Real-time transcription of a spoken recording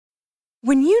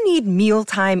When you need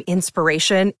mealtime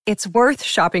inspiration, it's worth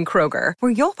shopping Kroger,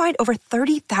 where you'll find over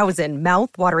 30,000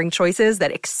 mouth-watering choices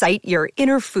that excite your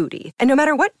inner foodie. And no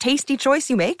matter what tasty choice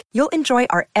you make, you'll enjoy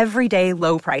our everyday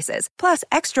low prices, plus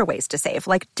extra ways to save,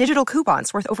 like digital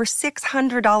coupons worth over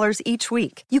 $600 each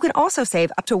week. You can also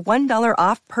save up to $1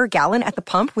 off per gallon at the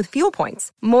pump with fuel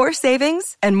points. More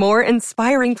savings and more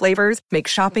inspiring flavors make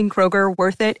shopping Kroger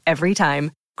worth it every time.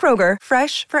 Kroger,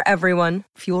 fresh for everyone.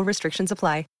 Fuel restrictions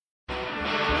apply.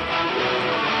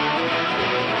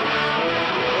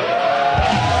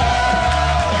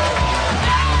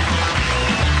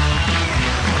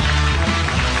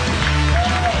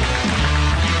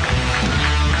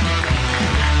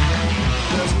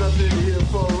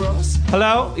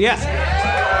 Hello? Yes.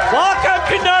 Welcome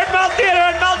to Nerd Melt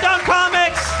Theater and Meltdown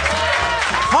Comics.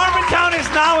 Harmontown is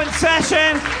now in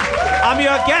session. I'm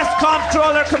your guest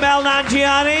comptroller, Kumail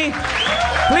Nanjiani.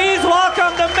 Please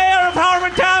welcome the mayor of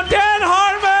Harmontown, Dan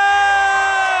Harmon.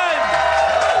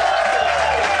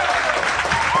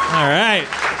 All right.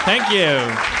 Thank you.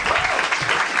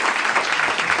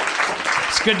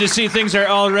 It's good to see things are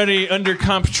already under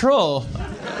control.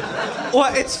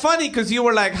 Well, it's funny because you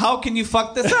were like, how can you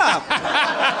fuck this up?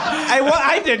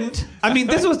 I didn't. I mean,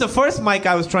 this was the first mic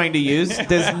I was trying to use.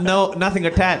 There's nothing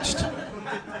attached.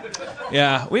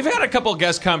 Yeah, we've had a couple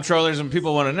guest comptrollers and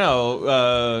people want to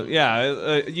know,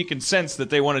 you can sense that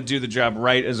they want to do the job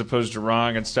right as opposed to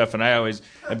wrong and stuff, and I always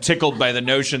am tickled by the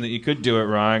notion that you could do it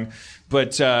wrong.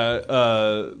 But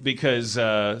because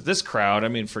this crowd, I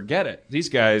mean, forget it. These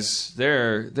guys,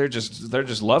 they're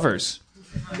just lovers.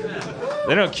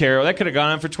 They don't care. That could have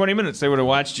gone on for 20 minutes. They would have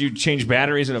watched you change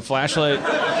batteries in a flashlight.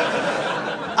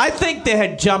 I think they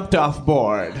had jumped off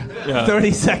board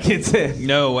 30 seconds in.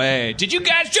 No way. Did you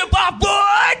guys jump off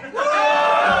board?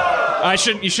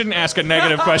 You shouldn't ask a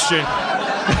negative question. Did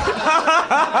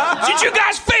you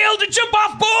guys fail to jump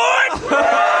off board?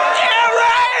 Yeah,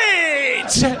 right.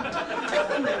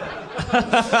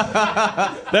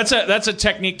 That's a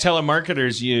technique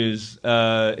telemarketers use.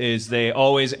 Is they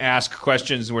always ask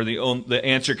questions where the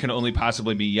answer can only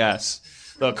possibly be yes.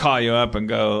 They'll call you up and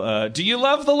go, "Do you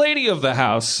love the lady of the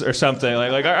house?" or something do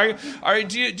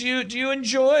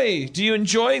you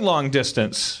enjoy long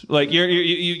distance? Like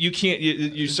you can't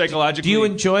you psychologically. Do you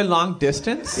enjoy long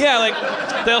distance? Yeah, like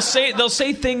they'll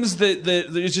say things that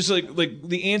it's just like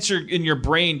the answer in your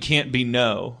brain can't be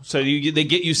no. So they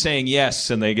get you saying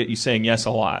yes, and they get you saying yes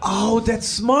a lot. Oh, that's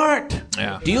smart.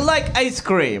 Yeah. Do you like ice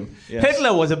cream? Yes.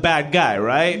 Hitler was a bad guy,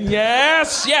 right?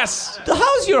 Yes.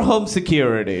 How's your home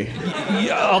security?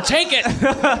 I'll take it.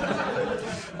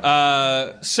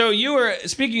 So you were,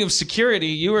 speaking of security,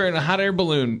 you were in a hot air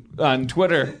balloon on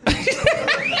Twitter.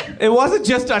 It wasn't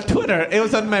just on Twitter. It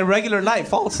was on my regular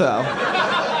life also.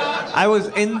 I was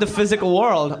in the physical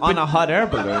world on a hot air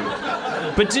balloon.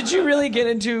 But did you really get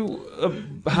into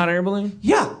a hot air balloon?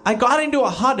 Yeah, I got into a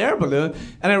hot air balloon,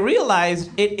 and I realized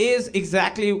it is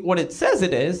exactly what it says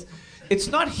it is. It's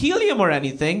not helium or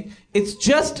anything. It's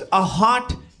just a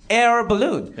hot air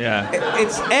balloon. Yeah.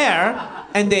 It's air,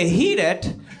 and they heat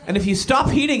it, and if you stop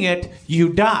heating it, you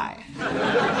die.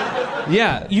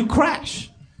 Yeah. You crash.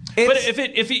 But if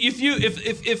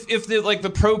the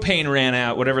propane ran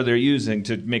out, whatever they're using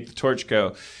to make the torch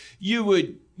go, it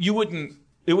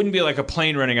wouldn't be like a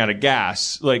plane running out of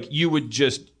gas. Like you would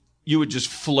just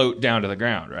float down to the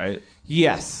ground, right?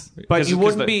 Yes, but you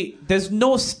wouldn't be. There's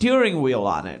no steering wheel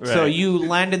on it, right. So you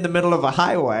land in the middle of a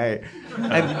highway,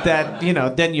 and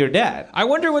then you're dead. I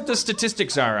wonder what the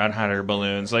statistics are on hot air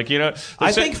balloons. Like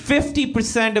I think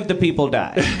 50% of the people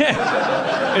die.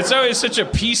 It's always such a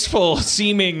peaceful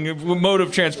seeming mode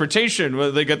of transportation.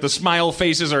 Whether they get the smile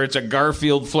faces or it's a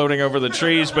Garfield floating over the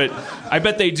trees, but I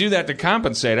bet they do that to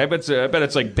compensate. I bet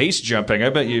it's like base jumping. I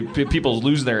bet people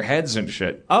lose their heads and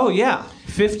shit. Oh yeah,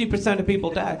 50% of people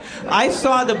die. I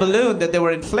saw the balloon that they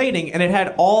were inflating, and it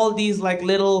had all these like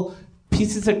little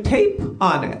pieces of tape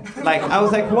on it. Like I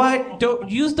was like, what? Don't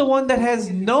use the one that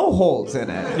has no holes in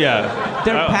it. Yeah,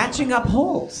 they're patching up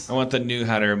holes. I want the new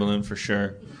hot air balloon for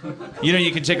sure.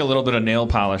 You can take a little bit of nail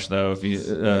polish though, if you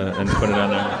and put it on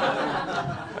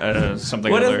there.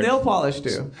 Something. What does nail polish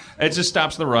do? It just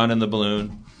stops the run in the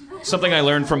balloon. Something I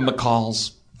learned from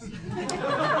McCall's.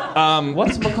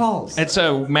 What's McCall's? It's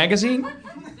a magazine.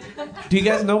 Do you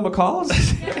guys know McCall's?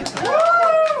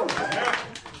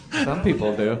 Some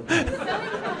people do.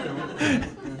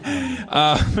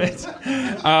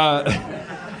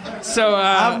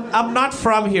 I'm not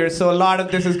from here, so a lot of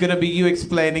this is going to be you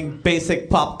explaining basic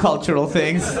pop cultural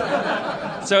things.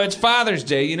 So it's Father's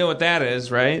Day. You know what that is,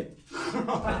 right?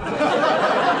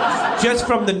 Just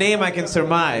from the name, I can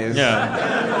surmise.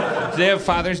 Yeah. Do they have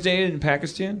Father's Day in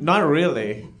Pakistan? Not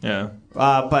really. Yeah.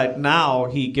 But now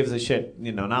he gives a shit,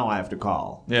 now I have to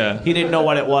call. Yeah. He didn't know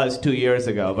what it was 2 years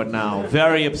ago, but now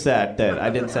very upset that I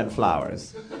didn't send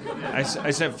flowers. I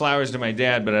sent flowers to my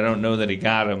dad, but I don't know that he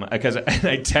got them because I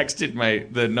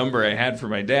texted the number I had for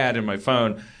my dad in my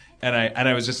phone, and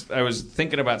I was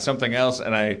thinking about something else,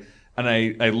 and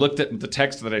I looked at the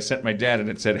text that I sent my dad, and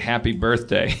it said "Happy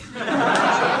Birthday."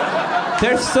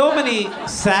 There's so many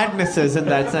sadnesses in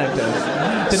that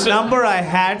sentence. The number I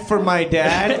had for my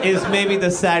dad is maybe the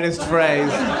saddest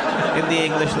phrase in the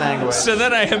English language. So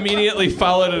then I immediately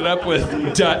followed it up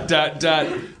with ...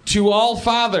 to all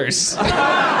fathers.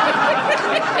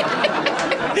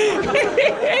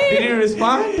 Did he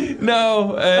respond?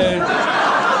 No.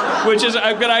 Which is,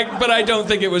 but I don't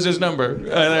think it was his number.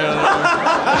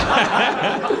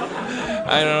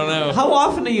 I don't know. How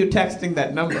often are you texting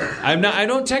that number? I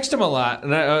don't text him a lot.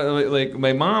 And like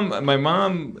my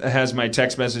mom has my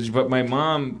text message, but my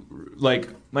mom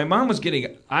was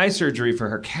getting eye surgery for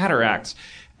her cataracts,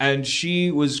 and she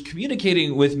was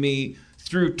communicating with me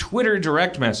through Twitter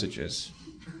direct messages,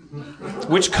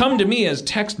 which come to me as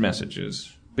text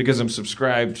messages because I'm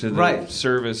subscribed to the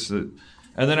service. And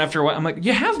then after a while, I'm like,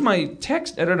 you have my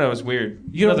text? I don't know. It's weird.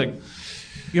 Your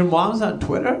mom's on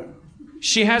Twitter?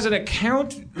 She has an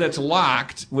account that's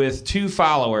locked with 2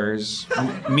 followers,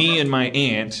 me and my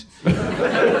aunt,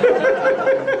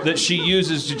 that she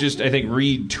uses to just, I think,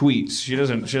 read tweets. She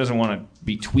doesn't want to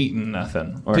be tweeting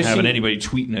nothing or having anybody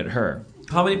tweeting at her.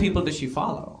 How many people does she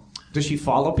follow? Does she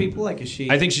follow people? Like, is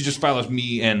she? I think she just follows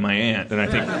me and my aunt, and I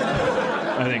think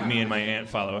me and my aunt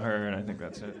follow her, and I think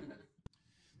that's it.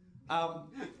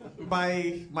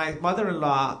 My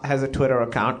mother-in-law has a Twitter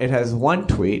account. It has 1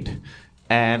 tweet.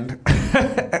 And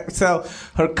so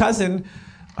her cousin,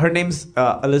 her name's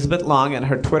Elizabeth Long, and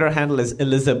her Twitter handle is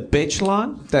Elizabeth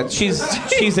Long. That she's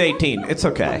 18. It's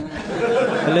okay.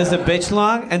 Elizabeth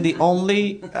Long, and the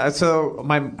only so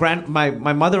my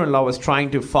mother-in-law was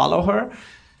trying to follow her,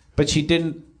 but she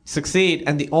didn't succeed.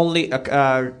 And the only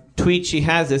tweet she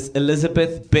has is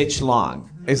Elizabeth Bitch Long.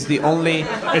 It's the only.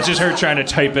 It's just her trying to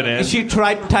type it in. She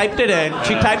typed it in.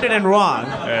 She typed it in wrong.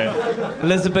 Right.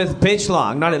 Elizabeth Bitch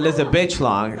Long, not Elizabeth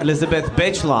Long. Elizabeth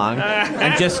Bitch Long,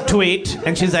 and just tweet.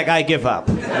 And she's like, I give up.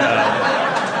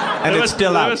 And it's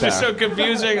still out there. It was just so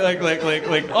confusing.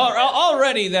 Like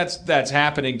already that's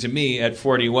happening to me at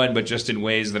 41, but just in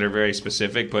ways that are very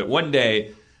specific. But one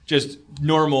day, just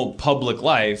normal public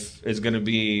life is going to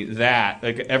be that.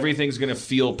 Like everything's going to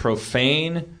feel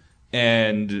profane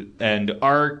and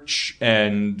arch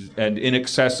and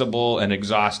inaccessible and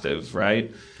exhaustive,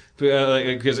 right?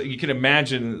 Because you can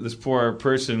imagine this poor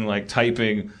person like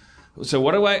typing. So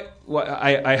what do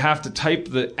I have to type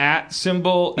the @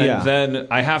 symbol, and then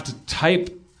I have to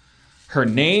type her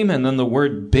name and then the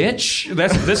word bitch.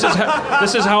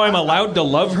 This is how I'm allowed to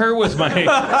love her with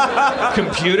my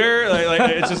computer. Like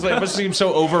it's just it must seem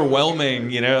so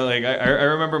overwhelming, Like I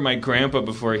remember my grandpa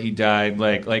before he died.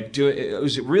 It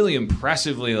was really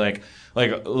impressively like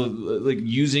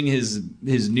using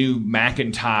his new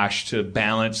Macintosh to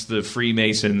balance the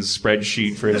Freemasons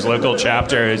spreadsheet for his local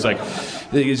chapter.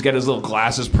 He's got his little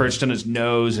glasses perched on his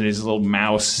nose and his little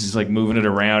mouse is like moving it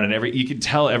around, and you can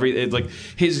tell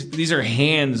these are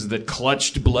hands that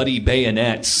clutched bloody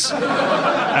bayonets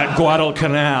at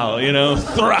Guadalcanal,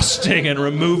 thrusting and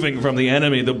removing from the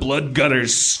enemy, the blood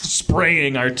gutters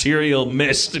spraying arterial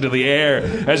mist into the air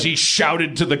as he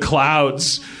shouted to the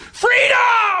clouds, "Freedom!"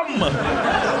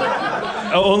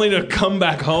 Only to come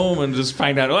back home and just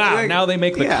find out, wow, now they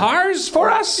make the cars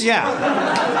for us?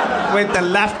 Yeah. With the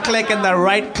left click and the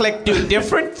right click do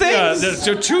different things? Yeah,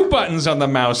 so 2 buttons on the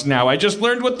mouse now. I just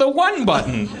learned with the 1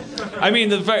 button. I mean,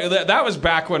 that was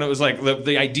back when it was like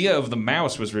the idea of the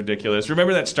mouse was ridiculous.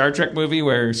 Remember that Star Trek movie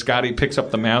where Scotty picks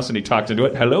up the mouse and he talks into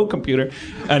it? Hello, computer.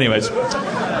 Anyways.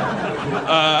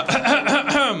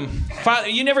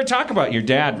 You never talk about your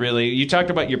dad, really. You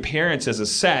talked about your parents as a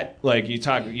set. They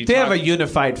have a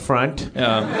unified front.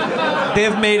 Yeah. They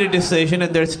have made a decision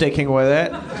and they're sticking with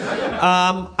it.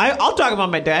 I'll talk about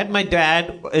my dad. My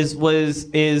dad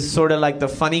is sort of like the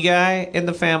funny guy in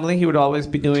the family. He would always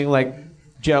be doing like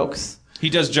jokes. He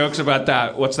does jokes about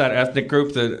that. What's that ethnic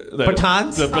group? The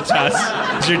Pathans? The Pathans.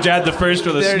 Is your dad the first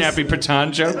with a snappy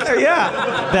Pathan joke?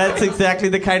 Yeah, that's exactly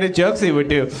the kind of jokes he would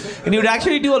do. And he would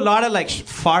actually do a lot of like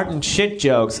fart and shit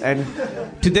jokes. And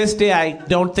to this day, I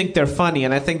don't think they're funny.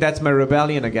 And I think that's my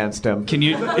rebellion against him. Can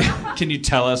you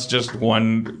tell us just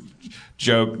one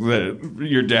joke that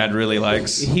your dad really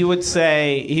likes? He would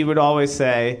always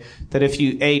say that if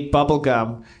you ate bubble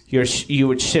gum, you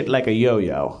would shit like a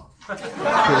yo-yo.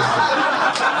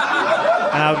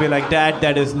 And I'll be like, Dad,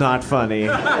 that is not funny.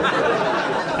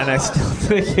 And I still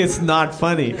think it's not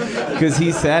funny because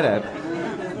he said it.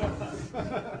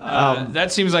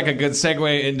 That seems like a good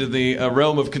segue into the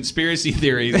realm of conspiracy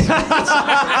theories.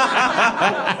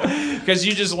 Because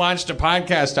you just launched a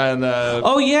podcast on the...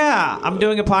 Oh, yeah. I'm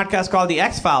doing a podcast called The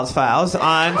X-Files Files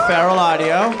on Feral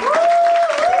Audio.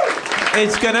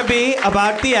 It's going to be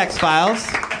about The X-Files.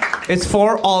 It's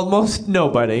for almost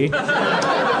nobody.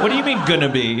 What do you mean gonna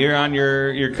be? You're on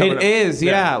your cover. It is,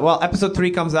 yeah. Well, episode 3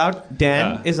 comes out.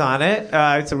 Dan is on it.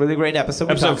 It's a really great episode.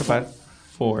 We talk about 4.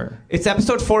 It's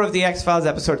episode 4 of The X-Files,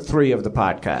 episode 3 of the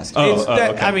podcast.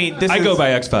 Okay. I mean, I go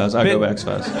by X-Files.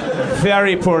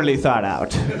 Very poorly thought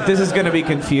out. This is going to be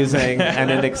confusing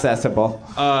and inaccessible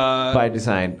by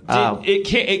design.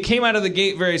 It came out of the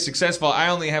gate very successful. I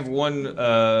only have one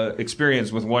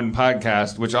experience with one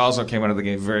podcast, which also came out of the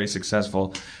gate very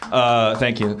successful.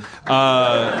 Thank you.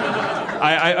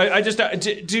 I just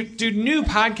do new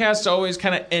podcasts always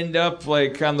kind of end up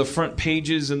like on the front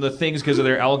pages and the things because of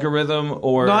their algorithm,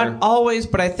 or not always,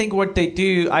 but I think what they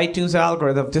do, iTunes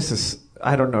algorithm.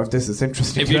 I don't know if this is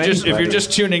interesting. If you're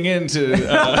just tuning in to the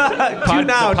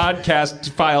podcast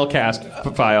file. I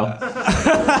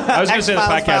was going to say the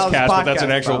podcast cast, but that's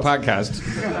an actual podcast.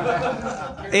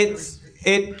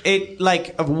 It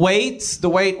like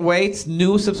weights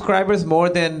new subscribers more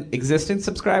than existing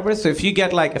subscribers. So if I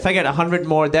get 100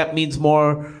 more, that means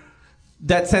more.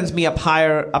 That sends me up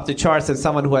higher up the charts than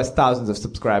someone who has thousands of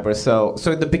subscribers. So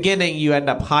in the beginning, you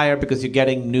end up higher because you're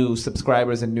getting new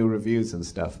subscribers and new reviews and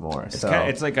stuff more.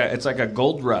 It's like a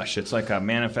gold rush. It's like a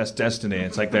manifest destiny.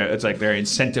 It's like they're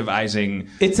incentivizing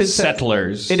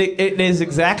settlers. It is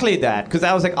exactly that. Because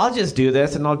I was like, I'll just do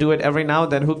this and I'll do it every now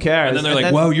and then. Who cares? And then they're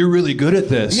like, wow, you're really good at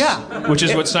this. Yeah, which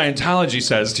is what Scientology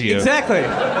says to you. Exactly.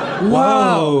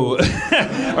 Whoa.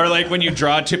 Or like when you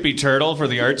draw Tippy Turtle for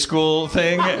the art school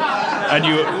thing. And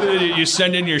you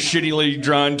send in your shittily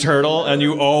drawn turtle, and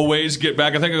you always get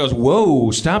back. I think it goes,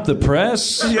 whoa, stop the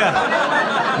press.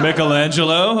 Yeah.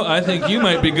 Michelangelo, I think you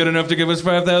might be good enough to give us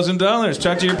 $5,000.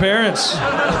 Talk to your parents.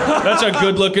 That's a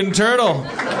good-looking turtle.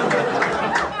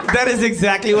 That is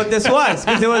exactly what this was.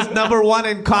 Because it was #1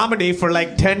 in comedy for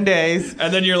like 10 days.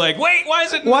 And then you're like, wait, why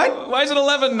is it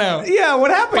 11 now? Yeah,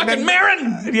 what happened? Fucking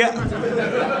Maron!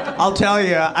 Yeah. I'll tell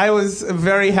you, I was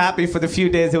very happy for the few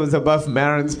days it was above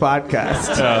Maron's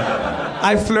podcast.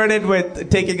 I flirted with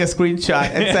taking a screenshot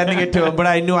and sending it to him, but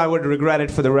I knew I would regret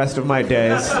it for the rest of my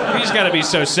days. He's got to be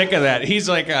so sick of that. He's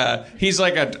like a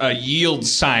yield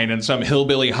sign on some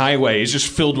hillbilly highway. He's just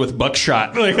filled with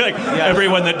buckshot.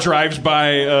 Everyone that drives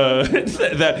by...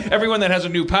 that everyone that has a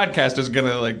new podcast is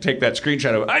gonna take that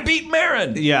screenshot of I beat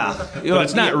Maron. Yeah, but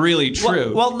it's not really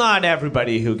true. Well, not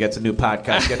everybody who gets a new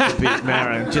podcast gets to beat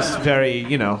Maron. Just very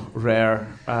rare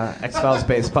X-Files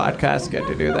based podcasts get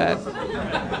to do that.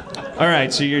 All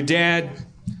right, so your dad,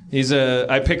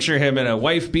 I picture him in a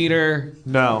wife beater.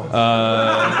 No.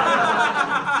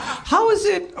 How is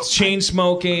it? Chain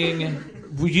smoking.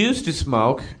 We used to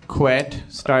smoke, quit,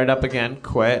 started up again,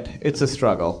 quit. It's a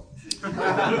struggle.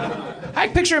 I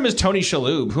picture him as Tony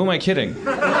Shalhoub. Who am I kidding?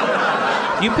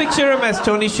 You picture him as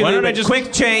Tony Shalhoub. Why don't I just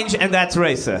quick change, and that's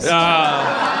racist.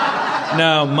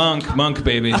 No, monk,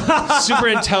 baby. Super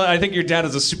intelligent. I think your dad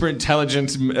is a super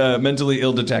intelligent, mentally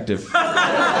ill detective.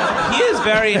 He is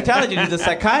very intelligent. He's a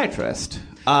psychiatrist.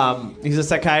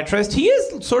 He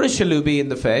is sort of Shalhoub-y in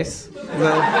the face.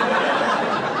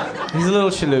 He's a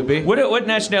little Shalhoub-y. What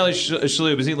nationality is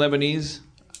Shalhoub? Is he Lebanese?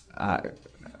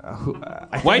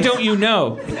 Why don't you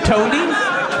know? Tony?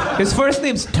 His first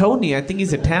name's Tony. I think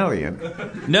he's Italian.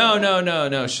 No.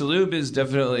 Shalhoub is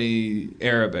definitely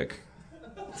Arabic.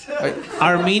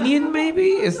 Armenian,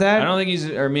 maybe? Is that? I don't think he's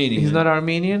Armenian. He's not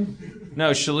Armenian?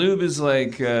 No, Shalhoub is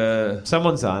like...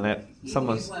 Someone's on it. He's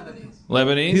Lebanese.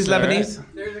 Lebanese? He's Lebanese?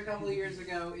 Right. There's a couple of years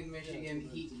ago in Michigan,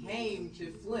 he came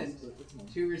to Flint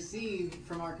to receive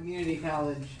from our community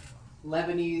college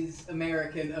Lebanese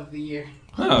American of the Year.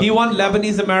 Oh. He won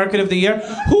Lebanese American of the Year.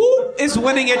 Who is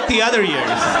winning it the other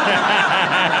years?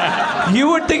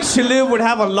 You would think Shalhoub would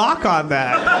have a lock on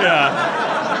that.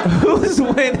 Yeah. Who's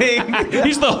winning?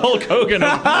 He's the Hulk Hogan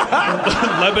of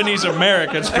Lebanese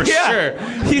Americans for sure.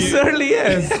 He certainly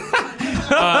is.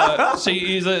 So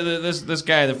this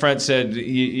guy in the front said,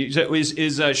 is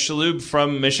Shalhoub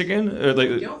from Michigan? I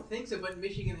don't think so, but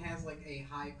Michigan has a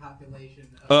high population.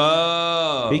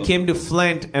 Oh. He came to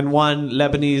Flint and won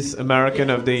Lebanese American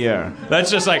of the Year.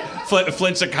 That's just like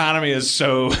Flint's economy is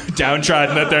so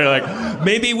downtrodden that they're like,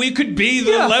 maybe we could be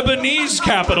the Lebanese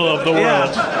capital of the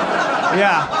world.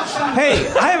 Yeah. Hey,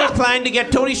 I have a plan to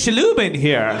get Tony Shalhoub in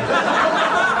here.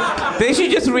 They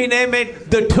should just rename it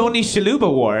the Tony Shalhoub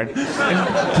Award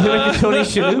and give it to Tony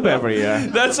Shalhoub every year.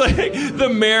 That's like the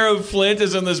mayor of Flint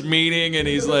is in this meeting and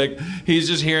he's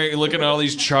just looking at all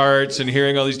these charts and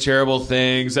hearing all these terrible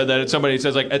things, and then somebody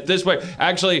says like, at this point,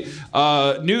 actually,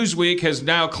 Newsweek has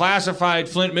now classified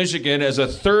Flint, Michigan as a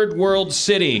third world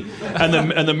city,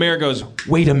 and the mayor goes,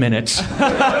 wait a minute.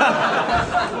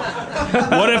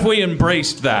 What if we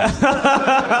embraced that?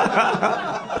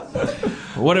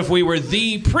 What if we were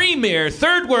the premier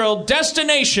third world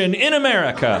destination in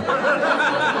America?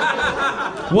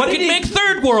 What could make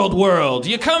third world?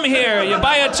 You come here, you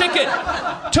buy a ticket.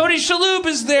 Tony Shalhoub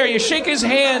is there. You shake his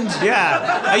hand.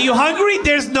 Yeah. Are you hungry?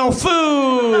 There's no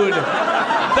food.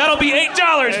 That'll be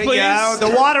 $8, please. Yeah,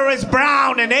 the water is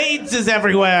brown and AIDS is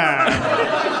everywhere.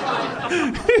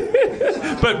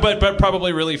 But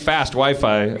probably really fast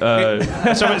Wi-Fi.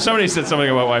 Somebody said something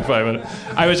about Wi-Fi, but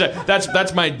I was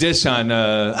that's my diss on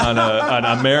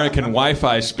American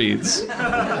Wi-Fi speeds.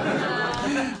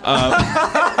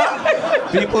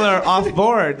 People are off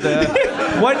board.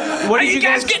 What are you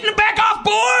guys getting back off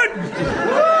board?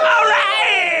 All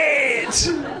right.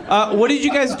 What did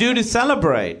you guys do to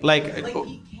celebrate?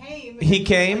 He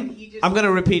came. I'm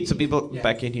gonna repeat so people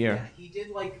back in here. He did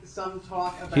some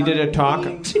talk about. He did a talk.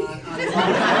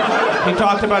 He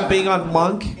talked about being on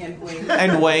Monk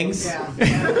and Wings. Yeah.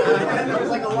 And there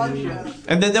was a luncheon.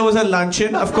 And then there was a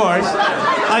luncheon, of course.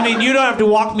 I mean, you don't have to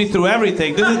walk me through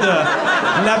everything. This is the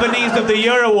Lebanese of the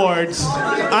Year Awards.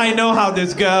 I know how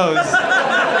this goes.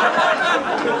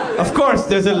 Of course,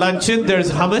 there's a luncheon.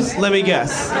 There's hummus. Let me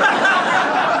guess.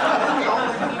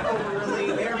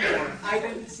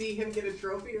 Him get a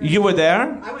trophy? You were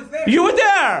there? I was there. You were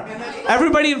there.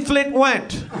 Everybody in Flint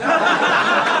went.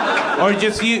 Or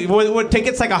just you? Were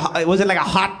tickets was it like a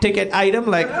hot ticket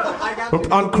item,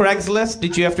 on Craigslist?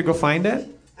 Did you have to go find it?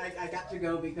 I got to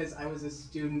go because I was a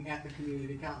student at the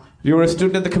community college. You were a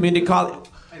student at the community college.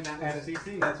 And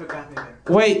that's what got me there.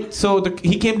 Wait, so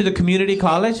he came to the community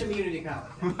college? Community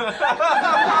college. Wow.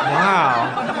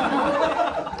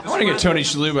 I want to get Tony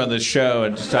Shalhoub on this show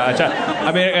and just talk.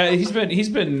 I mean,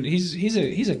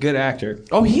 he's a good actor.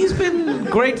 Oh, he's been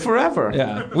great forever.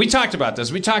 Yeah, we talked about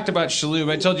this. We talked about Shalhoub.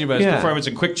 I told you about his performance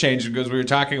in Quick Change because we were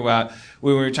talking about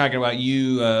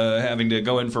you having to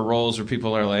go in for roles where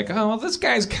people are like, oh, well, this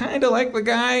guy's kind of like the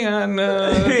guy on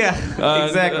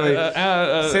exactly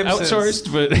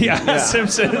Outsourced, but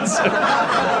Simpsons.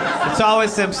 It's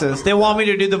always Simpsons. They want me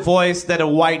to do the voice that a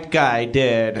white guy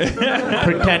did,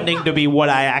 pretending to be what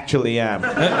I actually am,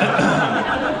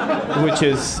 which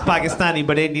is Pakistani,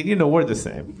 but we're the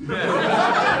same.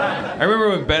 I remember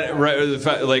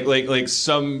when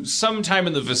sometime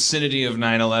in the vicinity of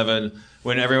 9/11,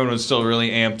 when everyone was still really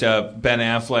amped up, Ben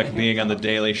Affleck being on The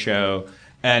Daily Show,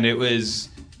 and it was.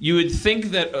 You would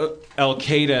think that Al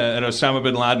Qaeda and Osama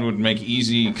bin Laden would make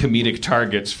easy comedic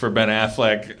targets for Ben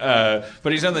Affleck,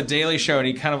 but he's on The Daily Show and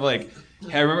he kind of I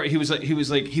remember he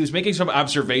was making some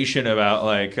observation about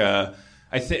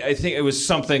I think it was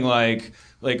something like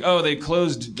oh, they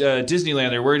closed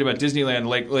Disneyland, they're worried about Disneyland,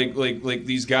 like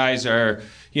these guys are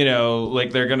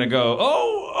they're gonna go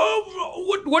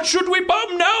what should we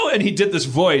bomb now? And he did this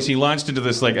voice. He launched into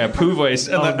this Apu voice,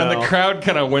 and, and the crowd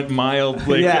kind of went mild,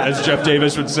 as Jeff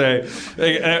Davis would say.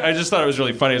 I just thought it was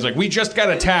really funny. It's we just got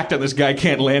attacked, and this guy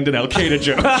can't land an Al Qaeda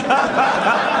joke.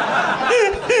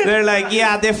 They're like,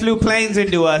 yeah, they flew planes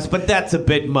into us, but that's a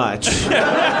bit much. All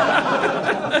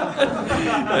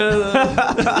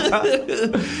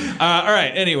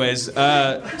right. Anyways,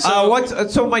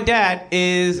 so my dad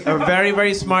is a very,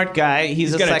 very smart guy.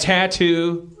 He's got a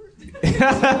tattoo.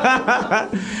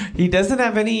 He doesn't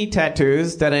have any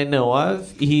tattoos that I know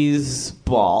of. He's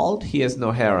bald. He has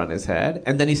no hair on his head.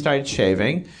 And then he started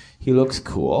shaving. He looks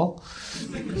cool.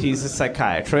 He's a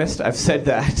psychiatrist. I've said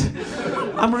that.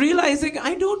 I'm realizing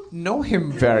I don't know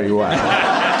him very well.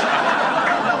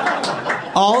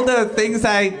 All the things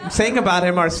I'm saying about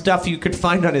him are stuff you could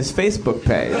find on his Facebook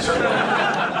page.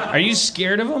 Are you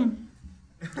scared of him?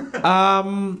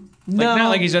 No. Not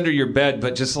like he's under your bed,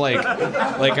 but just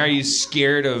are you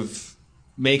scared of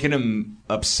making him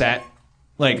upset?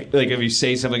 Like if you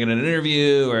say something in an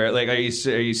interview, or are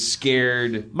you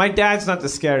scared? My dad's not the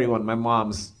scary one. My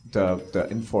mom's the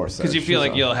enforcer. Because you feel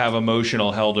like you'll have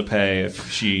emotional hell to pay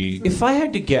if she. If I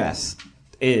had to guess,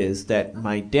 is that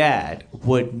my dad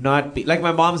would not be like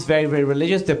my mom's very, very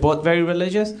religious. They're both very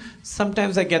religious.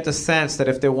 Sometimes I get the sense that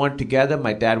if they weren't together,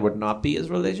 my dad would not be as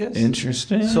religious.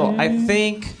 Interesting. So I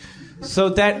think. So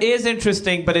that is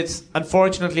interesting, but it's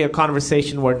unfortunately a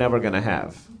conversation we're never going to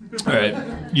have. All right.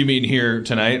 You mean here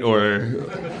tonight, or...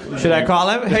 Should I call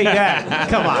him? Hey, Dad,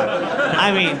 come on.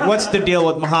 I mean, what's the deal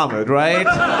with Muhammad, right?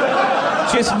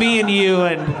 Just me and you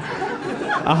and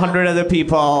 100 other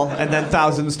people, and then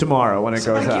thousands tomorrow when it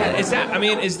goes out.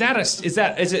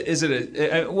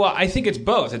 Well, I think it's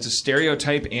both. It's a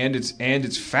stereotype and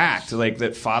it's fact. Like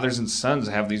that fathers and sons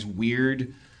have these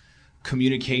weird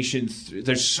communication.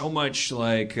 There's so much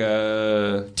like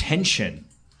tension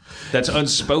that's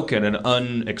unspoken and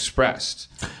unexpressed.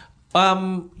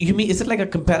 You mean, is it like a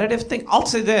competitive thing? I'll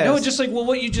say this. No, just like, well,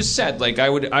 what you just said. Like, I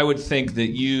would think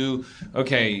that you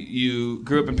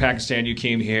grew up in Pakistan, you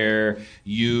came here,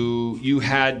 you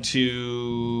had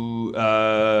to,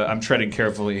 I'm treading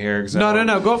carefully here.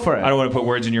 No, go for it. I don't want to put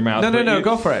words in your mouth. No,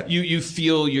 go for it. You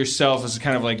feel yourself as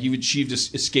kind of like you've achieved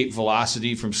escape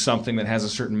velocity from something that has a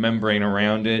certain membrane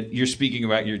around it. You're speaking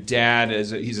about your dad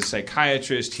he's a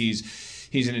psychiatrist,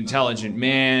 he's an intelligent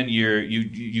man.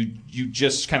 You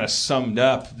just kind of summed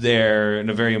up there in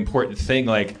a very important thing,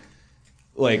 like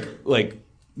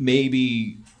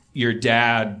maybe your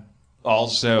dad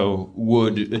also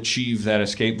would achieve that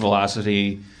escape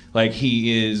velocity. Like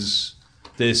he is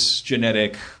this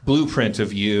genetic blueprint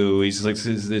of you. He's like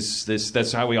this.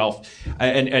 That's how we all.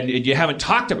 And you haven't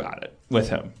talked about it with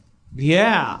him.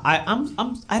 Yeah,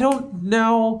 I don't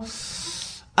know.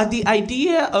 The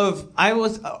idea of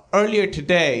earlier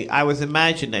today, I was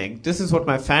imagining, this is what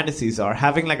my fantasies are,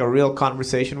 having like a real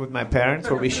conversation with my parents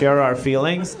where we share our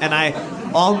feelings, and I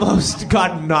almost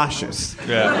got nauseous.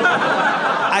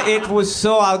 Yeah. It was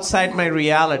so outside my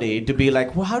reality to be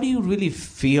like, well, how do you really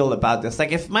feel about this?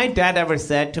 Like if my dad ever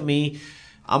said to me,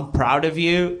 I'm proud of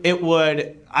you,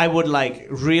 I would like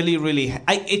really, really,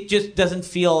 it just doesn't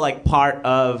feel like part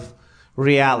of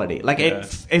reality. Like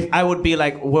if I would be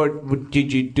like, what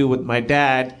did you do with my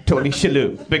dad, Tony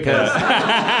Shalhoub? Because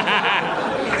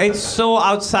it's so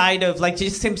outside of, like,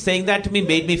 just him saying that to me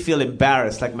made me feel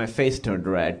embarrassed, like my face turned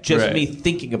red. Just me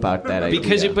thinking about that idea.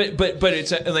 Because but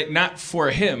it's like not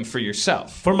for him, for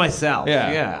yourself. For myself.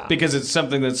 Yeah. Because it's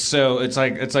something that's so it's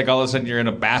like all of a sudden you're in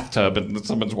a bathtub and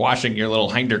someone's washing your little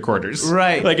hinder quarters.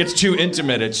 Right. Like it's too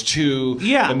intimate, it's too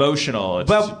emotional.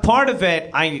 But part of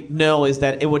it I know is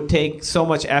that it would take so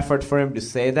much effort for him to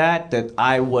say that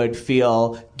I would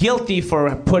feel guilty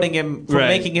for making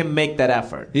him make that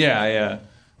effort. Yeah.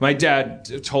 My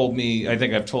dad told me, I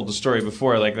think I've told the story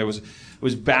before, like it was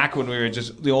back when we were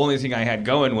just, the only thing I had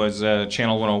going was a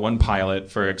Channel 101 pilot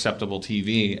for Acceptable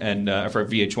TV and for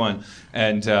VH1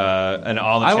 and all the Channel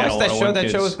 101 I watched that show.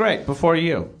 That show was great. Before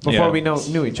we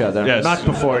knew each other. Yes. Not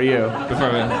before you.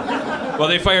 Well,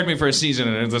 they fired me for a season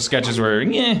and the sketches were,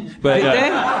 but...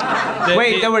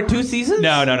 Wait, there were 2 seasons?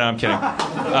 No, I'm kidding.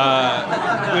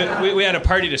 We had a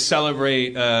party to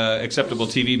celebrate Acceptable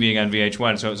TV being on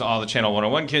VH1, so it was all the Channel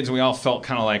 101 kids, and we all felt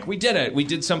kind of like, we did it. We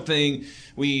did something.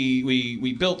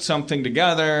 We built something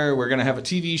together. We're going to have a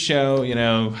TV show.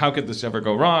 How could this ever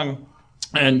go wrong?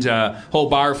 And whole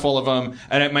bar full of them.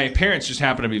 And my parents just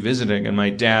happened to be visiting, and my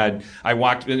dad, I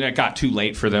walked, and it got too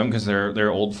late for them because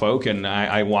they're old folk, and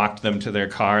I walked them to their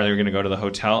car. They were going to go to the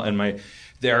hotel, and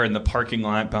they're in the parking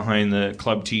lot behind the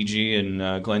Club TG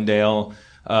in Glendale.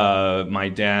 My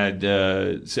dad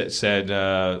said,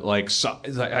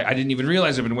 I didn't even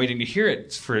realize I've been waiting to hear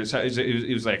it.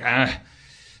 It was like,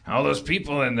 all those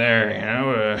people in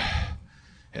there,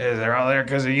 they're all there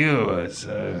because of you.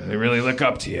 They really look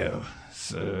up to you.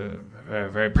 Very,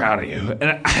 very proud of you.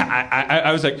 And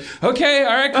I was like, okay,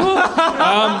 all right, cool.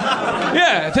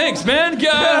 Yeah, thanks, man.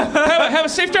 Have a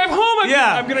safe drive home.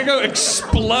 I'm going to go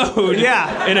explode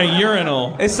in a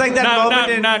urinal. It's like that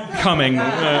moment not coming.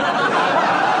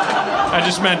 I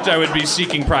just meant I would be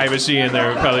seeking privacy and there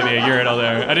would probably be a urinal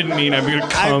there. I didn't mean I'm going to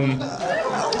come.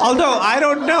 Although, I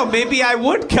don't know. Maybe I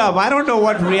would come. I don't know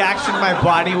what reaction my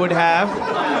body would have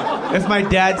if my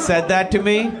dad said that to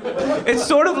me. It's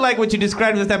sort of like what you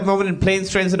described as that moment in Planes,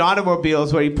 Trains, and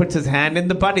Automobiles where he puts his hand in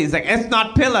the butt. He's like, it's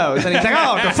not pillows. And he's like,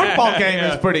 oh, the football game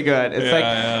is pretty good.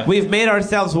 It's we've made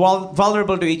ourselves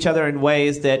vulnerable to each other in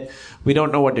ways that we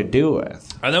don't know what to do with.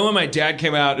 And then when my dad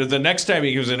came out, the next time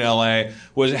he was in L.A.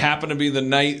 happened to be the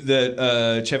night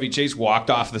that Chevy Chase walked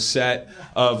off the set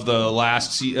of the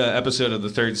last episode of the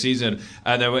 3rd season.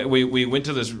 And then we went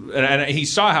to this, and he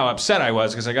saw how upset I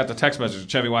was because I got the text message.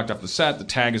 Chevy walked off the set. The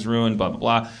tag is ruined. Blah blah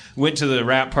blah. Went to the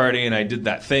wrap party, and I did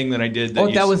that thing that I did.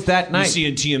 That was that night.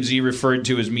 You see in TMZ referred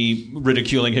to as me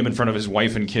ridiculing him in front of his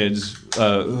wife and kids,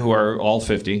 who are all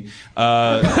 50.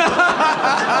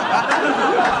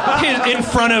 In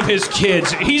front of his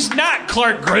kids. He's not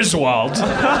Clark Griswold.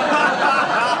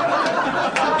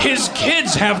 His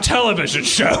kids have television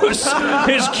shows.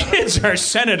 His kids are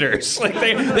senators. Like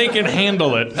they can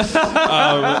handle it. They're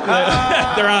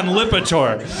on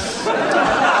Lipitor.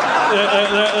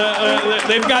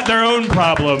 They've got their own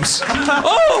problems.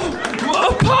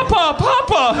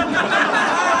 Papa,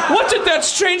 what did that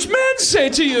strange man say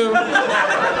to you?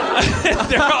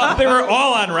 They were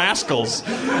all on Rascals.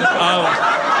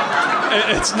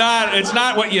 It's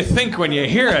not what you think when you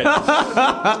hear it.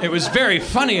 It was very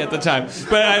funny at the time.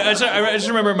 But I just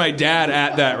remember my dad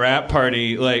at that rap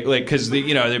party, because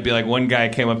there'd be like one guy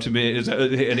came up to me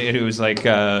and he was like,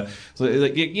 and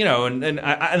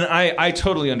I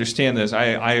totally understand this.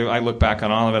 I look back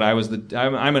on all of it.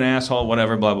 I'm an asshole,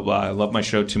 whatever, blah blah blah. I love my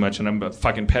show too much, and I'm a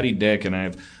fucking petty dick, and I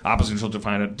have oppositional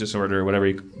defiant disorder, or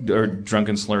whatever, or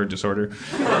drunken slur disorder.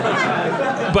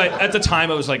 But at the time,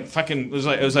 I was like,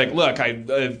 look, I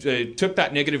took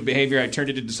that negative behavior, I turned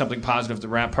it into something positive at the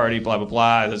rap party, blah blah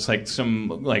blah. It's like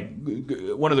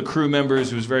one of the crew members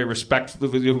who was very respectful,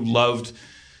 who loved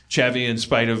Chevy in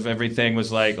spite of everything,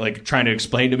 was like trying to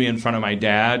explain to me in front of my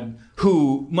dad,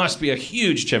 who must be a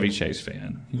huge Chevy Chase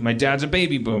fan. My dad's a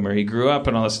baby boomer. He grew up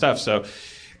and all this stuff. So,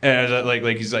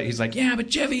 he's like, yeah, but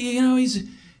Chevy,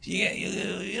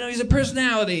 he's a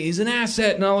personality. He's an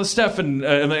asset and all this stuff. And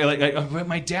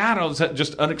my dad was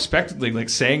just unexpectedly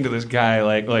saying to this guy,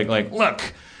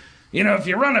 look, if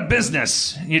you run a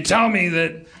business, you tell me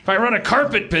that if I run a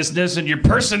carpet business and your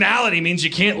personality means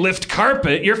you can't lift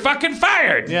carpet, you're fucking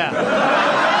fired. Yeah.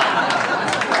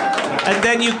 And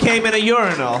then you came in a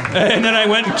urinal. And then I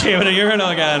went and came in a urinal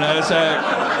again. I was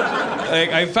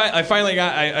I finally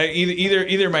got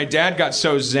either my dad got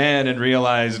so zen and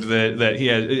realized that he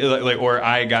had or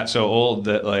I got so old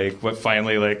that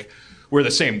we're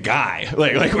the same guy.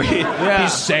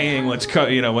 He's saying what's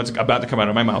about to come out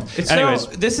of my mouth. Anyways,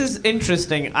 so this is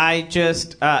interesting. I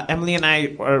just Emily and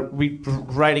I are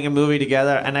writing a movie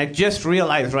together, and I just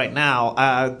realized right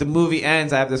now the movie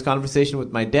ends. I have this conversation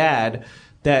with my dad.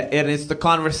 And it's the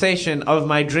conversation of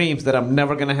my dreams that I'm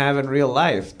never gonna have in real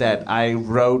life that I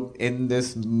wrote in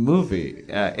this movie.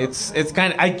 It's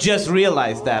kind of, I just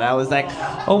realized that. I was like,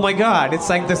 oh my god, it's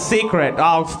like The Secret.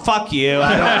 Oh, fuck you.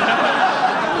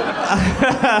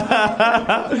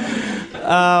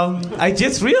 I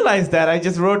just realized that. I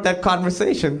just wrote that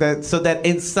conversation so that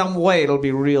in some way it'll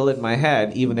be real in my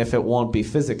head, even if it won't be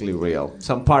physically real.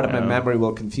 Some part of my memory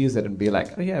will confuse it and be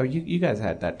like, oh yeah, you guys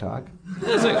had that talk.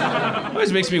 It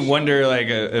always makes me wonder,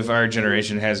 if our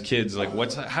generation has kids,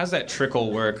 how's that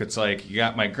trickle work? It's like you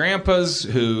got my grandpas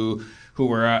who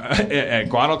were at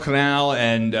Guadalcanal,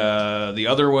 and the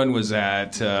other one was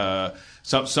at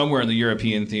somewhere in the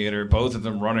European theater. Both of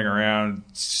them running around,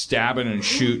 stabbing and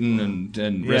shooting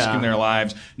and risking their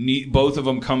lives. Both of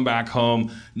them come back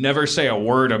home, never say a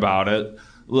word about it.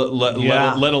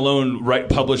 Let alone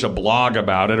publish a blog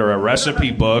about it or a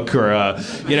recipe book or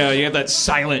you have that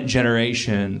silent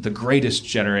generation, the greatest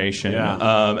generation,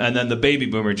 and then the baby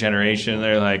boomer generation.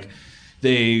 They're like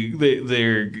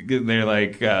they're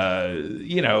like I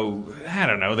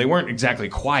don't know. They weren't exactly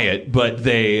quiet, but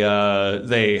they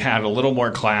had a little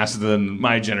more class than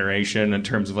my generation in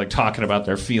terms of talking about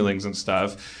their feelings and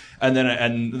stuff. And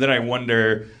then I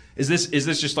wonder, is this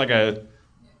just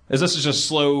is this just a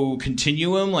slow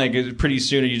continuum? Pretty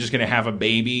soon are you just going to have a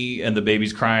baby and the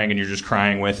baby's crying and you're just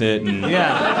crying with it? And,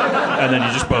 and then you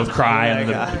just both cry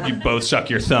and you both suck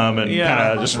your thumb and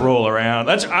kind of just roll around.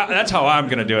 That's how I'm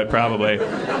going to do it probably.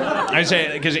 I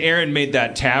say, because Aaron made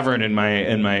that tavern in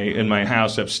my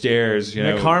house upstairs.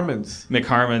 McHarmon's.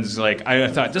 I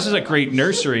thought, this is a great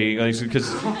nursery.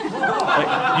 Because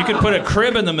you could put a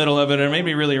crib in the middle of it and it made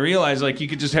me really realize you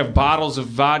could just have bottles of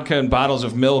vodka and bottles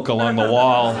of milk along the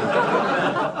wall.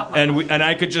 And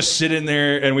I could just sit in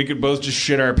there and we could both just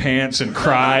shit our pants and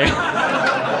cry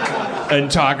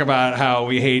and talk about how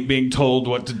we hate being told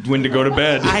when to go to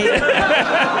bed.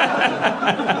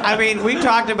 I mean, we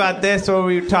talked about this, or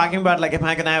we were talking about am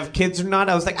I gonna have kids or not?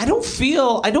 I was like, I don't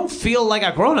feel like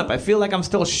a grown up. I feel like I'm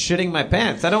still shitting my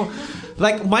pants. I don't.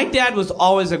 My dad was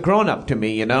always a grown-up to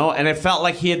me, and it felt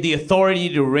like he had the authority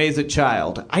to raise a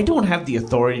child. I don't have the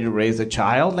authority to raise a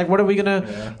child. What are we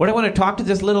gonna... What do I want to talk to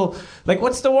this little...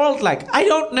 what's the world like? I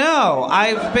don't know.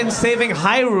 I've been saving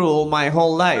Hyrule my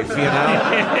whole life,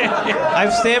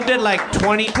 I've saved it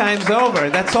 20 times over.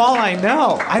 That's all I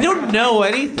know. I don't know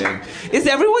anything. Is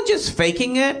everyone just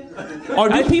faking it? Or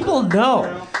do people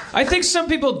know? I think some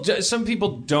people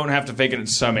don't have to fake it in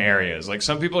some areas.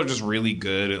 Some people are just really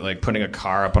good at putting a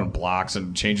car up on blocks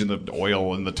and changing the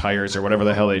oil in the tires or whatever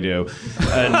the hell they do,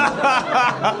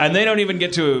 and they don't even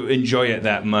get to enjoy it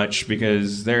that much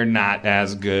because they're not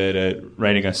as good at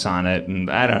writing a sonnet. And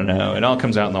I don't know. It all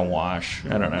comes out in the wash.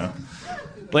 I don't know.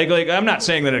 I'm not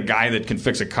saying that a guy that can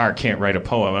fix a car can't write a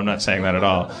poem. I'm not saying that at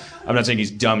all. I'm not saying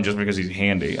he's dumb just because he's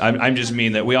handy. I'm just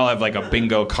mean that we all have a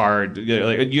bingo card.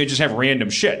 You just have random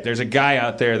shit. There's a guy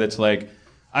out there that's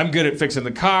I'm good at fixing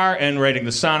the car and writing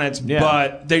the sonnets,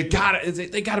 but they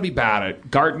gotta be bad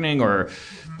at gardening or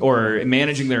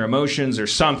managing their emotions or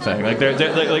something. Like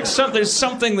there's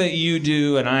something that you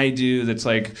do and I do that's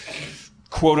like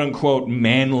quote unquote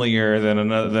manlier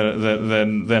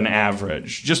than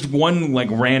average. Just one like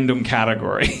random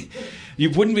category. You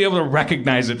wouldn't be able to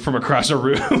recognize it from across a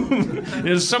room.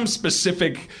 There's some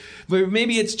specific.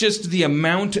 Maybe it's just the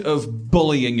amount of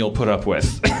bullying you'll put up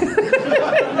with.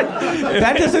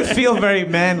 That doesn't feel very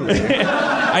manly.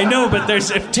 I know, but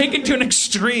if taken to an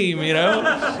extreme,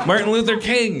 Martin Luther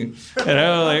King, like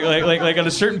at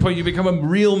a certain point you become a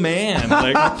real man,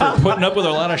 like for putting up with a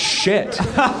lot of shit.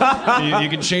 You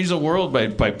can change the world by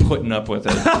putting up with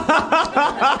it.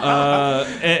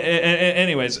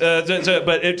 Anyways, watch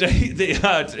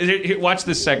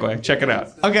this segue. Check it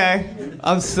out. Okay,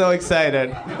 I'm so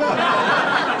excited.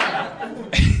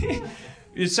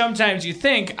 Sometimes you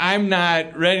think, I'm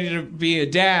not ready to be a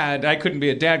dad. I couldn't be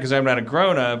a dad because I'm not a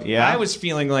grown-up. Yeah. I was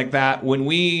feeling like that when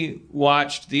we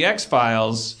watched The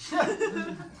X-Files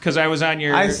because I was on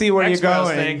your I see where X-Files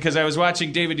you're going. thing because I was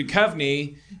watching David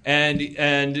Duchovny and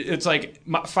it's like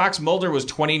Fox Mulder was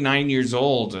 29 years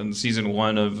old in season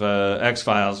 1 of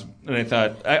X-Files, and I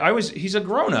thought he's a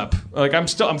grown-up. Like I'm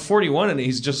 41 and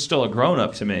he's just still a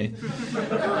grown-up to me.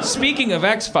 Speaking of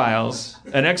X-Files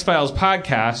and X-Files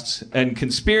podcasts and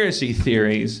conspiracy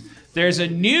theories, there's a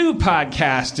new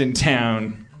podcast in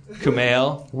town,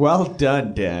 Kumail. Well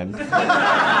done, Dan.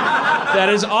 That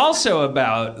is also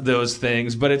about those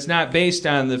things, but it's not based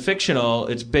on the fictional.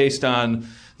 It's based on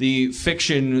the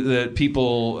fiction that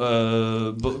people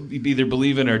either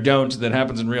believe in or don't that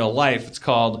happens in real life. It's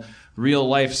called Real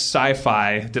Life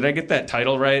Sci-Fi. Did I get that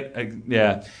title right?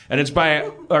 Yeah. And it's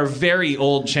by our very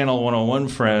old Channel 101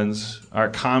 friends, our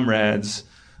comrades.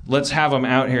 Let's have them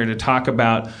out here to talk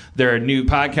about their new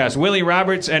podcast, Willie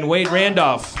Roberts and Wade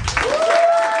Randolph.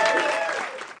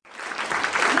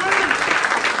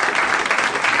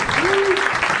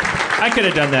 I could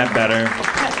have done that better.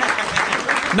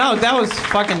 No, that was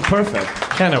fucking perfect.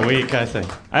 Kind of weak, I think.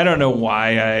 I don't know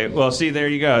why well, see, there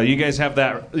you go. You guys have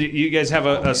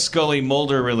a Scully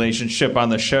Mulder relationship on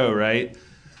the show, right?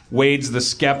 Wade's the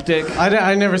skeptic.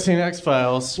 I never seen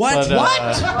X-Files. What?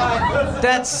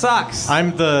 That sucks.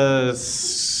 I'm the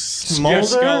Smolder?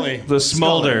 Scully. The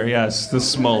Smolder, yes, the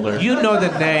Smolder. You know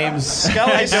the names.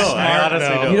 Scully's smart, I honestly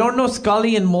though. don't. You don't know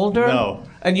Scully and Mulder? No.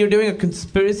 And you're doing a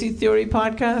conspiracy theory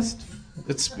podcast?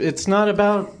 It's not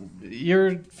about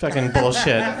your fucking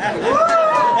bullshit.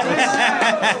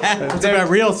 It's about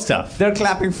real stuff. They're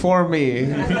clapping for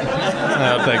me.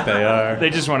 I don't think they are. They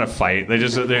just want to fight.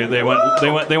 They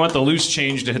want the loose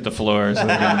change to hit the floor. So,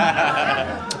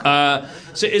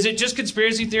 so is it just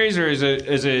conspiracy theories, or is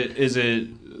it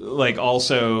like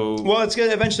also? Well, it's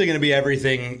eventually going to be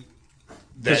everything.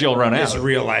 Because you'll run out. It's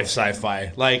real life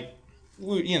sci-fi, like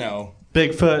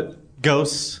Bigfoot,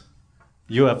 ghosts,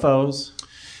 UFOs.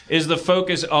 Is the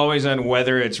focus always on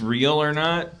whether it's real or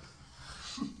not?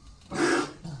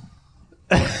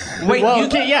 Wait, Well,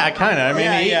 yeah, kind of. I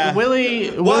mean, Yeah.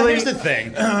 Willie. Well, here's the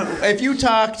thing. If you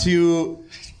talk to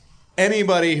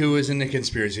anybody who is into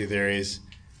conspiracy theories,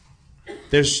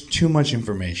 there's too much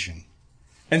information.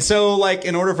 And so, like,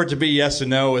 in order for it to be yes or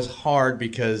no is hard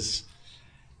because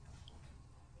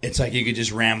it's like you could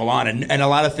just ramble on. And a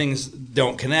lot of things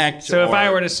don't connect. So if I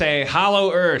were to say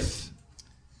Hollow Earth,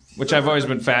 which I've always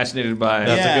been fascinated by.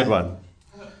 That's Yeah. a good one.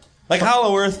 Like,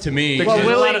 Hollow Earth to me... Well, There's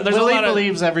a lot of- there's a Willie lot of-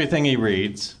 believes everything he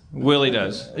reads. Willie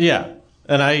does. Yeah,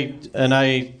 and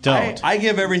I don't. I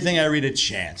give everything I read a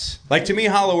chance. Like, to me,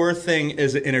 Hollow Earth thing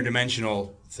is an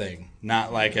interdimensional thing,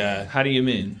 not like a... How do you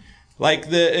mean? Like,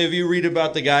 if you read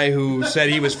about the guy who said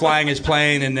he was flying his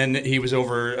plane and then he was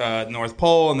over North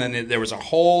Pole and then there was a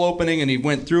hole opening and he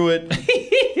went through it.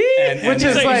 Which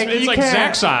is like it's you like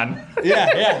can't- Zaxxon.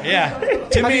 Yeah.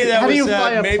 To me, that how do was you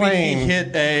fly a maybe plane? he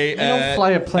hit a... You don't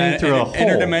fly a plane through a hole.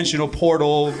 interdimensional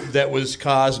portal that was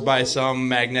caused by some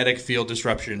magnetic field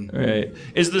disruption. Right.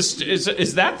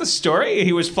 Is that the story?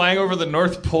 He was flying over the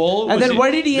North Pole? And then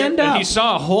where did he end and up? he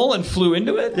saw a hole and flew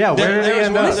into it? Yeah, where did he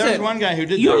end up? There was one guy who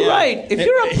did You're that. Yeah. right. If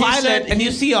you're a He pilot said and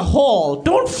you see a hole,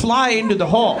 don't fly into the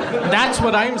hole. That's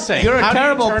what I'm saying. You're a How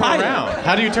terrible do you turn pilot. around?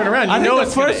 How do you turn around? You I know think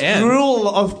it's the going first to end. rule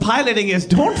of piloting is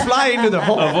don't fly into the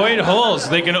hole. Avoid holes.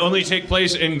 They can only take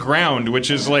place in ground,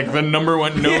 which is like the number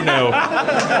one no-no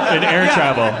in air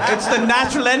travel. It's the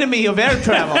natural enemy of air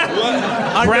travel.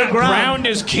 Underground. Ground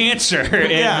is cancer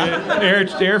in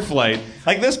air flight.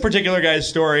 Like this particular guy's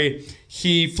story,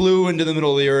 he flew into the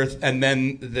middle of the earth, and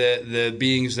then the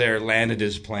beings there landed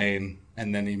his plane,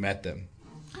 and then he met them.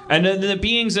 And then the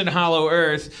beings in Hollow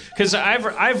Earth, because I've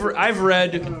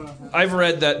read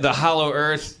that the Hollow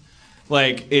Earth,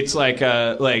 like it's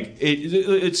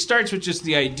it starts with just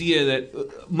the idea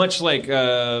that much like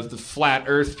the flat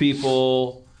Earth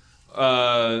people,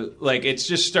 it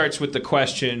just starts with the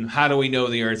question, how do we know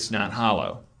the Earth's not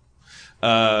hollow?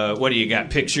 What do you got?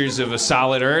 Pictures of a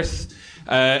solid Earth?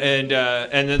 And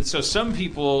then so some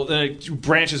people it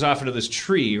branches off into this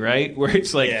tree, right? Where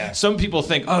it's like some people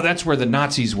think, oh, that's where the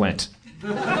Nazis went.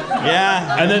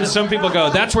 Yeah. And then some people go,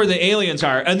 that's where the aliens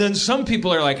are. And then some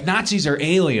people are like, Nazis are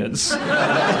aliens.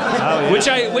 Which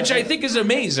I think is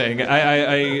amazing.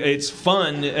 It's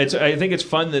fun. I think it's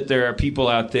fun that there are people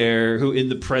out there who in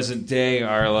the present day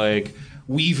are like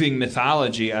weaving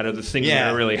mythology out of the things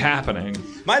that are really happening.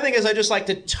 My thing is I just like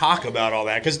to talk about all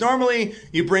that, because normally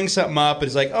you bring something up and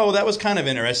it's like, oh, that was kind of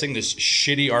interesting, this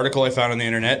shitty article I found on the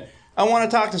internet. I want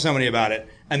to talk to somebody about it.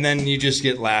 And then you just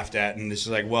get laughed at, and this is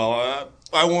like, well,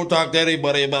 I won't talk to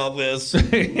anybody about this.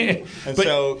 And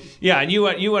and you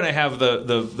want to have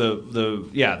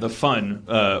the fun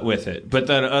with it. But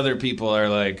then other people are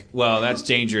like, well, that's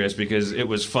dangerous because it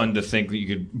was fun to think that you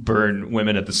could burn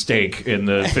women at the stake in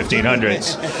the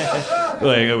 1500s.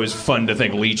 Like it was fun to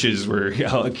think leeches were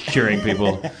curing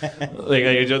people.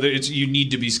 You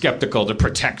need to be skeptical to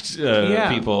protect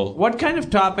people. What kind of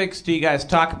topics do you guys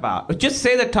talk about? Just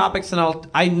say the topics, and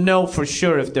I know for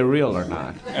sure if they're real or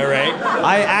not. All right.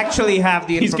 I actually have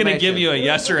the information. He's going to give you a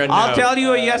yes or a no. I'll tell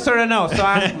you a yes or a no. So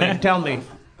ask me. Tell me.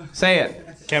 Say it.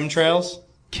 Chemtrails?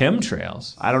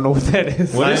 Chemtrails? I don't know what that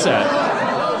is. What is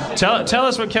that? Tell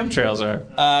us what chemtrails are.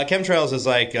 Chemtrails is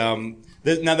like...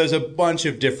 now, there's a bunch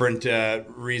of different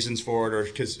reasons for it or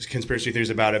conspiracy theories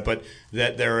about it, but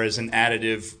that there is an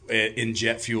additive in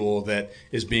jet fuel that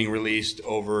is being released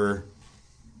over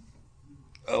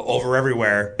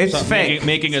everywhere. It's fake.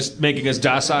 Making us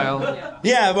docile.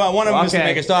 Yeah, well, one of them is to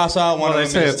make us docile. One of them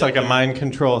say is it's like a mind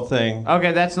control thing.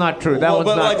 Okay, that's not true. That one's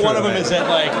not like true. One of them is that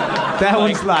like that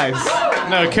one's lies.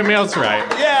 No, Camille's right.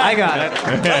 Yeah, I got it.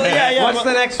 yeah. What's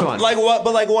the next one? Like what?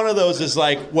 But like one of those is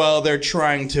like, well, they're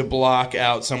trying to block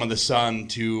out some of the sun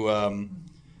to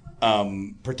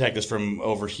protect us from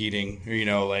overheating. You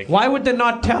know, like why would they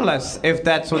not tell us if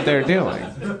that's what they're doing?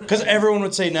 Because everyone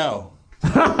would say no.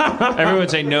 Everyone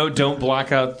would say no. Don't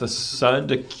block out the sun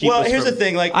to keep. Well, us here's from... the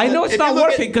thing. Like I know it's not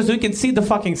working because we can see the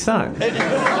fucking sun.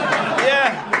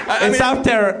 It's out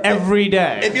there every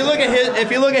day. If you look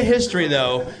at history,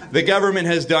 though, the government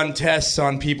has done tests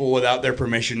on people without their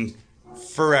permission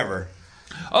forever.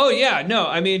 Oh yeah, no,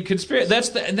 I mean conspiracy. That's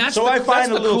the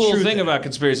cool thing about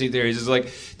conspiracy theories is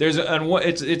like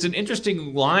it's an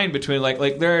interesting line between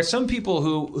like there are some people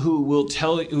who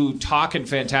talk in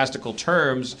fantastical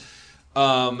terms,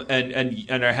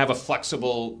 and have a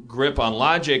flexible grip on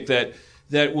logic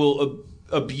that will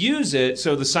abuse it.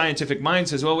 So the scientific mind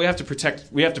says, well, we have to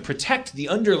protect the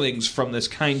underlings from this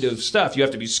kind of stuff. You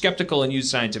have to be skeptical and use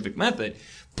scientific method.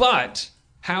 But,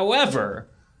 however,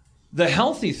 the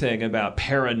healthy thing about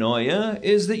paranoia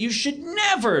is that you should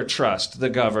never trust the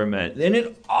government. And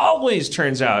it always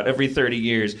turns out every 30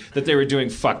 years that they were doing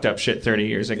fucked up shit 30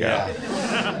 years ago.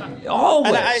 Yeah.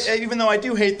 Always. And even though I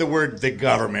do hate the word the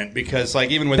government, because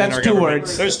like even within That's our two government,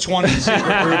 words. there's 20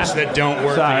 secret groups that don't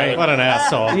work together. What an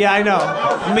asshole. Yeah, I know.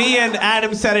 Me and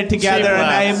Adam said it together, and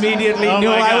I immediately Oh knew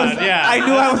my I God, was. yeah. I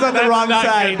knew I was on the wrong Not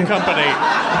side. good company.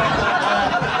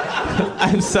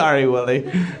 I'm sorry, Willie.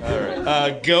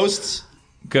 Ghosts.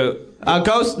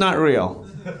 Ghost, not real.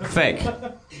 Fake.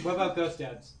 What about ghost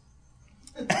dads?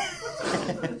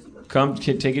 Come,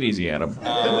 take it easy, Adam.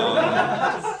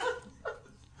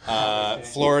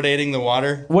 Fluoridating the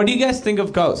water. What do you guys think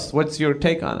of ghosts? What's your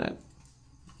take on it?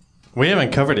 We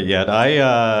haven't covered it yet.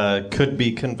 I could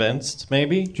be convinced,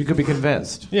 maybe. You could be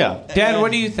convinced. Yeah. Dan,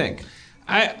 what do you think?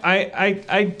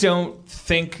 I don't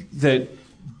think that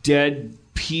dead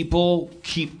people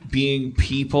keep being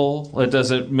people. It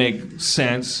doesn't make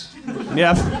sense.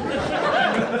 Yeah.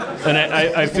 And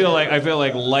I feel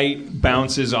like light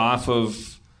bounces off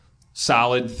of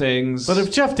solid things. But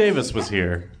if Jeff Davis was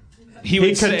here, he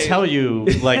would could tell you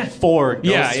like 4 ghost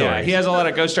stories. Yeah, he has a lot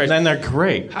of ghost stories. And they're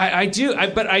great. I do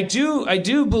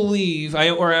believe, I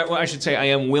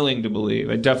am willing to believe.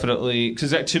 I definitely,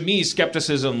 because to me,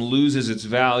 skepticism loses its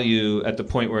value at the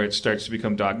point where it starts to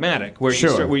become dogmatic, where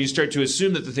you start to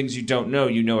assume that the things you don't know,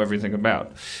 you know everything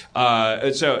about.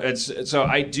 So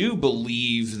I do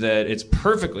believe that it's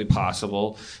perfectly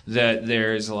possible that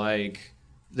there's like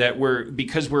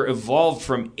because we're evolved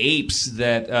from apes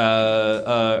that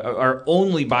our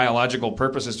only biological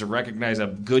purpose is to recognize a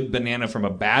good banana from a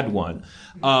bad one,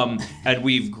 and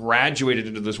we've graduated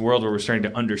into this world where we're starting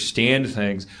to understand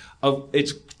things.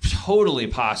 It's totally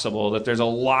possible that there's a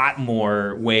lot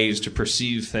more ways to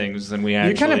perceive things than we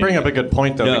actually. You kind of bring up a good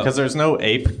point, though, No. because there's no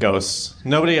ape ghosts.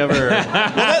 Nobody ever. Well,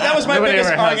 that was my Nobody biggest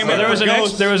ever has argument.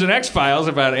 that. There was an X-Files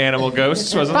about animal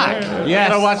ghosts, wasn't Fuck. there? You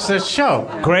gotta watch this show.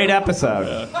 Great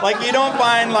episode. Like, you don't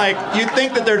find, like, you'd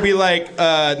think that there'd be, like,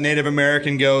 Native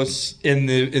American ghosts in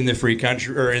the free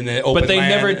country or in the open But they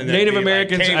land, never, and there'd Native be, like,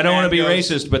 Americans, I don't want to be caveman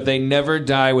ghosts. racist, but they never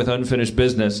die with unfinished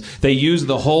business. They use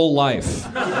the whole life.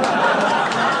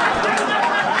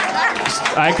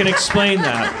 I can explain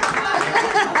that.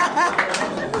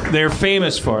 They're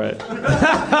famous for it.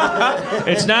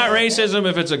 It's not racism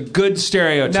if it's a good No,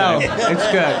 stereotype.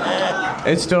 it's good.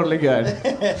 It's totally good.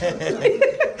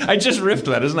 I just riffed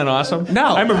that. Isn't that awesome?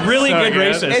 No. I'm a really So good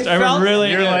good. racist. It I'm felt- a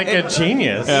really You're good. like a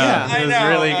genius. Yeah. I It was know,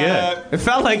 really good. It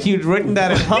felt like you'd written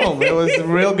that at home. It was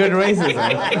real good racism.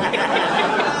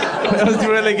 It was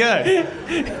really good.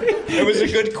 It was a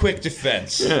good, quick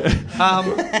defense. Yeah,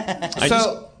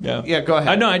 go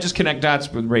ahead. No, I just connect dots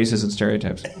with races and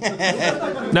stereotypes.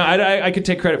 No, I could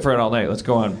take credit for it all night. Let's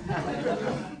go on.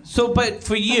 So, but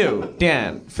for you,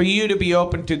 Dan, for you to be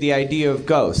open to the idea of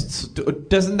ghosts,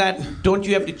 don't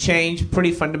you have to change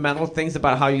pretty fundamental things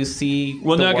about how you see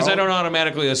Well, the no, because I world? don't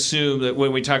automatically assume that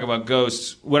when we talk about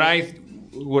ghosts, what I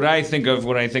think of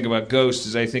when I think about ghosts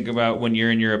is I think about when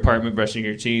you're in your apartment brushing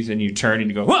your teeth and you turn and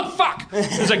you go, "What fuck?"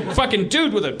 There's a fucking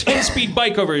dude with a 10-speed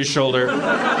bike over his shoulder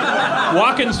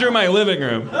walking through my living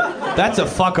room. That's a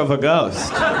fuck of a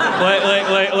ghost. Like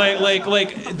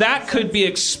that could be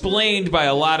explained by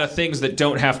a lot of things that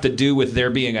don't have to do with there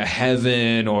being a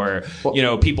heaven or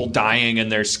people dying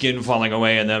and their skin falling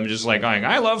away and them just like going,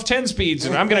 I love 10 speeds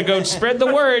and I'm gonna go spread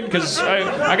the word because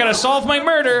I gotta solve my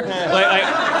murder.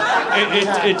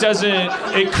 It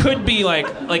doesn't. It could be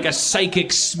like a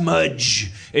psychic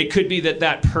smudge. It could be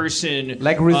that person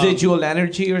Like residual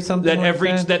energy or something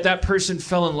that person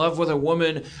fell in love with a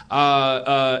woman,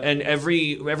 and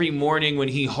every morning when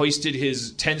he hoisted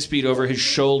his 10-speed over his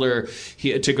shoulder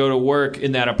to go to work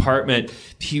in that apartment,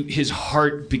 his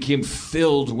heart became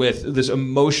filled with this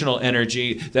emotional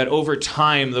energy that over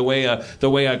time, the way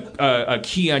a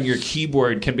key on your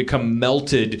keyboard can become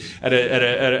melted at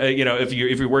a if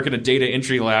you work in a data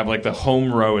entry lab, like the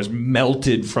home row is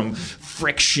melted from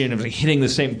friction of hitting the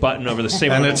same button over the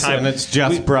same amount of time. And it's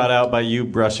just brought out by you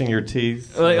brushing your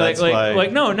teeth.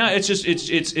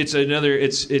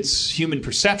 It's human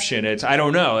perception. I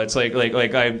don't know. It's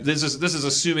this is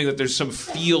assuming that there's some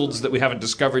fields that we haven't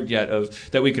discovered yet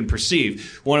that we can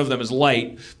perceive. One of them is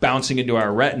light bouncing into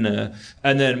our retina,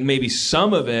 and then maybe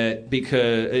some of it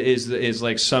is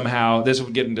like somehow this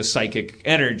would get into psychic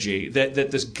energy that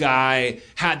this guy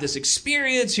had this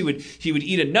experience. He would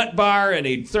eat a nut bar and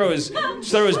he'd throw his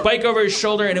bike over his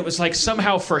shoulder, and it was like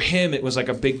somehow for him it was like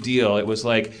a big deal. It was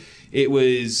like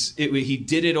he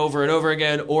did it over and over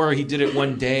again, or he did it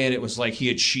one day and it was like he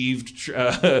achieved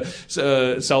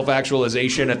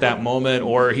self-actualization at that moment,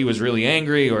 or he was really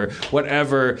angry or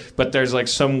whatever. But there's like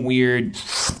some weird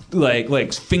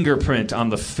like fingerprint on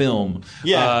the film.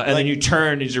 And then you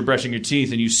turn as you're brushing your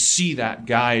teeth and you see that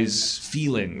guy's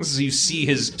feelings. You see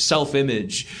his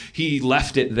self-image. He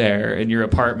left it there in your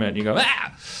apartment. You go,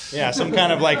 ah! Yeah, some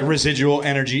kind of like residual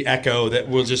energy echo that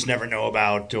we'll just never know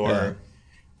about, or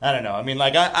I don't know. I mean,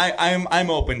 like I'm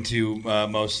open to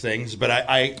most things, but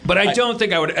I don't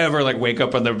think I would ever like wake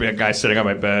up and there would be a guy sitting on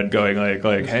my bed going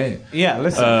like hey, Yeah,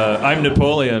 listen. I'm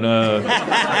Napoleon.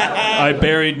 I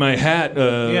buried my hat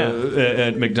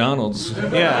at McDonald's.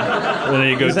 Yeah. And then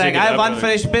you go He's like, dig it I have up,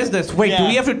 unfinished business. Wait, do Yeah.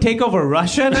 we have to take over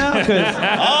Russia now? 'Cause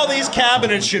all these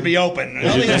cabinets should be open.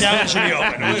 All these cabinets should be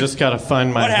open. You just gotta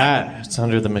find my What hat. happened? It's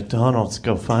under the McDonald's.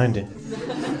 Go find it.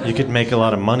 You could make a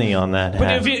lot of money on that But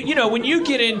hat. if when you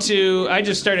get into, I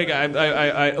just started,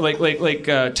 I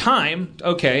like time.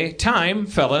 Okay, time,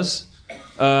 fellas.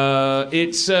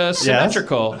 It's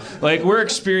symmetrical. Like we're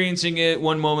experiencing it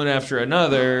one moment after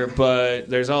another, but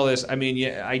there's all this. I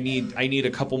mean, I need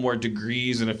a couple more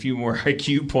degrees and a few more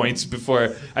IQ points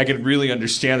before I can really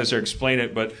understand this or explain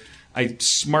it. But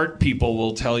smart people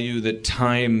will tell you that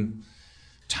time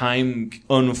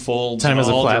unfolds Time in is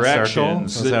a all flat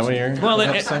directions. circle? Is that what you're- Well,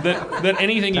 that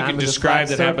anything you Time can is a describe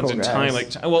flat that happens circle, in time,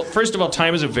 guys. well, first of all,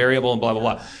 time is a variable and blah blah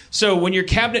blah. So when your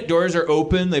cabinet doors are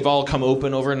open, they've all come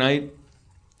open overnight.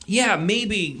 Yeah,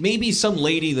 maybe some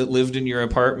lady that lived in your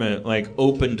apartment like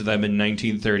opened them in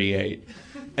 1938,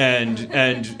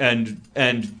 and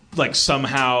like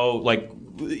somehow like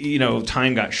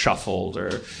time got shuffled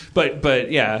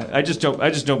but yeah, I just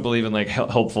don't believe in like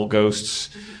helpful ghosts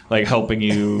like helping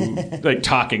you, like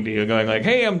talking to you, going like,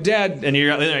 "Hey, I'm dead," and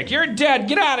you're like, "You're dead,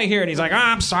 get out of here," and he's like, "Oh,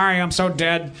 I'm sorry, I'm so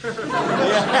dead."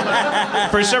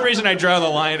 For some reason, I draw the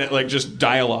line at like just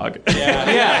dialogue.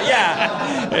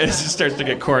 Yeah. It just starts to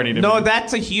get corny to me. No,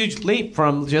 that's a huge leap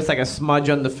from just like a smudge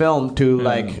on the film to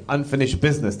like unfinished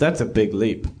business. That's a big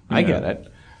leap. I get it.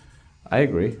 I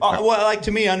agree. Well, like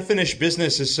to me, unfinished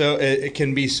business is so it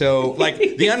can be so like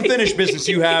the unfinished business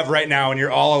you have right now, and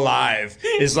you're all alive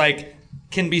is like.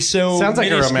 Can be so sounds like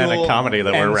a minuscule romantic comedy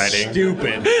that we're and writing.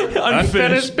 Stupid.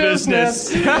 Unfinished business.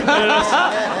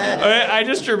 I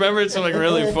just remembered something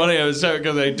really funny. I was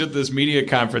because I did this media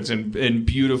conference in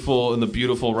the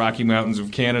beautiful Rocky Mountains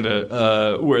of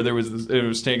Canada, where it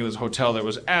was staying in this hotel that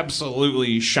was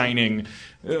absolutely shining.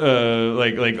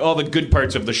 Like all the good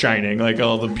parts of The Shining, like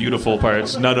all the beautiful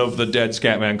parts, none of the dead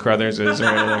Scatman Crothers or anything.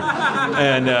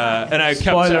 And I kept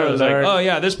saying, I was like, "Oh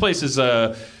yeah, this place is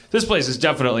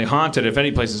definitely haunted. If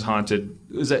any place is haunted,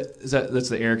 that's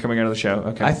the air coming out of the show."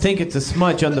 Okay. I think it's a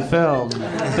smudge on the film. There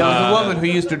was a woman who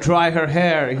used to dry her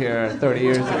hair here 30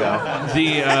 years ago.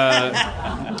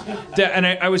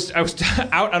 I was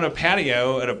out on a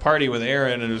patio at a party with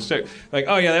Aaron, and it was like,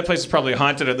 "Oh yeah, that place is probably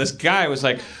haunted." And this guy was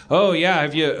like, "Oh yeah,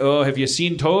 have you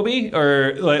seen Toby?"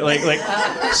 Or like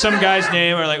some guy's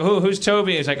name, or like, who's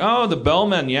Toby? He's like, "Oh, the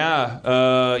bellman,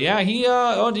 yeah,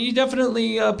 he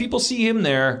definitely people see him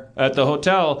there at the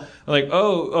hotel." I'm like,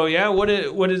 oh yeah, what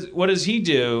does he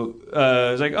do?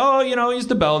 It's like, "Oh, he's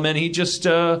the bellman. He just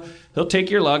he'll take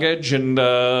your luggage," and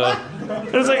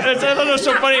it's like I thought it was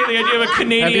so funny, the idea of a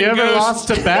Canadian Have you ever ghost. lost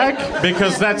a bag?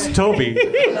 Because that's Toby.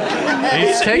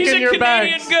 He's taking He's a your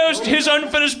Canadian bags. ghost. His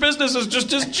unfinished business is just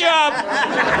his job.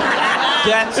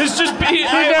 It's just He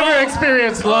never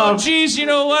experienced Oh, love. geez, you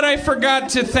know what? I forgot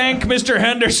to thank Mr.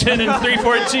 Henderson in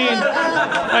 314.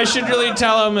 I should really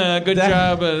tell him good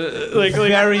job.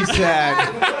 Very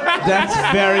sad. That's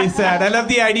very sad. I love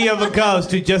the idea of a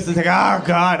ghost who just is like, "Oh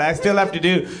God, I still have to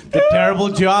do the terrible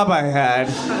job I had."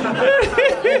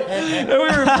 And we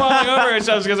were falling over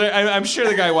ourselves because I'm sure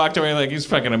the guy walked away like he's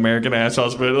fucking American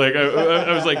assholes. But like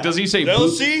I was like, does he say They'll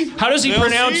boo? see. How does he They'll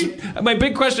pronounce? see. My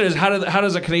big question is how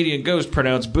does a Canadian ghost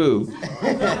pronounce boo?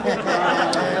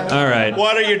 All right.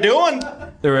 What are you doing?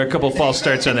 There were a couple false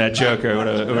starts on that joke. I would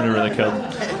have really killed.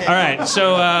 All right,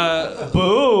 so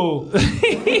boo.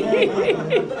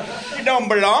 You don't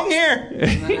belong here.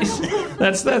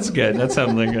 That's good. That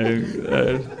sounds like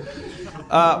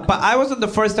But I was on the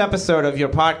first episode of your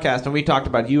podcast, and we talked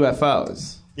about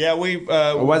UFOs, Yeah, we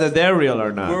whether they're real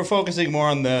or not. were focusing more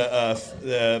on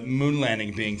the moon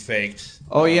landing being faked.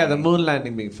 Oh yeah, the moon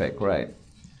landing being fake, right?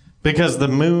 Because the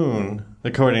moon,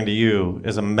 according to you,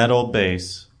 is a metal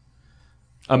base.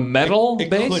 a metal It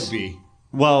base. could be.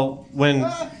 Well, when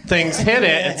things hit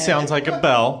it, it sounds like a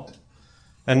bell.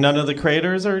 And none of the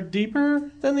craters are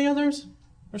deeper than the others?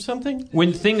 Or something?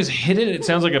 When things hit it, it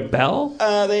sounds like a bell.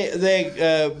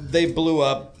 They blew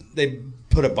up. They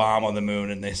put a bomb on the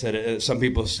moon, and they said some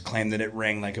people claim that it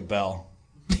rang like a bell.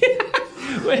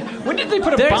 When did they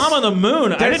put a bomb on the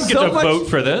moon? I didn't get so to much- vote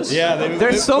for this. Yeah,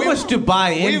 There's so much to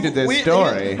buy into this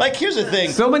story. Like, here's the thing.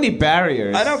 So many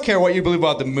barriers. I don't care what you believe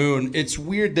about the moon. It's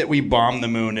weird that we bombed the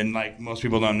moon, and like most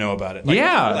people don't know about it. Like,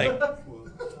 Yeah. Like,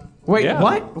 Wait, Yeah.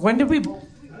 what? When did we?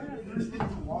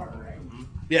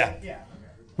 yeah.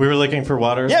 We were looking for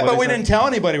water? is Yeah, what but he we said? didn't tell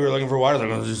anybody we were looking for water. They're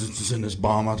like, just send this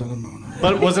bomb out to the moon.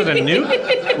 But was it a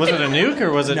nuke? Was it a nuke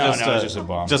or was it No, just no, it was just a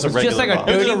bomb. Just a It's regular just like a bomb?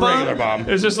 It was dirty a regular bomb. It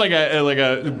was just like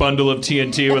a bundle of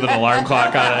TNT with an alarm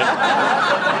clock on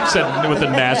it, said with the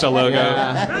NASA logo.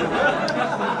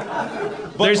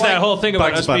 There's like, that whole thing about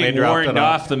Bugs us Bunny being dropped warned it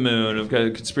off. off the moon. Of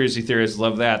conspiracy theorists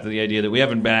love that. The idea that we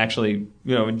haven't actually,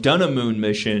 done a moon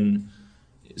mission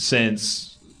since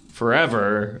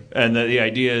forever, and that the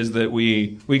idea is that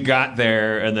we got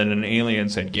there, and then an alien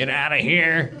said, "Get out of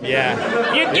here!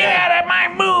 Yeah. You get out of my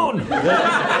moon!"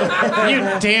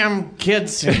 You damn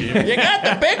kids. You got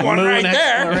the big one Moon right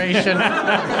there. exploration.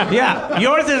 Yeah,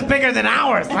 yours is bigger than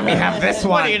ours. Let me have this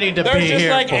one. What do you need to There's be just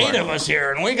here like for? 8 of us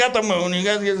here, and we got the moon. You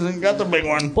got the big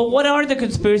one. But what are the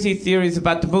conspiracy theories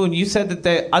about the moon? You said that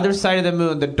the other side of the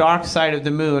moon, the dark side of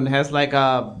the moon, has like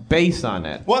a base on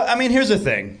it. Well, I mean, here's the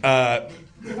thing.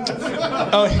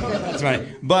 Oh, that's funny.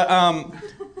 But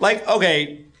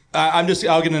okay, I'll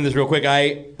get into this real quick.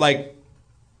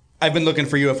 I've been looking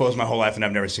for UFOs my whole life, and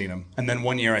I've never seen them. And then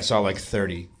one year, I saw like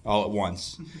 30 all at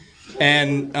once.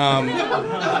 And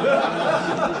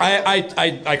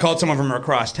I called someone from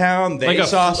across town. They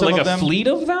saw some like of a them. fleet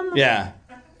of them. Yeah.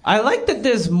 I like that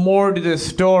there's more to this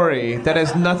story that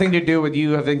has nothing to do with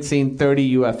you having seen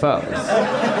 30 UFOs.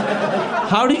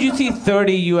 How did you see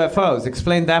 30 UFOs?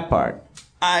 Explain that part.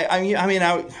 I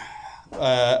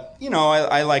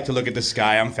like to look at the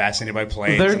sky. I'm fascinated by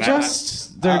planes. They're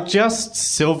just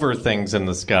silver things in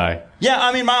the sky. Yeah,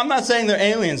 I mean, I'm not saying they're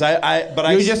aliens.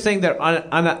 You're just saying they're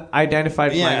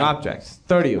unidentified flying objects.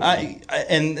 30 of them.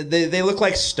 And they look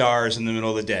like stars in the middle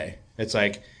of the day. It's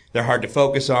like they're hard to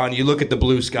focus on. You look at the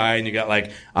blue sky and you got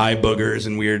like eye boogers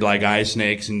and weird like eye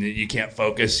snakes, and you can't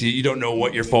focus. You don't know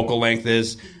what your focal length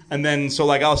is. And then, so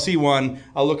like, I'll see one,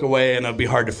 I'll look away, and it'll be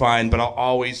hard to find, but I'll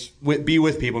always be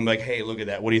with people and be like, hey, look at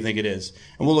that. What do you think it is?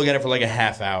 And we'll look at it for like a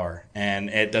half hour, and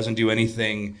it doesn't do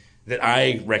anything that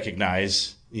I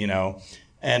recognize, you know.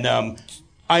 And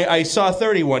I saw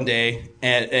 30 one day,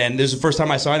 and this is the first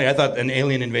time I saw it. I thought an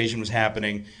alien invasion was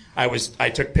happening. I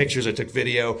took pictures, I took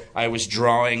video, I was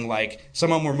drawing, like,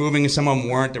 some of them were moving and some of them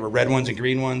weren't. There were red ones and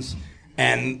green ones.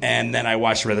 And then I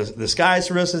watched the skies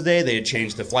for the rest of the day. They had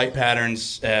changed the flight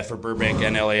patterns for Burbank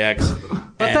and LAX.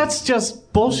 But that's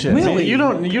just bullshit. Really? You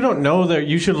don't know that.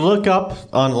 You should look up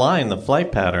online the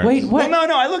flight patterns. Wait, what? Well,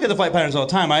 no, I look at the flight patterns all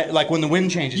the time. Like when the wind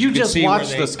changes, You can just see watch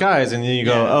where the skies and then you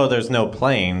go, Yeah. oh, there's no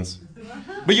planes.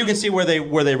 But you can see where they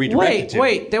redirected to.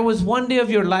 Wait, there was one day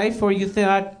of your life where you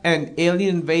thought an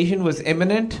alien invasion was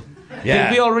imminent? Yeah.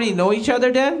 Did we already know each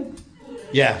other then?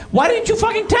 Yeah. Why didn't you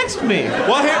fucking text me?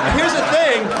 Well, here's the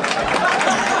thing.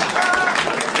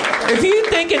 If you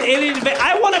think an alien invasion,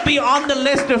 I want to be on the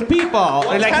list of people.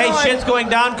 Like, hey, kinda like- shit's going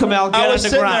down, Kamel, get I on was the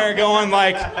sitting ground. there going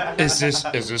like, is this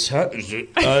hot? Is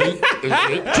it?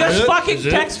 Just fucking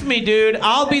text me, dude.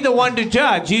 I'll be the one to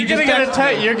judge. You just text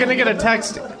me. You're gonna get a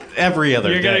text every other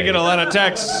You're day. gonna get a lot of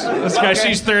texts. This guy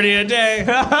sees 30 a day.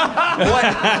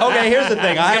 Okay, here's the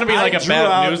thing. It's gonna be like a bad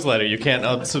out, newsletter you can't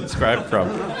unsubscribe from.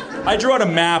 I drew out a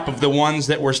map of the ones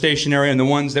that were stationary and the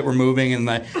ones that were moving,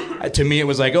 and to me it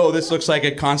was like, oh, this looks like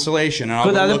a constellation. And I'll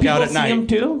But other look out people at see him night.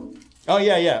 too? Oh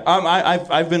yeah.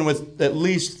 I've been with at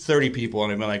least 30 people,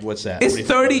 and I've been like, what's that? Is What do you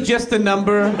think? 30 just a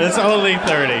number? It's only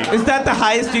 30. Is that the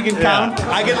highest you can count?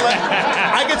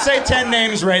 I could say 10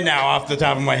 names right now off the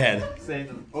top of my head.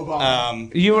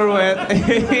 You were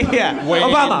with, yeah, Wayne,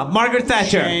 Obama, Margaret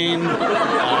Thatcher. Shane,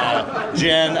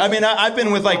 Jen. I mean, I've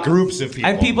been with like groups of people.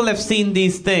 And people have seen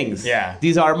these things. Yeah.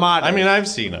 These armadas. I mean, I've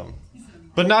seen them,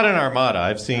 but not in Armada.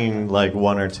 I've seen like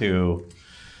one or two,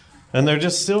 and they're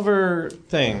just silver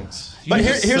things. But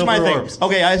here's my thing. Orbs.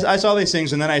 Okay, I saw these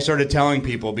things, and then I started telling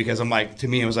people because I'm like, to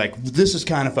me, it was like, this is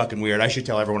kind of fucking weird. I should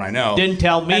tell everyone I know. Didn't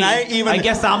tell me. And I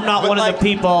guess I'm not but one like- of the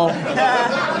people.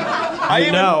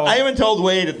 I even told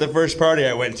Wade at the first party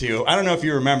I went to. I don't know if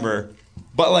you remember,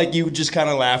 but like you just kind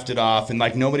of laughed it off, and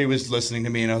like nobody was listening to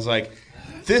me, and I was like,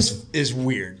 this is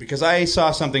weird because I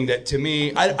saw something that to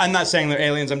me, I'm not saying they're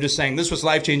aliens. I'm just saying this was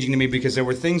life changing to me because there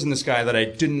were things in the sky that I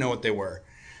didn't know what they were,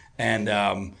 and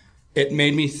it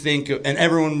made me think. And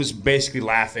everyone was basically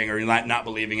laughing or not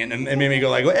believing it, and it made me go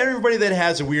like, well, everybody that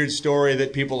has a weird story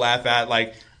that people laugh at,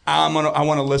 like. I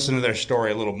want to listen to their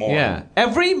story a little more. Yeah.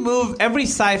 Every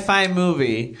sci-fi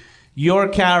movie, your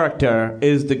character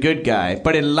is the good guy,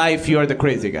 but in life, you're the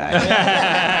crazy guy.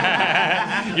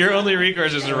 Your only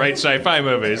recourse is to write sci-fi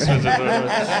movies.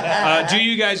 Do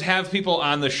you guys have people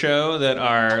on the show that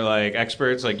are like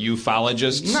experts, like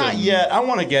ufologists? Not yet. I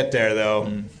want to get there though.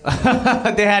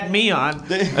 They had me on.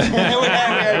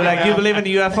 They're like, you believe in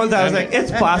UFOs? I was like,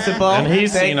 it's possible. And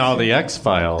he's Thanks. seen all the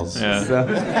X-Files. Yeah. So-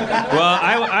 Well,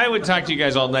 I would talk to you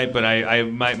guys all night, but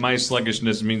my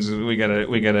sluggishness means we got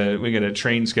a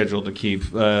train schedule to keep.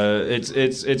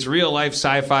 It's real life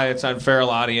sci-fi. It's on Feral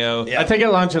Audio. Yeah. I think it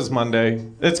launches Monday.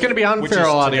 It's going to be on Which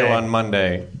Feral is Audio today. on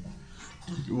Monday,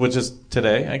 which is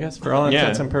today, I guess, for all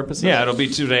intents and purposes. Yeah, it'll be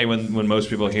today when most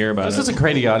people hear about This it. is a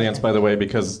crazy audience, by the way,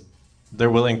 because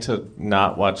they're willing to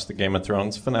not watch the Game of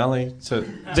Thrones finale.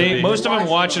 Most of them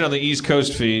watch it on the East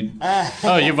Coast feed.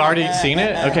 Oh, you've already seen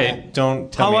it? Okay,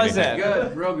 don't tell How me was anything. it?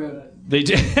 Good, real good. They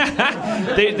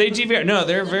DVR. No,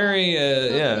 they're very.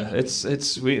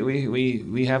 It's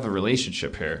we have a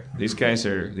relationship here. These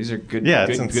are good. Yeah,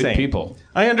 it's good, insane. good people.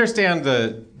 I understand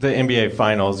the NBA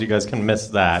Finals. You guys can miss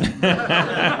that.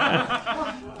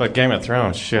 But Game of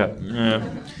Thrones, shit. Yeah.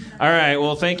 All right.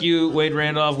 Well, thank you, Wade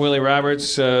Randolph, Willie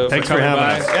Roberts, Thanks for coming having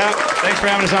by. us. Yeah. Thanks for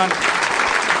having us on.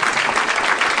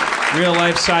 Real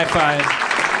life sci-fi.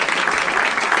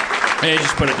 Hey,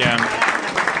 just put it down.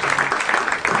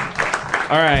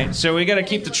 All right, so we got to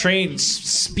keep the train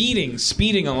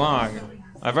speeding along.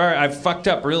 I've fucked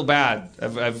up real bad.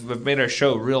 I've made our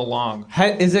show real long.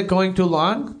 Is it going too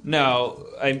long? No,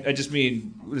 I just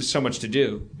mean there's so much to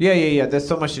do. Yeah. There's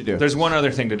so much to do. There's one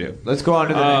other thing to do. Let's go on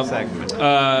to the next segment.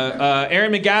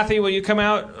 Aaron McGathy, will you come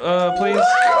out, please?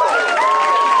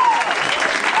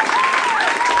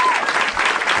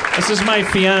 This is my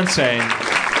fiance.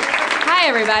 Hi,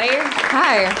 everybody.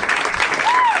 Hi.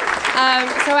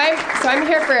 So I'm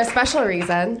here for a special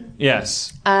reason.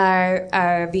 Yes.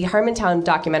 The Harmontown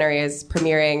documentary is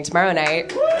premiering tomorrow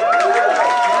night.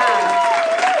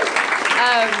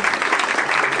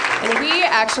 And we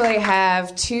actually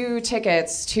have 2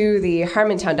 tickets to the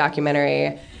Harmontown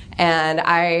documentary, and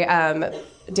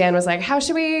Dan was like, "How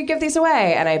should we give these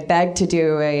away?" And I begged to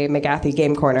do a McGathy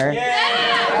Game Corner.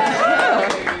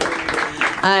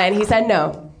 And he said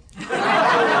no.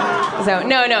 So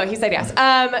no, he said yes.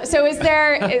 So is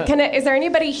there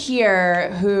anybody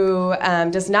here who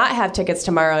does not have tickets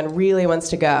tomorrow and really wants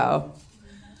to go?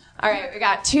 All right, we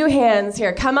got 2 hands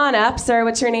here. Come on up, sir.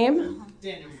 What's your name?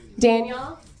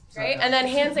 Daniel. Great. And then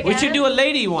hands again. We should do a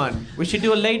lady one.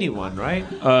 Right?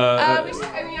 Are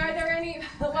there any?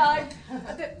 Well,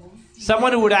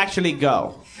 Someone who would actually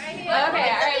go. okay. All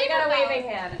right. We got a waving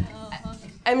hand.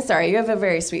 I'm sorry. You have a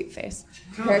very sweet face.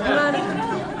 Here, come on.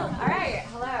 All right.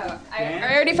 Hello.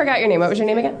 I already forgot your name. What was your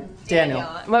name again? Daniel.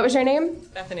 What was your name?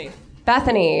 Bethany.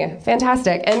 Bethany.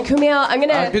 Fantastic. And Kumail, I'm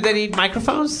gonna. Do they need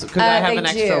microphones? Because I have an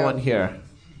extra one here.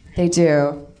 They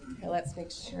do. Okay, let's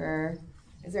make sure.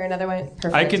 Is there another one?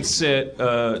 Perfect. I can sit.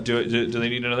 Do they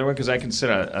need another one? Because I can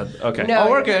sit on. Okay. No,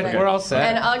 we're good. okay. We're all set.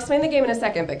 And I'll explain the game in a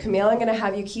second. But Kumail, I'm gonna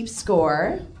have you keep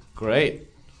score. Great.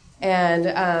 And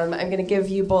I'm going to give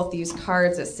you both these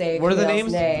cards that say What are the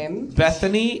Kumail's names? name.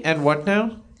 Bethany and what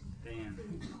now?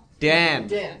 Dan.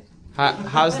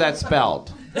 How's that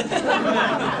spelled? All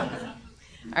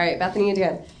right, Bethany and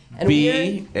Dan. And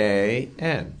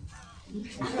B-A-N.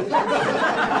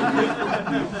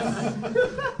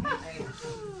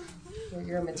 Here are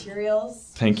your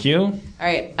materials. Thank you. All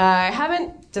right, I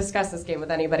haven't discussed this game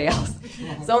with anybody else.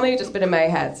 It's only just been in my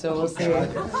head, so we'll see.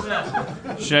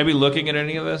 Should I be looking at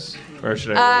any of this, or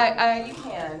should I? You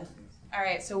can. All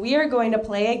right, so we are going to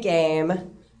play a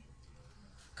game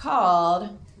called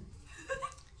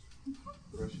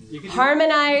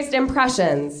Harmonized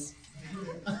Impressions.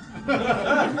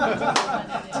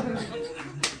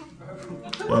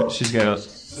 She's got.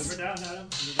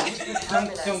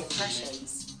 Harmonized Impressions.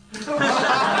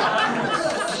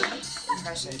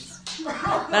 Impressions.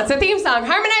 That's the theme song.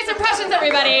 Harmonized Impressions,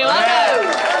 everybody. Welcome.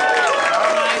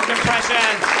 Harmonized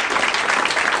Impressions.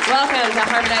 Welcome to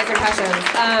Harmonized Impressions.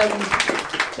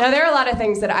 Now, there are a lot of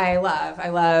things that I love. I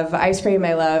love ice cream.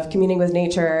 I love communing with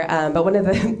nature. But one of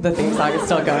the theme song is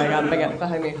still going on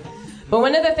behind me. But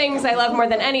one of the things I love more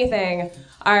than anything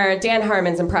are Dan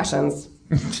Harmon's impressions.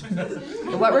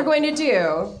 And what we're going to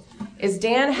do is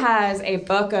Dan has a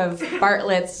book of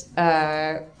Bartlett's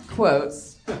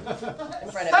quotes in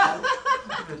front of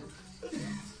him.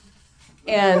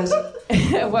 And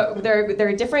there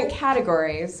are different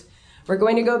categories. We're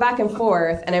going to go back and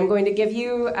forth, and I'm going to give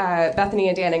you, Bethany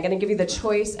and Dan, I'm going to give you the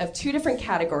choice of 2 different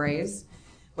categories.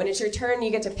 When it's your turn, you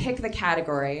get to pick the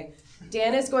category.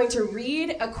 Dan is going to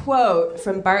read a quote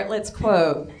from Bartlett's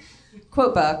quote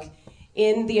book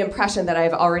in the impression that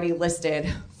I've already listed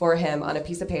for him on a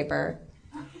piece of paper.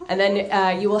 And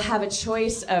then you will have a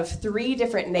choice of 3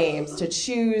 different names to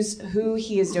choose who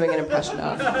he is doing an impression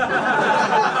of.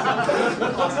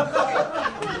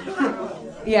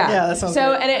 Yeah, that sounds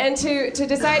so, great. and to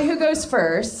decide who goes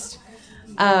first,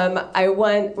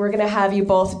 we're gonna have you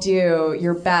both do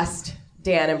your best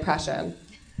Dan impression,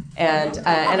 and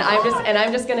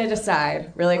I'm just gonna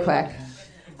decide really quick.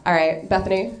 All right,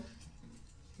 Bethany.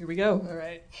 Here we go. All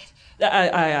right. Perfect.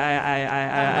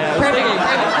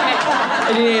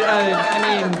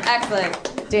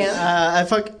 Excellent. Dan. I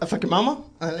fuck your mama.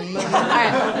 All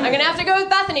right, I'm gonna have to go with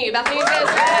Bethany. Bethany goes.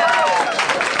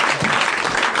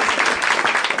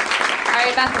 All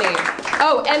right, Bethany.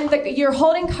 Oh, and you're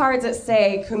holding cards that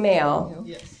say Kumail.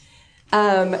 Yes.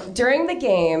 During the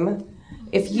game,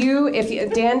 if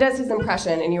Dan does his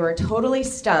impression and you are totally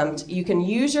stumped, you can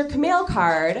use your Kumail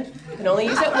card. You can only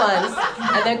use it once,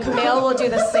 and then Kumail will do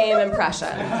the same impression.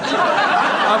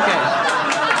 Okay.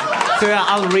 So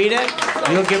I'll read it.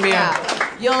 You'll give me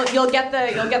You'll get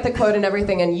the quote and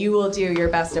everything, and you will do your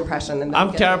best impression. And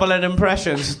I'm terrible at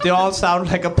impressions. They all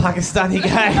sound like a Pakistani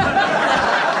guy.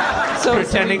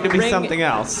 Pretending to be something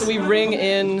else. So we ring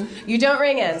in. You don't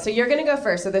ring in, so you're going to go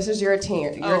first. So this is your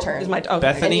turn. Is my, okay.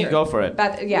 Bethany, go for it.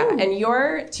 And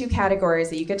your 2 categories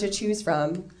that you get to choose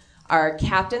from are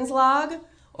captain's log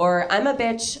or I'm a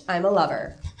bitch, I'm a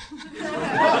lover?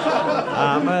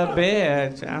 I'm a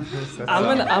bitch.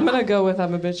 I'm gonna go with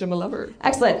I'm a bitch, I'm a lover.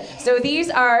 Excellent. So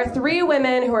these are 3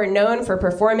 women who are known for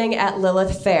performing at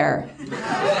Lilith Fair. Okay.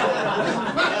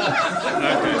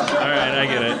 All right, I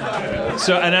get it.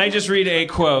 So, and I just read a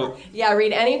quote. Yeah,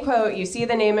 read any quote. You see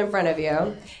the name in front of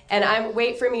you, and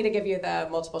wait for me to give you the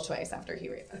multiple choice after he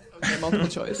reads it. Okay, multiple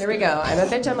choice. Here we go. I'm a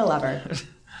bitch, I'm a lover.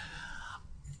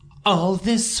 All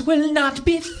this will not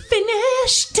be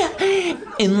finished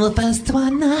in the first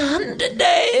 100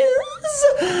 days.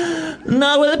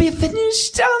 Nor will it be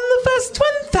finished on the first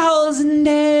 1,000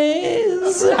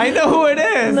 days. I know who it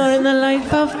is. Nor in the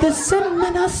life of this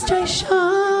administration.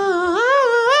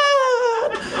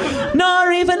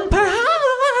 Nor even perhaps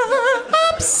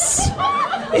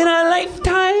in our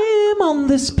lifetime on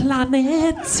this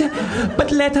planet.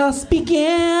 But let us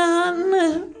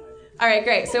begin. All right,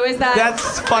 great. So is that...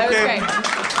 That's fucking... That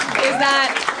was great.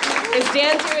 Is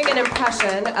Dan doing an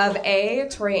impression of A,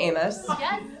 Tori Amos,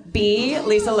 yes. B,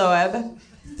 Lisa Loeb,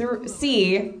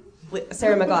 C,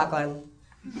 Sarah McLachlan?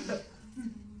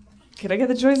 Can I get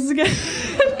the choices again?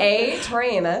 A,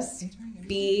 Tori Amos,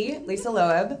 B, Lisa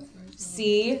Loeb,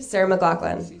 C, Sarah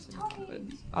McLachlan.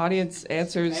 Audience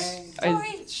answers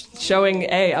is showing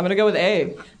A. I'm gonna go with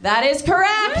A. That is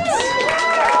correct.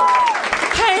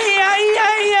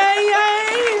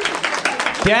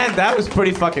 Dan, that was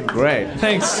pretty fucking great.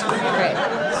 Thanks. Great.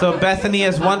 So Bethany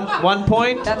has one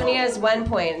point? Bethany has 1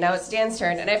 point. Now it's Dan's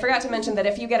turn. And I forgot to mention that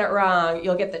if you get it wrong,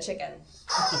 you'll get the chicken.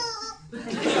 All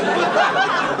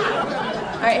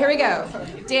right, here we go.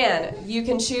 Dan, you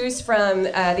can choose from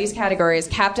these categories: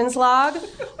 Captain's Log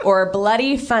or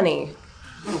Bloody Funny.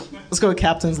 Let's go with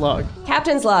Captain's Log.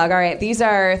 Captain's Log. All right, these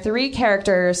are 3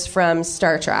 characters from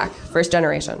Star Trek, First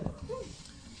Generation.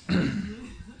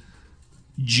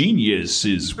 Genius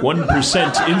is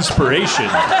 1% inspiration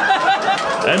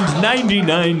and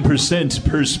 99%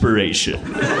 perspiration.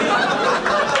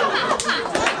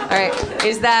 All right,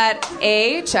 is that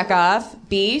A, Chekhov,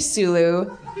 B, Sulu,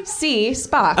 C,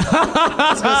 Spock?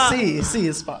 Let's go C. C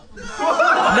is Spock.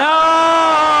 No!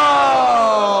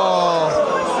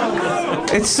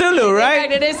 It's Sulu, right?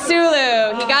 Correct, it is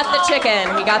Sulu. He got the chicken.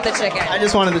 I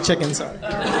just wanted the chicken, sorry.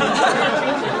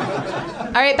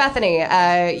 All right, Bethany,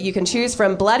 you can choose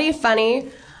from Bloody Funny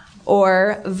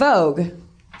or Vogue. I'm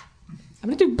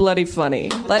gonna do Bloody Funny.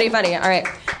 Bloody Funny. All right.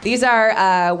 These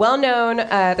are well-known.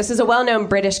 This is a well-known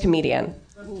British comedian.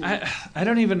 I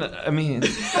don't even. I mean.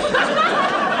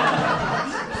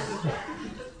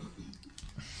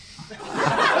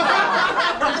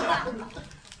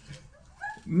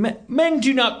 Men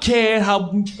do not care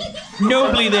how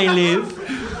nobly they live,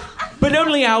 but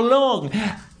only how long.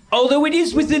 Although it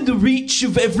is within the reach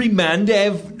of every man to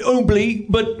have nobly,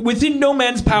 but within no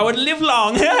man's power to live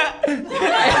long. All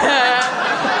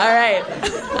right.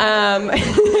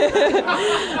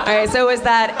 All right, so was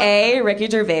that A, Ricky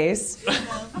Gervais,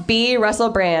 B, Russell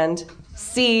Brand,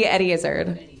 C, Eddie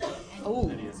Izzard?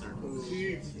 Oh.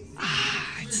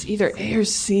 It's either A or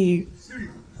C.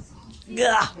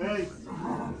 Ugh.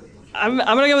 I'm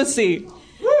gonna go with C.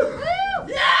 No!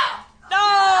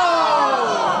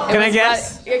 Can I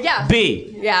guess? Yeah.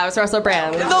 B. Yeah, it was Russell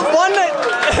Brand. The one that...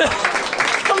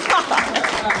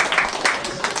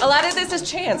 A lot of this is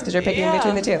chance because you're picking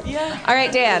between the 2. Yeah. All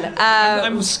right, Dan.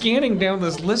 I'm scanning down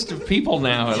this list of people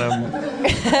now, and I'm.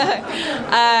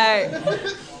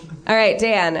 All right,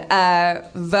 Dan.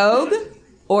 Vogue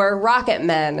or Rocket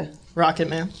Men? Rocket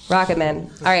Man. Rocket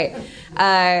Men. All right.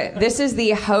 This is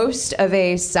the host of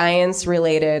a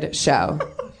science-related show.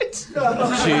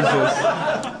 Jesus.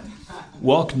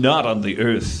 Walk not on the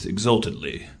earth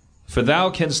exultantly, for thou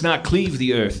canst not cleave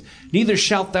the earth, neither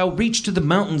shalt thou reach to the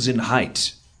mountains in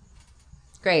height.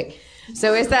 Great.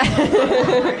 So is that...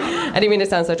 I didn't mean to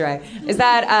sound so dry. Is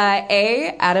that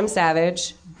A, Adam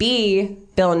Savage, B,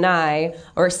 Bill Nye,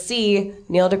 or C,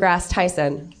 Neil deGrasse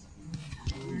Tyson?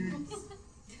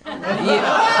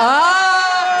 Oh!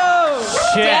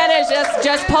 Shit. Dan has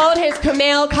just pulled his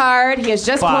Kumail card. He has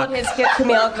just pulled his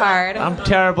Kumail card. I'm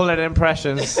terrible at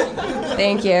impressions.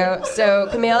 Thank you. So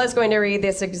Kumail is going to read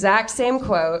this exact same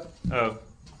quote. Oh.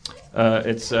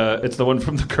 It's the one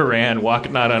from the Quran,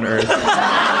 walk not on earth.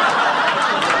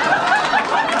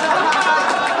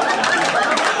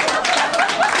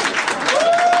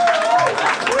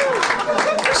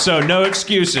 So no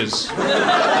excuses.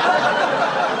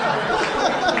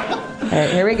 All right,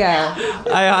 here we go.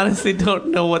 I honestly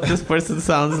don't know what this person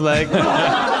sounds like.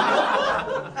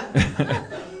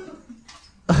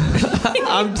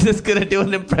 I'm just gonna do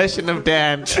an impression of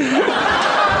Dan.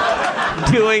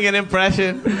 Doing an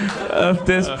impression of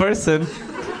this person.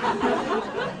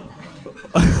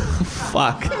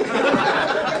 Fuck.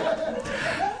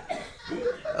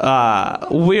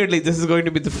 Weirdly, this is going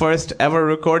to be the first ever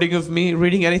recording of me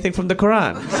reading anything from the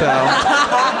Quran. So,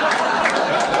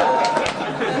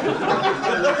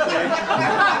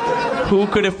 who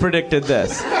could have predicted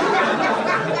this?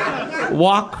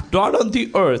 Walk not on the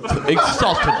earth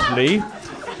exultantly,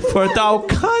 for thou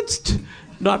canst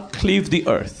not cleave the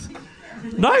earth.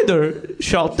 Neither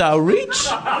shalt thou reach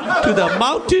to the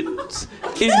mountains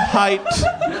in height.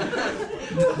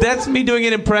 That's me doing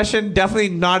an impression, definitely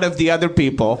not of the other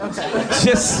people. Okay.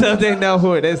 Just so they know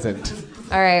who it isn't.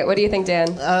 All right, what do you think,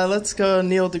 Dan? Let's go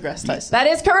Neil deGrasse Tyson. That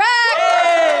is correct!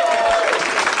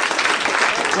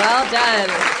 Well done.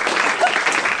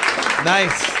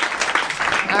 Nice.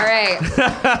 All right.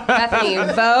 Bethany,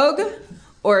 Vogue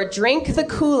or drink the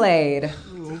Kool-Aid?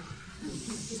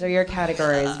 These are your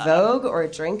categories. Vogue or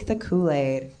drink the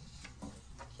Kool-Aid?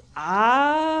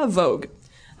 Vogue.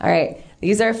 All right.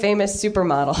 These are famous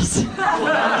supermodels.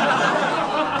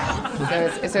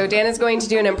 So Dan is going to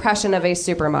do an impression of a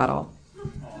supermodel.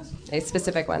 A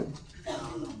specific one.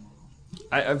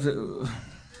 I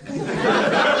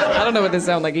don't know what this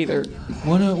sounds like either.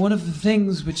 One of the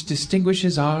things which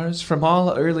distinguishes ours from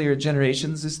all earlier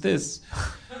generations is this,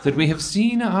 that we have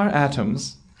seen our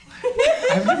atoms.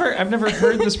 I've never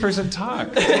heard this person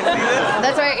talk.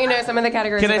 That's right. You know some of the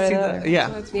categories. Can I see that?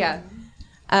 Yeah. Yeah.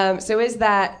 So is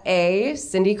that A,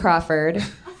 Cindy Crawford,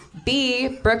 B,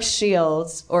 Brooke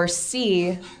Shields, or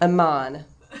C, Iman?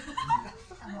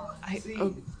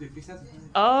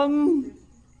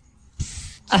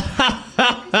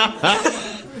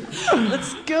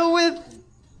 Let's go with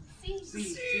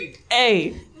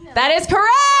A. That is correct!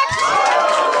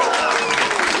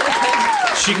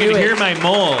 She can hear my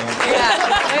mole. Yeah.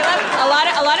 A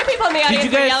lot of people in the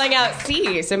audience are yelling out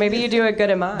C, so maybe you do a good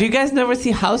Iman. Do you guys never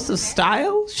see House of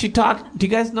Style? Do you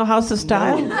guys know House of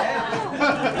Style?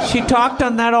 No. She talked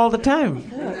on that all the time.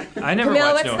 I never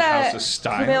watched House of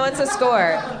Style. Camille, what's the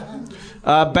score?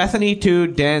 Bethany 2,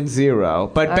 Dan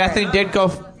 0. But All Bethany right. did go...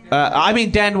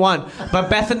 Dan 1. But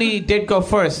Bethany did go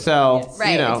first, so...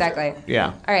 Right, you know, exactly.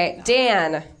 Yeah. All right,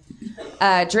 Dan.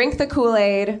 Drink the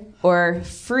Kool-Aid or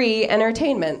free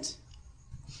entertainment?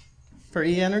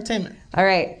 Free entertainment. All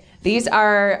right. These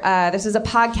are, this is a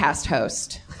podcast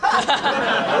host.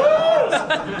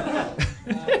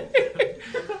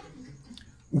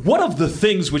 One of the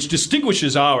things which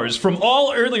distinguishes ours from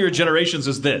all earlier generations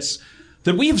is this,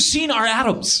 that we have seen our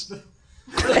atoms. Is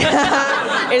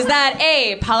that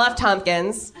A, Paul F.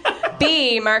 Tompkins,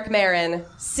 B, Mark Maron,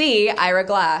 C, Ira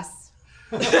Glass?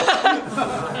 Can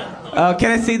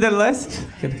I see the list?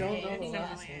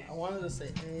 I wanted to say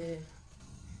A.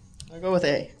 I'll go with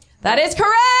A. That is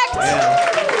correct!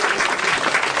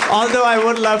 Although I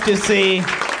would love to see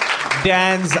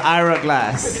Dan's Ira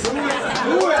Glass. Do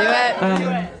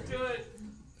it.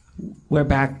 We're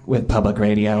back with public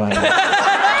radio.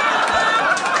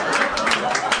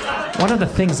 One of the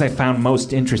things I found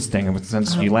most interesting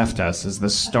since you left us is the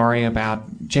story about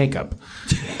Jacob.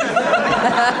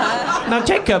 Now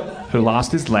Jacob, who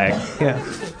lost his leg. Yeah.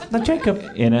 Now Jacob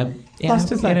in a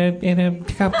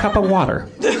cup of water.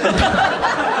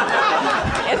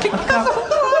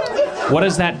 What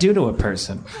does that do to a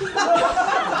person?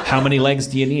 How many legs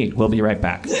do you need? We'll be right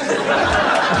back.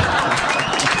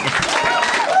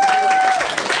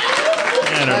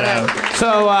 I don't know.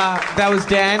 So that was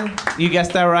Dan. You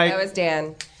guessed that right? That was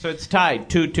Dan. So it's tied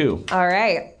 2-2. All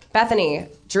right. Bethany,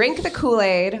 drink the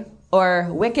Kool-Aid or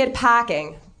wicked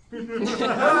packing?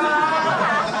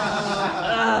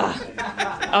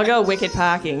 I'll go wicked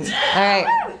packing. All right.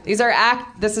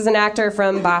 This is an actor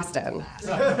from Boston.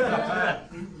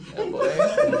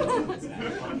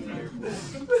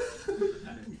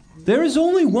 There is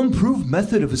only one proved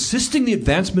method of assisting the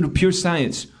advancement of pure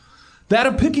science. That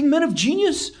of picking men of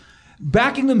genius,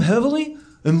 backing them heavily,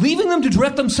 and leaving them to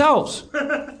direct themselves. All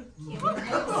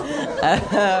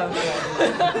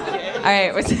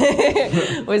right. Was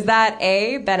that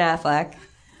A, Ben Affleck,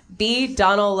 B,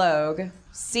 Donald Logue,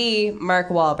 C, Mark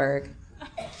Wahlberg?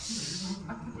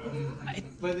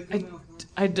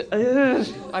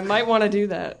 I might want to do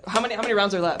that. How many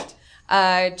rounds are left?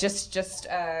 Just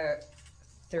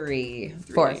 3,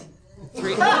 4.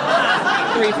 3, 4.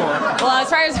 Well, as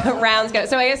far as rounds go,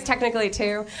 so I guess technically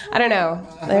 2. I don't know.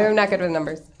 I'm not good with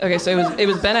numbers. Okay, so it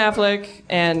was Ben Affleck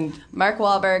and Mark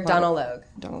Wahlberg, Donald Logue.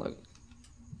 Donald Logue.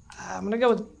 I'm gonna go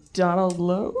with Donald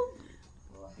Logue.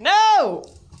 No.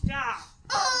 That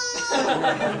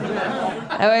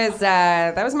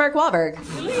was Mark Wahlberg.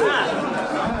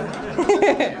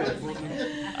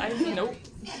 Nope.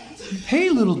 Hey,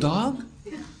 little dog.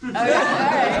 Okay, all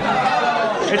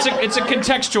right. It's a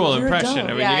contextual impression. I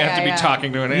mean, you have to be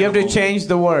talking to an animal. You have to change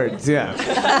the words, yeah.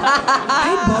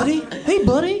 Hey,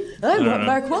 buddy. I'm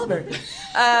Mark Wahlberg.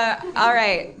 All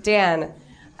right, Dan.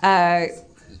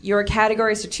 Your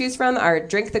categories to choose from are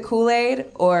Drink the Kool-Aid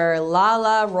or La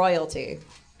La Royalty.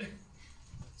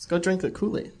 Let's go drink the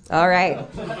Kool-Aid. All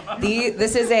right.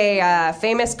 This is a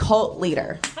famous cult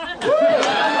leader.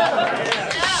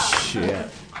 Shit.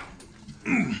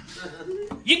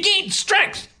 You gain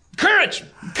strength, courage,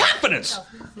 confidence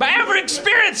by every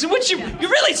experience in which you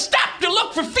really stop to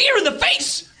look for fear in the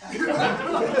face.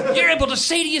 You're able to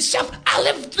say to yourself, I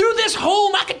lived through this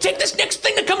home. I can take this next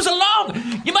thing that comes along.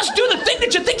 You must do the thing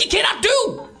that you think you cannot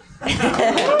do.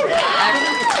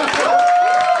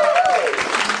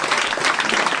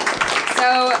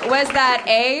 So was that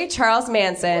A, Charles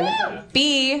Manson,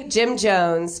 B, Jim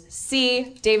Jones,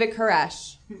 C, David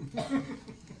Koresh?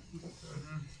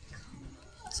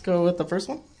 Let's go with the first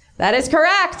one. That is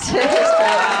correct.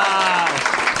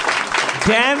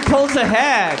 Dan pulls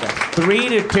ahead,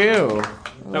 3-2.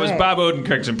 That was Bob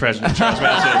Odenkirk's impression of Charles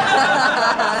Manson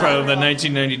from the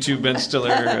 1992 Ben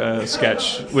Stiller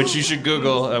sketch, which you should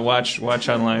Google, watch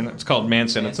online. It's called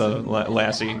Manson. It's a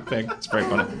Lassie thing. It's very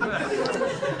funny.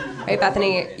 All right,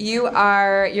 Bethany,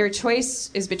 your choice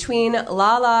is between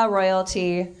La La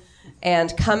Royalty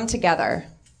and Come Together.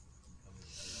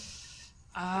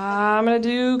 I'm going to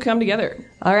do Come Together.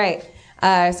 All right.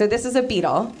 So this is a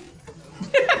Beatle.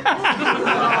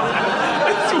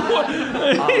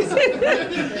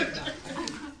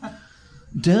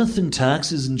 Death and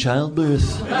taxes and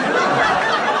childbirth.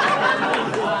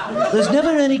 There's never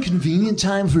any convenient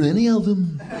time for any of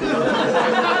them.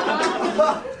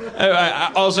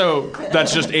 Also,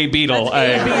 that's just a Beatle.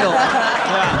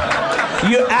 Yeah.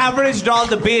 You averaged all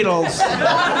the Beatles.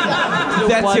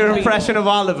 That's your impression of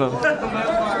all of them.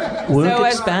 Work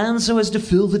expands so as to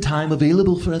fill the time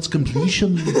available for its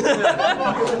completion.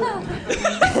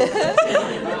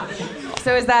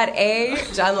 So is that A,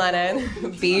 John Lennon,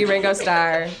 B, Ringo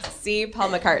Starr, C, Paul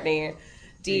McCartney,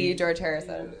 D, George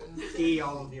Harrison? D,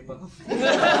 all of the above.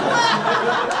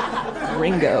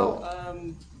 Ringo.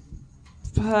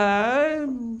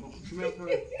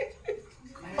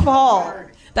 Paul.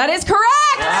 That is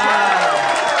correct!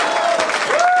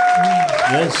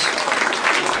 Yes.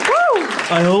 Woo!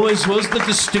 I always was the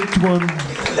distinct one.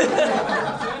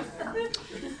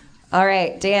 All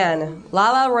right, Dan.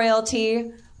 La La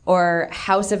Royalty or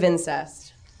House of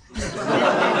Incest?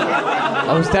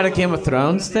 Oh, is that a Game of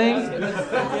Thrones thing?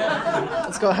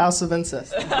 Let's go House of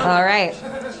Incest. All right.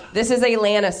 This is a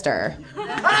Lannister.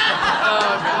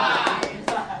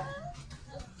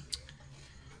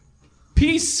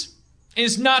 Peace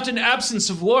is not an absence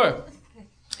of war.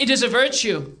 It is a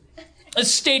virtue, a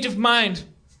state of mind,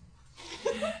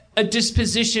 a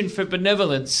disposition for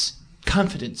benevolence,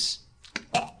 confidence,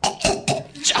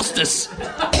 justice.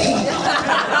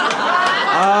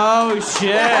 Oh,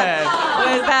 shit.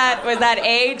 Was that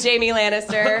A, Jaime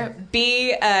Lannister,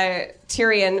 B,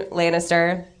 Tyrion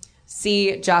Lannister,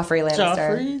 C, Joffrey Lannister?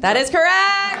 Joffrey? That is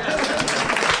correct!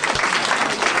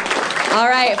 All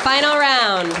right, final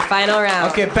round.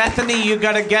 Okay, Bethany, you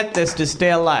gotta get this to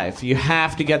stay alive. You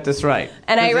have to get this right.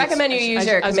 And I recommend you use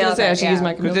your Camille card. I should use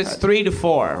my Camille Because it's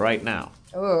 3-4 right now.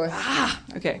 Ooh.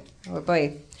 Okay. Oh,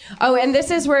 boy. Oh, and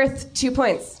this is worth 2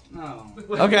 points. Oh.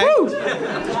 Okay.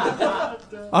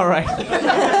 All right.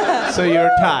 So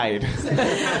you're tied.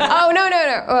 Oh, no.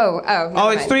 Oh, Oh,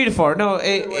 it's 3-4. No,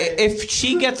 if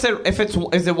she gets it,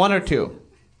 is it 1 or 2?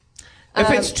 If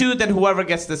it's 2, then whoever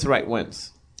gets this right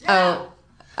wins. Oh,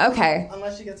 okay.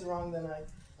 Unless she gets it wrong, then I'm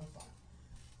fine.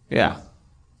 Yeah.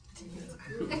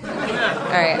 All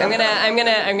right,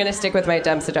 I'm gonna stick with my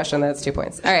dumb suggestion that it's 2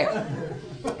 points. All right.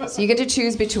 So you get to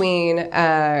choose between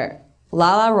La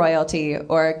La Royalty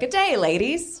or Good Day,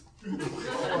 Ladies.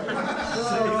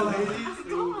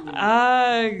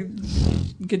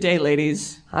 Good day,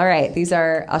 ladies. All right, this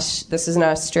is an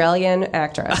Australian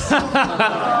actress.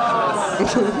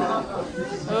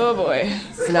 Oh boy.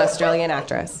 It's an Australian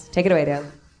actress. Take it away,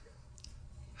 Dan.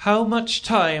 How much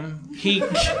time he...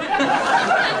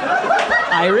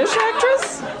 Irish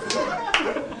actress?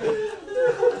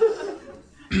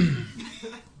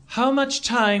 How much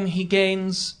time he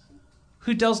gains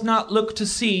who does not look to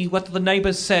see what the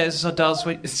neighbor says or does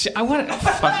what... I want to...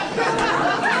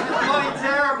 Bloody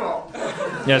terrible.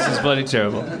 Yes, it's bloody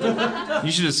terrible.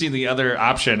 You should have seen the other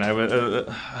option. I'm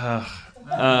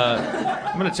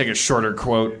going to take a shorter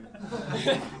quote.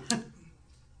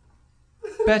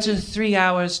 Better 3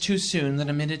 hours too soon than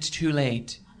a minute too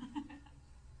late.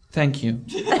 Thank you.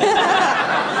 All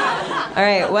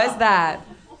right, was that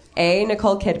A,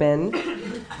 Nicole Kidman,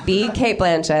 B, Kate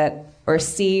Blanchett, or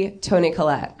C, Toni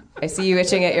Collette? I see you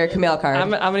itching at your Camille card. I'm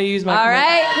going to use my All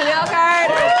right, Camille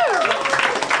card.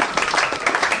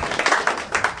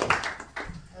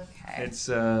 It's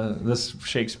this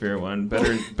Shakespeare one.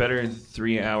 Better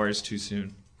 3 hours too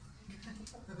soon.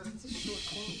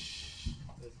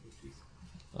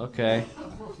 Okay.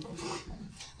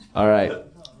 All right.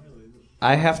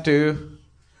 I have to.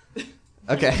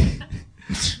 Okay.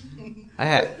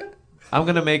 I'm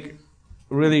gonna make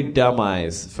really dumb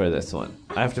eyes for this one.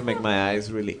 I have to make my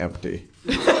eyes really empty.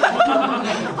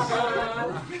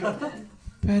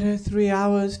 Better 3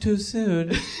 hours too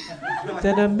soon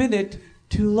than a minute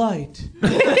too light.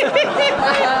 Well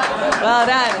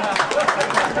done.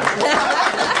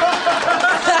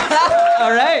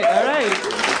 All right.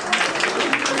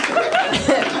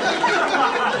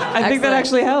 I think that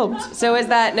actually helped. So is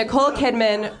that Nicole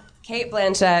Kidman, Kate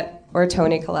Blanchett, or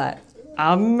Toni Collette?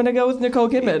 I'm going to go with Nicole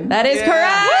Kidman. That is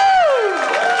correct.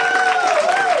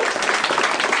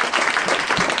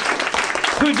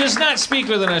 Who does not speak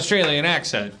with an Australian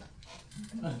accent.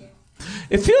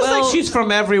 It feels like she's from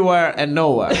everywhere and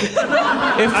nowhere.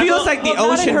 It feels like the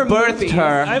ocean birthed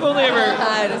her. I've only ever.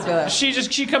 I just feel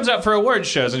it. She comes out for award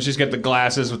shows and she's got the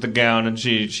glasses with the gown and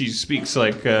she speaks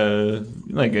like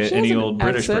any old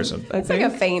British person. It's like a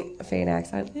faint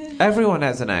accent. Everyone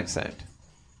has an accent.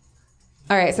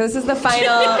 All right, so this is the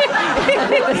final.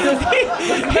 This is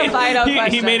the final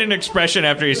question. He made an expression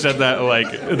after he said that,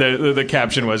 like the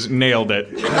caption was "nailed it."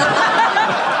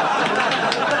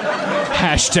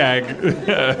 Hashtag.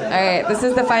 All right, this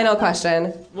is the final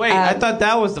question. Wait, I thought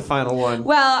that was the final one.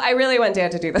 Well, I really want Dan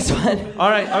to do this one. All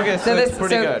right, okay, so it's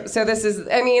pretty good. So this is,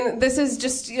 this is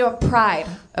just, pride,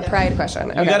 a pride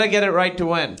question. Okay. You gotta get it right to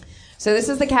win. So this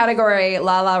is the category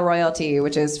La La Royalty,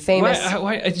 which is famous.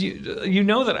 Why you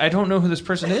know that I don't know who this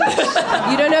person is?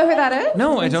 You don't know who that is?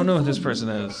 No, I don't know who this person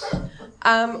is.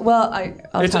 Well,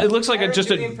 it looks like Eric, just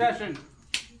do a. the impression.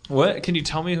 What? Can you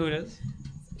tell me who it is?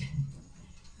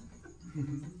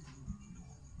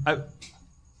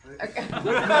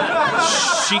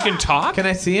 She can talk? Can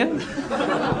I see him?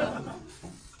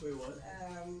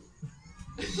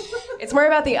 It's more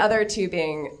about the other two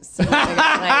being significant.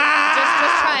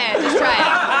 Just try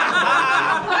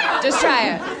it. Just try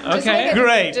it. Okay,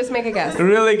 great. Just make a guess.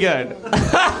 Really good.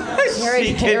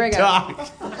 Here we go.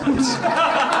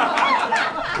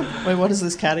 Wait, what is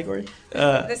this category?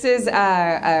 This is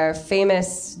our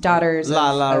famous daughters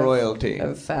La La Royalty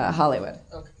of Hollywood.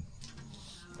 Okay.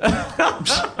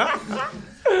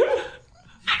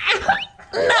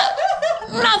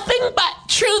 Nothing but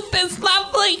truth is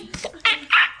lovely.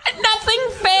 Nothing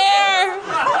fair.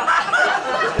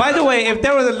 By the way, if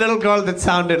there was a little girl that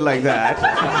sounded like that,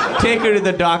 take her to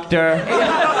the doctor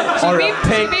or a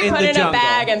pig She'd be in put the in jungle. a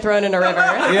bag and thrown in a river.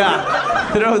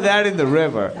 Yeah, throw that in the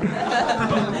river.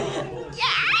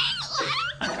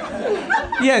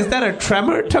 Yeah, is that a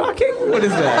tremor talking? What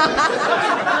is that?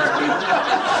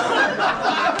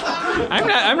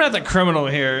 I'm not the criminal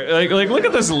here. Like look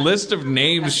at this list of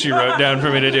names she wrote down for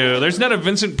me to do. There's not a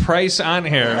Vincent Price on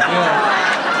here.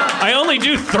 Yeah. I only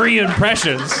do 3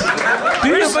 impressions.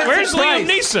 Where's Liam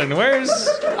Neeson? Where's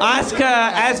Ask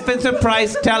as Vincent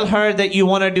Price, tell her that you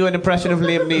want to do an impression of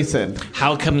Liam Neeson.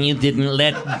 How come you didn't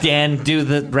let Dan do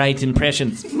the right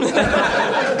impressions? All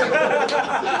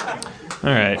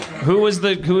right. Who was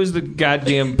the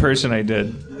goddamn person I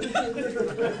did?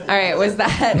 All right, was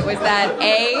that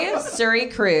A,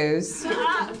 Suri Cruise,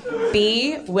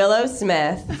 B, Willow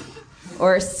Smith,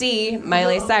 or C,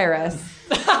 Miley Cyrus?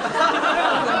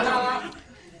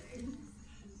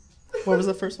 What was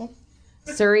the first one?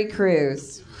 Suri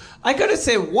Cruise. I gotta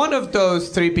say, one of those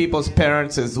 3 people's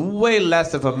parents is way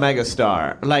less of a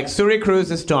megastar. Like, Suri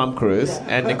Cruise is Tom Cruise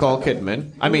and Nicole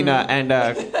Kidman. I mean,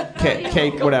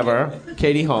 Kate, whatever.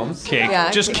 Katie Holmes. Cake.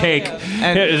 Yeah, Just cake.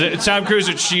 cake. Tom Cruise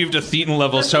achieved a thetan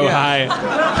level so high.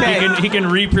 He can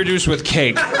reproduce with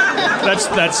cake. That's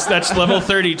level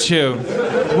 32.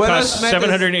 Costs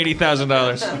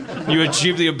 $780,000. You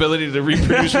achieve the ability to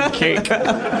reproduce with cake.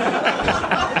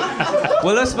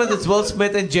 Willow Smith is Will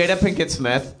Smith and Jada Pinkett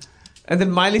Smith. And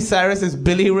then Miley Cyrus is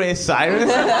Billy Ray Cyrus,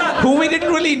 who we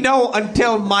didn't really know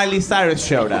until Miley Cyrus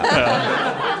showed up.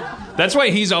 That's why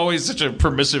he's always such a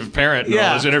permissive parent in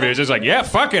all his interviews. He's like, yeah,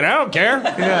 fuck it, I don't care.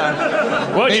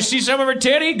 Yeah. Well, did you see some of her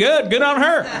titty? Good on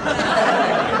her.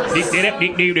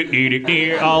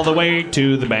 All the way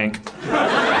to the bank.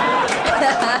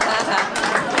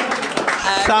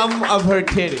 Some of her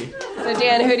titty. So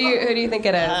Dan, who do you think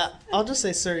it is? I'll just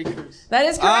say Suri Cruise. That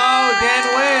is correct. Oh, Dan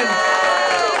wins.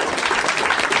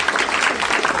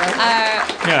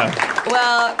 Yeah.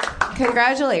 Well,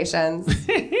 congratulations.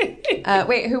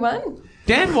 Wait, who won?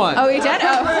 Dan won. Oh, he did?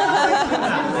 Oh.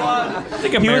 I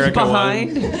think He was America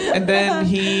behind, won. and then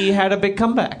he had a big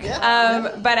comeback.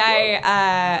 But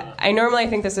I normally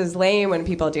think this is lame when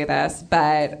people do this,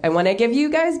 but I want to give you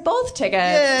guys both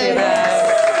tickets to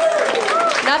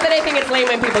this. Not that I think it's lame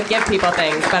when people give people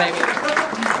things, but I mean...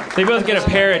 They both get a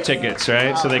pair of tickets,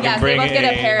 right? So they can Yes, bring they both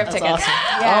get a pair of tickets. awesome.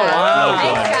 Yeah. Oh, wow.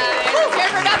 Thanks, guys. Let's hear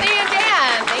it for Nothing and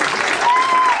Dan. Thank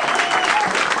you.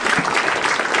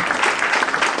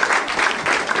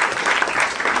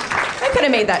 I could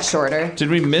have made that shorter. Did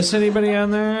we miss anybody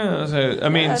on there? I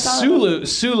mean, that's all.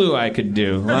 Sulu I could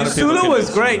do. A lot of people Sulu could was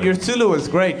do great. Your Sulu was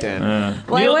great, Dan.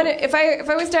 Well, I would if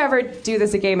I was to ever do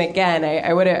this a game again,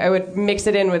 I would mix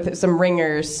it in with some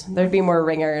ringers. There'd be more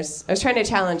ringers. I was trying to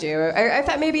challenge you. I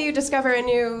thought maybe you discover a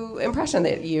new impression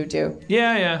that you do.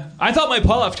 Yeah. I thought my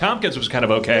Paul F. Tompkins was kind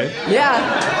of okay. Yeah.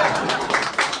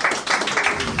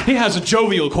 He has a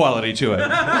jovial quality to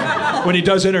it when he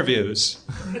does interviews.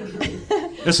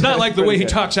 It's not like the way he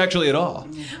talks actually at all.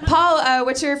 Paul,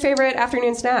 what's your favorite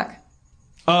afternoon snack?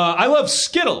 I love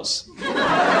Skittles.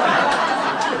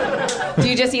 Do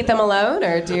you just eat them alone,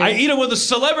 or do you... I eat them with a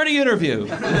celebrity interview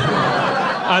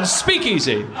on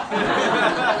Speakeasy.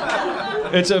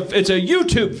 It's a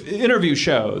YouTube interview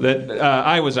show that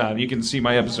I was on. You can see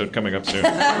my episode coming up soon.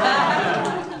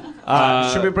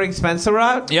 Should we bring Spencer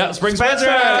out? Yeah, let's bring Spencer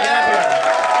out.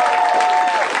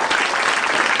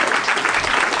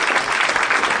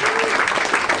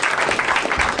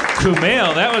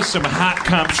 Kumail, that was some hot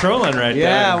comptrolling right there.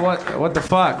 Yeah, what the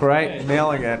fuck, right?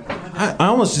 Nailing it. I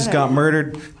almost just got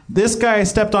murdered. This guy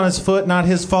stepped on his foot, not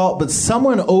his fault, but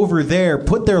someone over there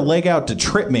put their leg out to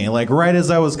trip me, like right as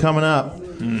I was coming up.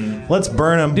 Let's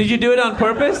burn him. Did you do it on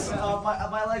purpose?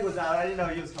 My leg was out. I didn't know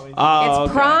he was coming. Oh,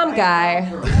 It's prom,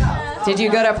 guy. Did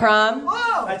you go to prom?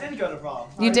 I didn't go to prom.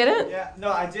 You didn't? Yeah,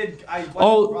 no, I did. I went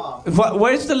to prom.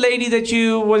 Where's the lady that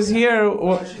you was here?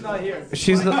 No, she's not here.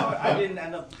 She's No, not. I didn't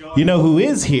end up going. You know who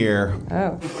is here?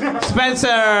 Oh. Spencer!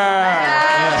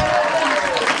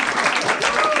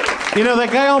 You know,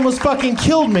 that guy almost fucking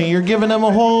killed me. You're giving him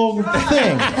a whole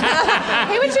thing.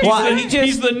 Hey, what you Well,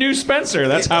 he's the new Spencer.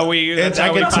 That's how we. That's how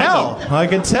I we could find tell. him. I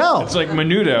could tell. It's like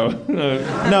Menudo.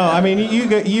 No, I mean,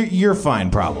 you're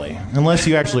fine, probably. Unless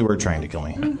you actually were trying to kill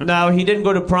me. No, he didn't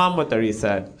go to prom with her, he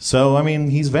said. So, I mean,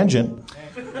 he's vengeant.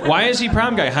 Why is he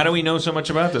prom guy? How do we know so much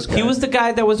about this guy? He was the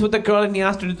guy that was with the girl and he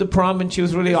asked her to the prom and she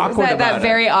was really awkward that about it.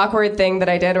 very awkward thing that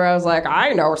I did where I was like, I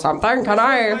know something, can When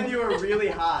I? you were really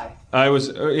high. I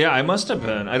was. Yeah, I must have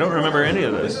been. I don't remember any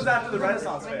of This this. was after the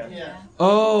Renaissance Fair. Yeah.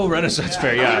 Oh, Renaissance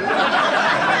Fair. Yeah,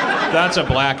 that's a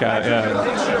blackout.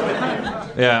 Yeah.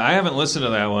 Yeah, I haven't listened to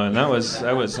that one. That was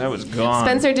gone.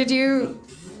 Spencer, did you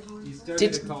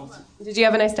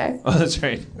have a nice day? Oh, that's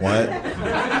right. What?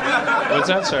 What's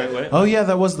that? Sorry, wait. Oh, yeah,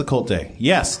 that was the cult day.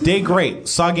 Yes, day great.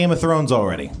 Saw Game of Thrones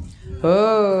already.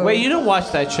 Oh. Wait, you don't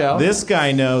watch that show? This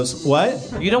guy knows.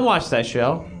 What? You don't watch that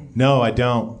show? No, I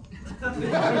don't.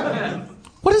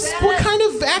 What kind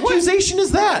of accusation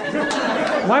is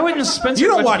that? Why wouldn't Spencer? You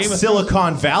don't watch Game of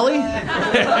Silicon Valley?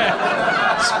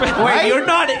 Wait, you're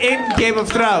not in Game of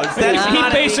Thrones. That's He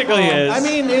not basically is. I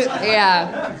mean,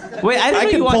 Yeah. Wait, I I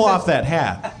can can pull off that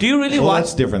hat. Do you really Well, watch?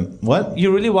 that's different. What?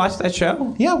 You really watch that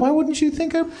show? Yeah, why wouldn't you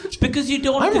think I... Because you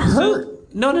don't. I'm consume, hurt.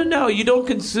 No. You don't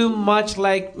consume much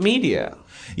like media.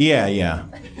 Yeah.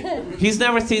 He's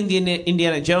never seen the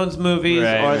Indiana Jones movies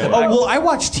Right, or the. right. Oh, well, I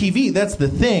watch TV. That's the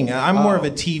thing. I'm more of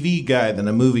a TV guy than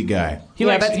a movie guy. He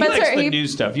Yeah, likes, but he likes Spencer, the he- new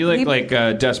stuff. You like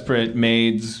Desperate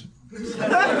Maids.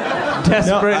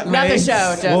 Desperate Not the Maids.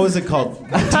 show, Jeff. What was it called?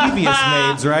 Devious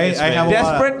Maids, right? I have a lot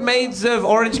Desperate Maids of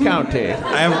Orange County.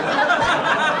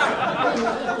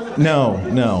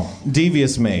 No.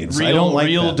 Devious Maids. I don't like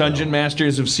real that, Dungeon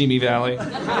Masters of Simi Valley.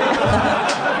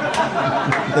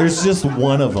 There's just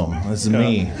one of them. It's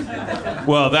me.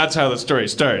 Well, that's how the story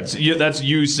starts. That's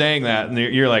you saying that, and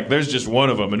you're like, "There's just one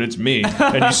of them, and it's me."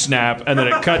 And you snap, and then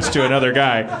it cuts to another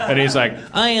guy, and he's like,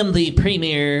 I am the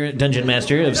premier dungeon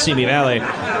master of Simi Valley.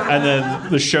 and then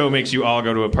the show makes you all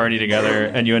go to a party together,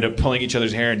 and you end up pulling each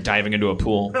other's hair and diving into a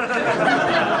pool.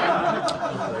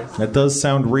 That does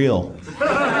sound real.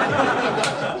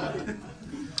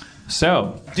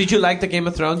 So, Did you like the Game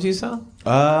of Thrones you saw?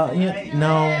 Yeah,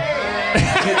 no.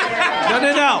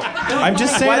 No. I'm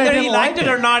just saying I Whether didn't he liked like it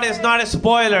or not is not a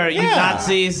spoiler, you Yeah.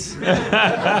 Nazis.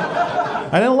 I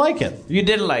didn't like it. You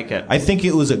didn't like it. I think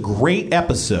it was a great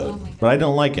episode, but I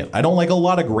don't like it. I don't like a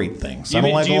lot of great things. I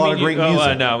don't like a lot of great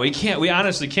music. no, we can't. We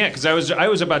honestly can't, because I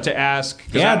was about to ask.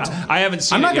 'Cause Yeah, I haven't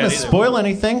seen. I'm not going to spoil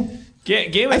anything.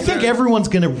 Game of I think Thrones- everyone's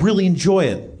going to really enjoy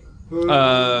it.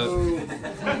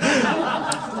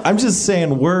 I'm just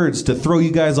saying words to throw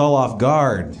you guys all off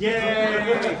guard.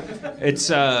 It's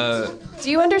Do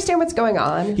you understand what's going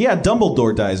on? Yeah,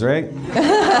 Dumbledore dies, right?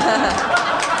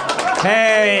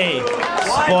 Hey,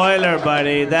 spoiler,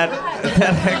 buddy. That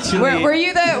actually. Were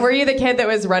you the kid that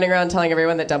was running around telling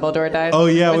everyone that Dumbledore died? Oh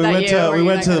yeah, Was we that went you? to Were we you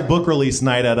went that to the kid? book release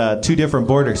night at two different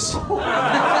Borders. Snape kills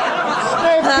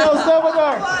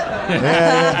Dumbledore.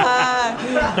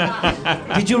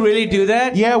 Did you really do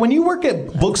that? Yeah, when you work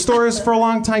at bookstores for a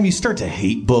long time, you start to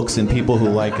hate books and people who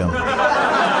like them.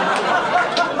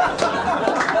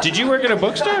 Did you work at a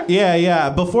bookstore? Yeah.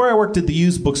 Before I worked at the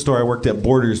used bookstore, I worked at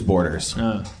Borders.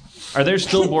 Are there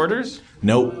still Borders?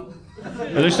 Nope. Are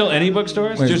there still any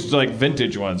bookstores? Just like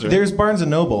vintage ones. Right? There's Barnes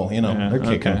and Noble. You know, they're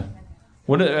kicking. Okay.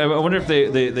 I wonder if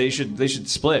they should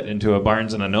split into a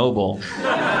Barnes and a Noble.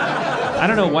 I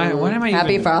don't know why. Why am I?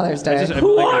 Happy even, Father's Day.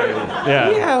 Who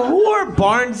are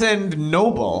Barnes and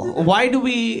Noble? Why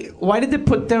did they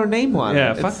put their name on it?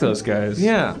 Yeah, fuck those guys.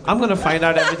 Yeah, I'm gonna find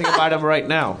out everything about them right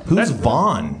now. Who's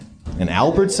Vaughn and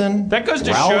Albertson? That goes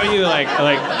to Ralph? show you like how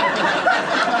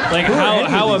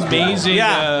amazing.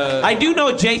 Yeah, I do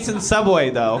know Jason Subway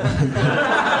though.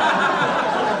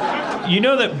 You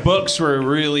know that books were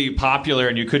really popular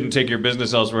and you couldn't take your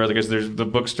business elsewhere because the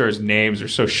bookstores' names are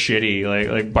so shitty,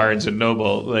 like Barnes and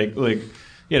Noble. Like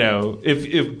you know,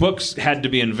 if books had to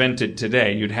be invented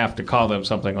today, you'd have to call them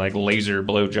something like Laser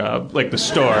Blowjob. Like the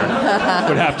store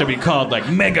would have to be called like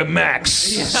Mega Max,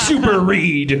 Super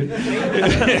Read.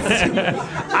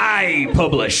 I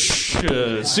publish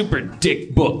Super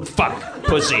Dick Book. Fuck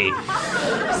Pussy.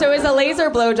 So is a laser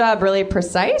blowjob really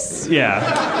precise?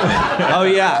 Yeah. Oh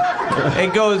yeah.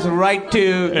 It goes right to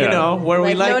you know where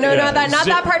we like. No, it. not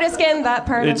that part of skin. That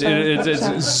part. It's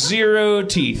zero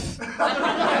teeth.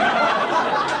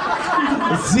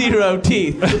 Zero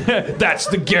teeth. That's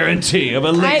the guarantee of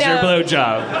a laser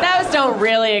blowjob. Those don't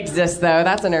really exist, though.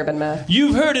 That's an urban myth.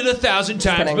 You've heard it 1,000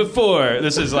 times before.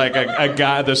 This is like a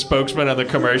guy, the spokesman of the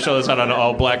commercial is on an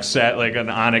all-black set, like an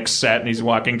Onyx set, and he's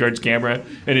walking towards camera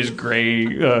in his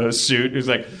gray suit. He's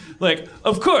like,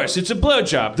 of course, it's a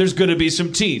blowjob. There's going to be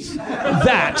some teeth.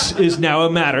 That is now a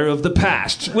matter of the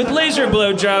past. With laser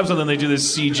blowjobs, and then they do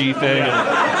this CG thing, and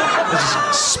it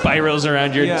just spirals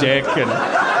around your dick, and...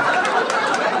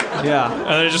 Yeah. And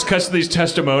then it just cuts to these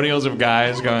testimonials of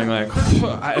guys going like,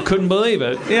 I couldn't believe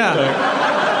it. Yeah.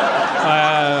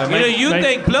 Like, you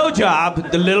think blowjob,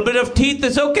 the little bit of teeth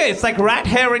is okay. It's like rat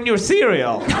hair in your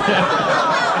cereal.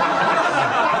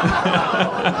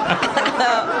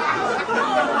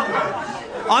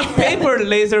 On paper,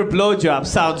 laser blowjob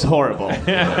sounds horrible.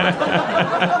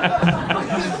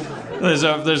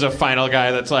 There's a final guy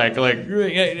that's like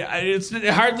it's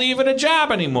hardly even a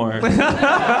job anymore.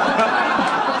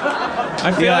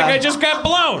 I feel like I just got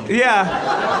blown.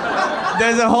 Yeah.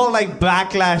 There's a whole like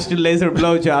backlash to laser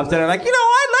blowjobs that are like, I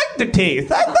like the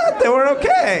teeth. I thought they were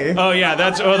okay. Oh yeah,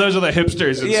 those are the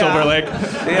hipsters in Silver Lake.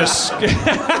 Yeah.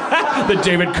 The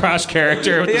David Cross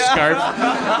character with the scarf.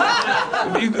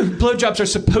 Blowjobs are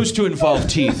supposed to involve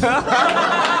teeth.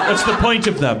 That's the point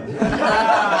of them.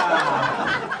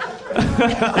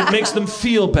 It makes them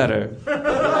feel better.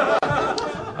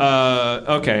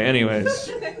 Okay,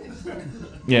 anyways.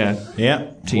 Yeah.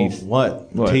 Teeth.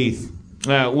 What? Teeth.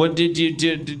 What did you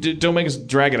do? Don't make us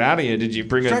drag it out of you. Did you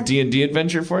bring a D&D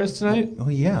adventure for us tonight? Oh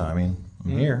yeah, I mean,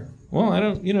 I'm here. Well, I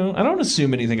don't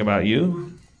assume anything about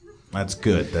you. That's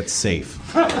good. That's safe.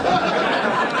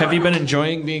 Have you been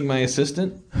enjoying being my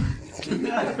assistant?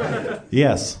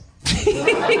 Yes.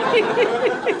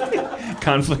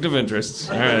 Conflict of interests.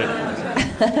 All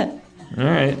right. All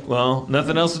right. Well,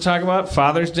 nothing else to talk about?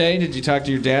 Father's Day? Did you talk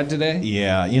to your dad today?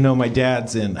 Yeah. My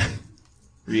dad's in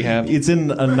rehab. It's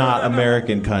in a not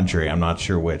American country. I'm not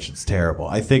sure which. It's terrible.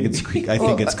 I think it's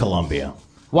Colombia.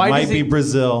 Might be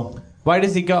Brazil. Why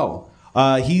does he go?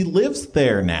 He lives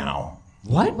there now.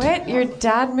 What? Your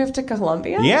dad moved to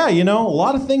Colombia? Yeah, a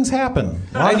lot of things happen.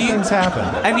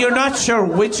 And you're not sure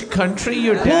which country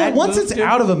your dad once moved it's to?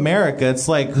 out of America, it's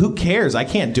like, who cares? I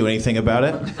can't do anything about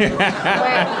it.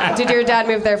 Wait, did your dad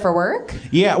move there for work?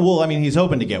 Yeah, well, I mean, he's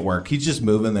hoping to get work. He's just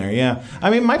moving there, yeah.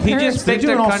 I mean, my parents, they're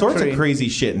doing all sorts of crazy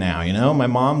shit now, My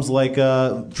mom's, like,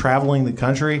 traveling the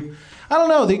country. I don't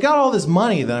know. They got all this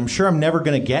money that I'm sure I'm never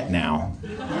going to get now.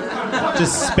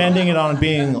 Just spending it on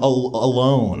being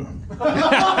alone.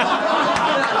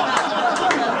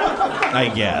 I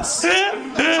guess.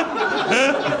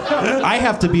 I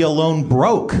have to be alone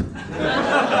broke.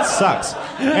 It sucks.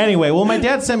 Anyway, well, my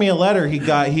dad sent me a letter. He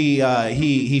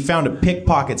found a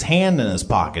pickpocket's hand in his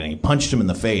pocket and he punched him in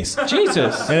the face.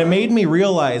 Jesus. And it made me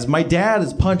realize my dad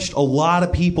has punched a lot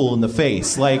of people in the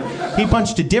face. Like, he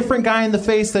punched a different guy in the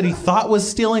face that he thought was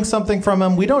stealing something from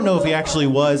him. We don't know if he actually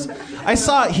was. I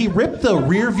saw he ripped the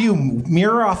rear view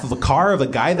mirror off of a car of a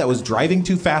guy that was driving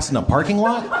too fast in a parking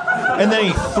lot, and then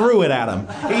he threw it at him.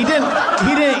 He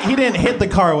didn't hit the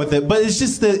car with it, but it's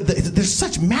just there's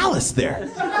such malice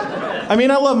there. I mean,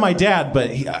 I love my dad,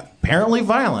 but he apparently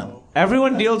violent.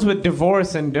 Everyone deals with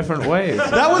divorce in different ways.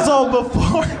 That was all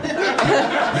before.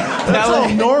 That's all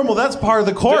normal. That's part of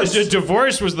the course.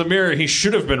 Divorce was the mirror he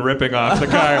should have been ripping off the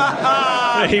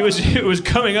car. It was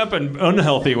coming up in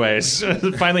unhealthy ways.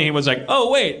 Finally, he was like,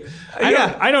 "Oh wait,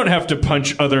 I don't have to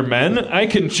punch other men. I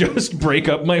can just break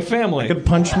up my family. I could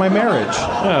punch my marriage."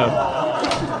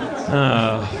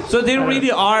 So they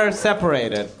really are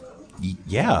separated.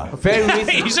 Yeah. Very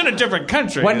recently. He's in a different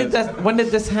country. When did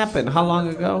this happen? How long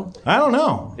ago? I don't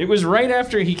know. It was right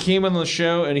after he came on the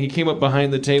show, and he came up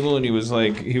behind the table, and he was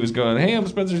going, "Hey, I'm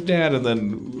Spencer's dad," and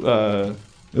then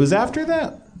it was after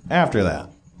that. After that,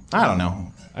 I don't know.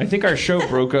 I think our show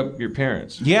broke up your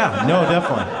parents. Yeah, no,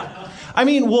 definitely. I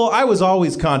mean, well, I was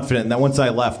always confident that once I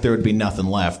left, there would be nothing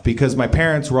left because my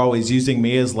parents were always using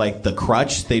me as like the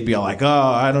crutch. They'd be all like, "Oh,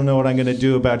 I don't know what I'm going to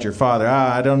do about your father.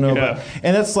 I don't know." Yeah.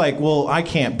 And it's like, well, I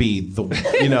can't be the,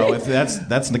 if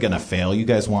that's going to fail. You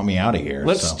guys want me out of here.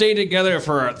 Let's stay together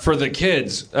for the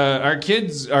kids. Our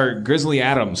kids are Grizzly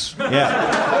Adams.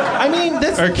 Yeah. I mean,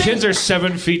 our kids are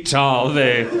 7 feet tall.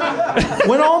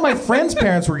 When all my friends'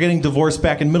 parents were getting divorced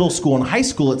back in middle school and high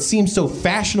school, it seemed so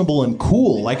fashionable and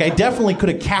cool. Like, I definitely could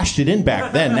have cashed it in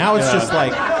back then. Now it's just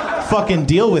like, fucking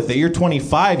deal with it. You're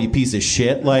 25, you piece of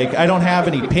shit. Like, I don't have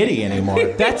any pity anymore.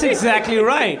 That's exactly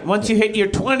right. Once you hit your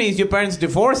 20s, your parents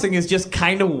divorcing is just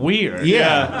kind of weird.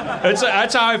 Yeah.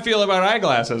 That's how I feel about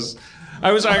eyeglasses.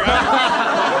 I was like...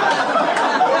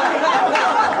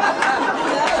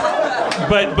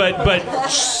 But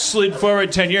slid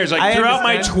forward 10 years. Like, throughout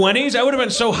my 20s, I would have been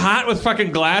so hot with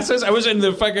fucking glasses. I was in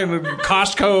the fucking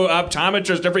Costco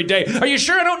optometrist every day. Are you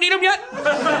sure I don't need them yet?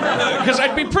 Because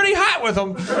I'd be pretty hot with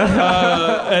them.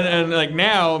 And like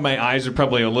now, my eyes are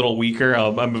probably a little weaker.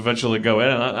 I'm eventually go in,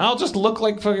 and I'll just look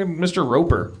like fucking Mr.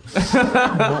 Roper. It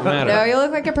won't matter. No, you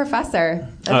look like a professor.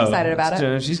 I'm excited about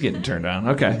it. She's getting turned on.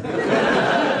 Okay.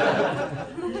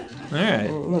 All right.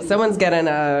 Well, someone's getting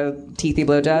a teethy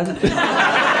blowjob.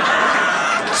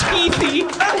 Teethy.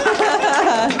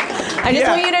 I just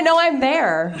want you to know I'm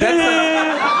there.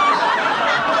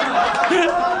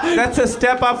 That's a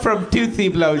step up from toothy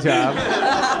blowjob.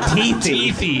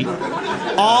 Teethy.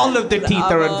 All of the teeth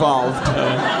are involved.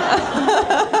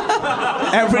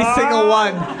 Every single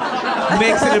one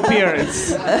makes an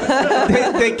appearance.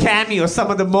 They cameo some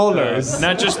of the molars.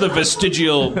 Not just the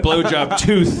vestigial blowjob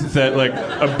tooth that like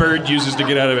a bird uses to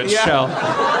get out of its shell.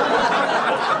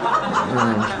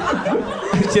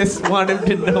 I just want him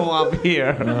to know I'm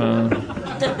here. All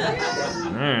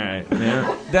right.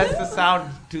 Yeah. That's the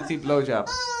sound toothy blowjob.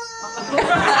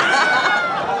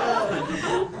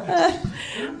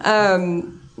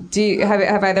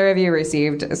 Have either of you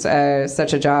received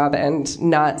such a job and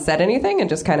not said anything and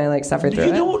just kind of like suffered through it?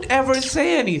 You don't ever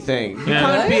say anything. You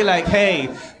can't be like, "Hey,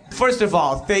 first of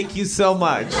all, thank you so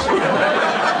much.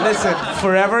 Listen,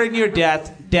 forever in your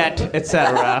debt,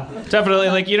 etc." Definitely,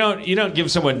 like you don't give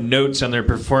someone notes on their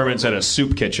performance at a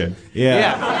soup kitchen.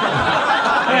 Yeah.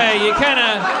 Hey, you kind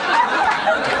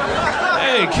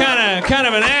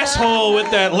of an asshole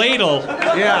with that ladle.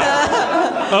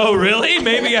 Yeah. Oh, really?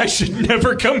 Maybe I should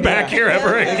never come back here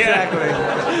ever again. Exactly.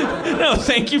 No,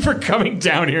 thank you for coming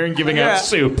down here and giving out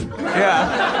soup.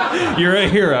 Yeah. You're a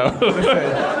hero.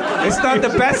 It's not the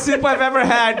best soup I've ever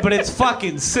had, but it's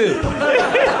fucking soup.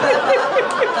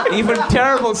 Even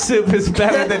terrible soup is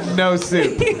better than no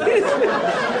soup.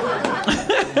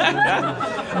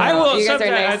 I will. You guys are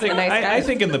Sometimes nice, I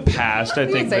think in the past, I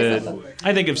think say that something.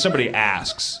 I think if somebody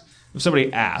asks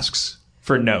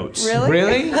for notes,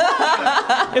 Really?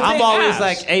 I'm always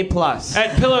like A+.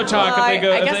 At Pillow Talk, Well, if they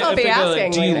go, I guess I'll be like,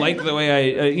 asking do you later. like the way I,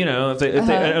 if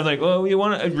they, I'm like, well, you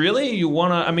want to, really? You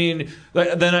want to, I mean,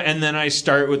 then I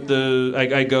start with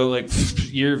I go like,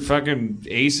 you're fucking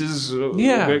aces.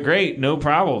 Yeah. Great. No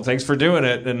problem. Thanks for doing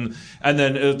it. And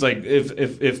then it's like,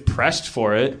 if pressed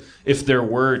for it, if there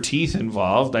were teeth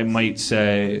involved, I might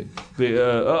say,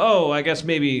 I guess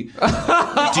maybe,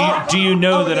 do you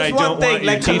know that I don't want your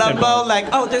like teeth Columbo, involved? like,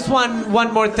 there's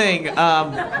one more thing.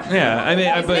 Yeah, I mean,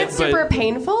 Isn't it super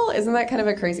painful? Isn't that kind of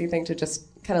a crazy thing to just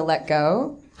kind of let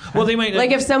go? Well, they might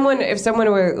like if someone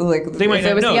were like They might if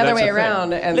it was not the know other that's way a thing.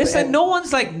 around. And, Listen, and, no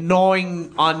one's like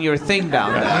gnawing on your thing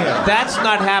down there. That's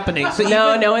not happening. So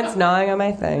no one's gnawing on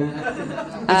my thing.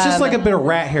 It's just like a bit of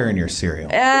rat hair in your cereal.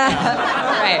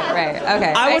 Right.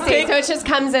 Okay. I would see. take- So it just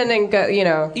comes in and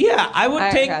go. Yeah, I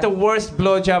would take okay. the worst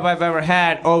blowjob I've ever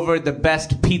had over the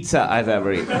best pizza I've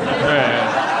ever eaten.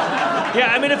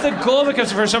 Yeah, I mean, if the goal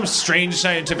becomes for some strange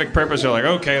scientific purpose, you're like,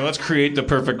 okay, let's create the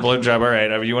perfect blowjob. All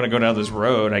right, I mean, you want to go down this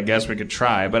road? I guess we could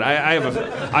try. But I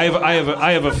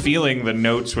have a feeling the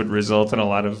notes would result in a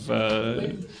lot of.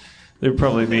 There'd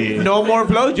probably be no more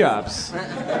blowjobs.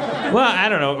 Well, I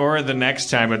don't know. Or the next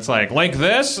time, it's like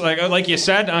this, like you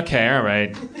said. Okay, all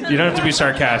right. You don't have to be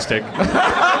sarcastic.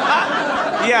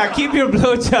 Yeah, keep your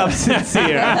blowjob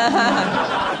sincere.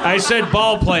 I said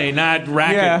ball play, not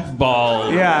racket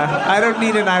ball. Yeah, I don't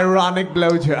need an ironic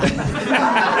blowjob.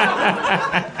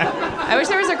 I wish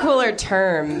there was a cooler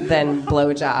term than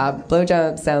blowjob.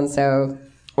 Blowjob sounds so.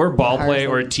 Or ball play,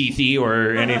 or teethy,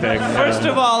 or anything. First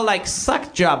of all, like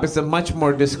suck job is a much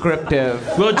more descriptive.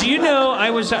 Well, do you know? I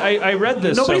read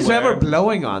this. Nobody's somewhere. ever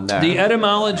blowing on there. The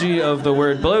etymology of the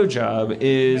word blowjob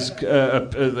is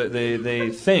they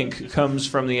think comes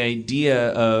from the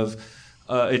idea of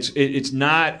it's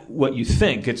not what you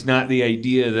think. It's not the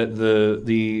idea that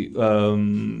the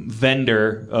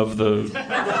vendor of the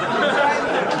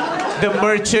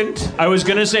merchant. I was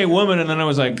gonna say woman, and then I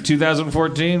was like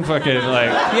 2014. Fucking like.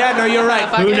 Yeah, no, you're right.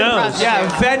 Who knows?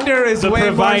 Yeah, vendor is The way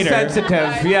provider. more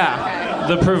sensitive. Yeah.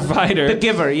 The provider, the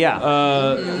giver, yeah.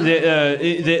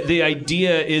 The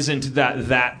idea isn't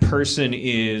that person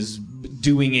is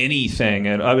doing anything,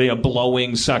 I mean,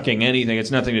 blowing, sucking, anything. It's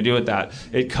nothing to do with that.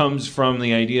 It comes from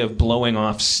the idea of blowing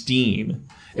off steam.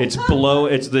 It's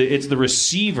the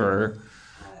receiver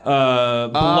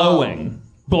blowing.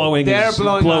 Blowing They're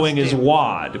blowing off is steam.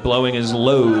 wad. Blowing is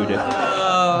load.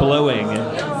 Blowing.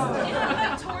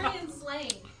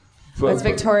 It's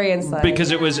Victorian slang. Because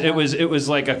it was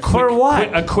like a quick, For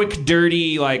what? a quick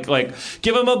dirty like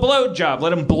give him a blow job,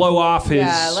 let him blow off his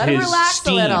let him his relax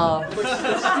steam. a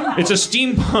little. It's a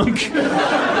steampunk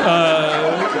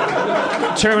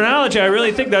terminology. I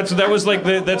really think that's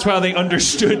how they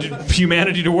understood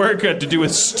humanity to work, had to do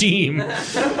with steam,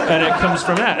 and it comes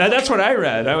from that. And that's what I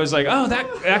read. I was like, oh, that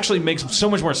actually makes so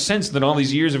much more sense than all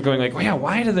these years of going like, yeah,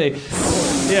 why do they?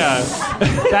 Yeah,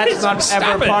 That's not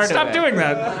ever part of Stop it. doing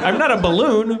that. I'm not a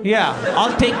balloon. Yeah,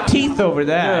 I'll take teeth over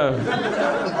that.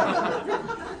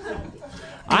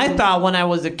 I thought when I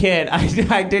was a kid,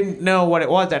 I didn't know what it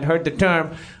was. I'd heard the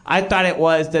term. I thought it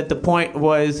was that the point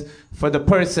was for the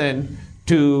person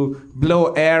to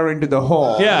blow air into the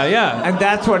hole. Yeah, yeah. And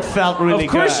that's what felt really good.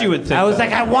 Of course you would think I was that.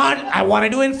 like, I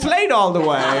wanted to inflate all the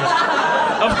way.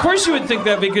 Of course you would think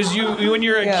that because you when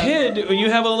you're a kid, you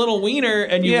have a little wiener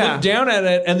and you look down at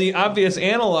it, and the obvious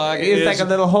analog It's is like a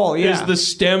little hole, yeah. is the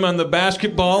stem on the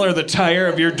basketball or the tire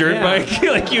of your dirt bike.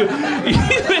 Like you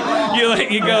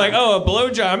go like, oh, a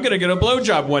blowjob. I'm gonna get a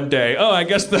blowjob one day. Oh, I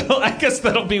guess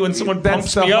that'll be when someone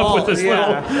pumps the me up hole, with this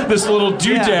little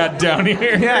doodad down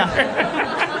here. Yeah.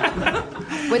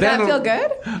 Would that feel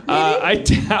good? I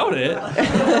doubt it.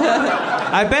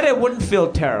 I bet it wouldn't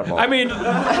feel terrible. I mean,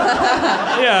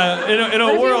 yeah, in a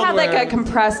What if world you had where like a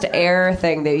compressed air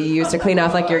thing that you use to clean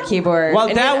off like your keyboard? Well,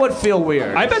 And that you- would feel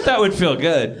weird. I bet that would feel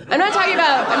good. I'm not talking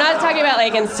about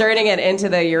like inserting it into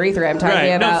the urethra. I'm talking Right.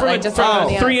 about from like just like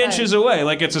on the 3 outside. inches away,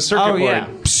 like it's a circuit board.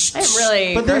 I'm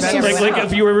really. But there's some- like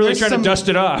if you were really there's trying some- to dust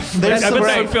it off. there's I bet some-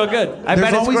 that would feel good. I There's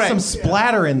bet it's always great. some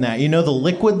splatter in that. You know, the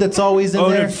liquid that's always in Oh,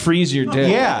 there. it'd freeze your dick.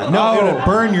 Yeah, no, it would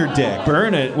burn your dick.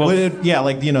 Burn it. Well, Yeah,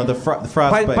 like you know the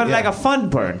frostbite. But yeah. like a fun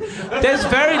burn. There's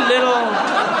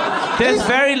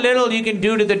very little you can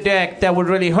do to the dick that would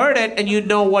really hurt it, and you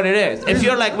know what it is. If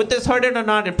you're like, would this hurt it or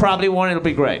not? It probably won't. It'll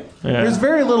be great. There's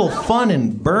very little fun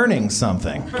in burning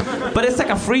something. But it's like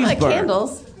a freeze like burn.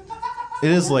 candles. It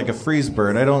is like a freeze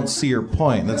burn. I don't see your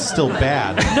point. That's still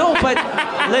bad. No, but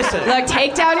listen. Look,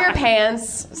 take down your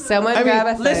pants. Someone I grab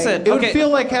mean, a thing. listen. It would Okay. feel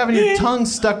like having your tongue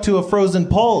stuck to a frozen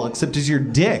pole, except as your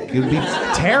dick. It would be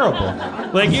terrible.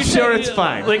 like you Sure, said, it's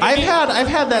fine. Like I've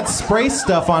had that spray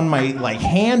stuff on my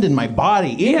hand and my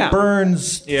body. It Yeah.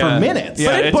 burns for minutes. Yeah,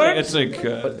 But it it's burns- like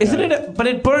Isn't it? But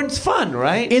it burns fun,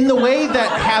 right? In the way that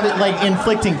have it like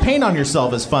inflicting pain on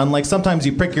yourself is fun. Like sometimes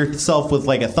you prick yourself with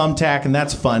like a thumbtack and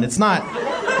that's fun. It's not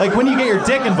like when you get your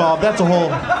dick involved. That's a whole.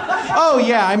 Oh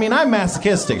yeah, I mean I'm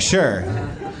masochistic, sure.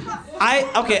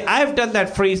 I've done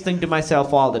that freeze thing to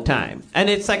myself all the time, and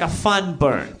it's like a fun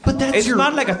burn. But that's it's your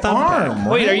not like a thumbtack. arm.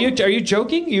 Wait, right? are you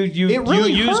joking? You It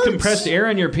really use hurts. compressed air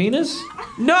on your penis?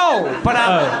 No, but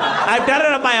I've done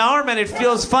it on my arm and it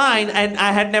feels fine, and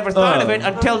I had never thought of it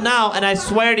until now, and I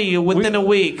swear to you, within a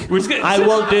week, I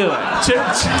will do it.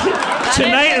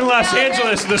 Tonight in Los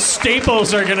Angeles, the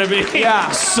Staples are going to be.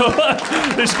 Yeah. So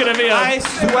there's going to be a. I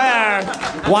swear,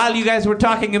 while you guys were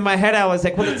talking in my head, I was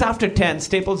like, well, it's after 10.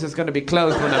 Staples is going to be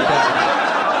closed when I'm done.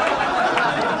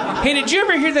 Hey, did you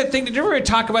ever hear that thing? Did you ever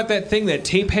talk about that thing, that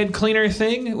tape head cleaner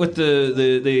thing with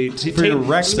the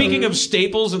tape? Speaking of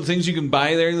Staples and things you can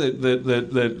buy there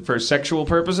that for sexual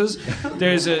purposes,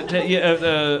 there's a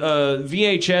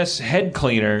VHS head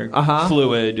cleaner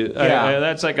fluid.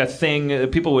 That's like a thing.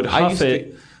 People would huff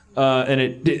it, and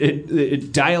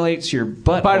it dilates your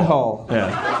butthole.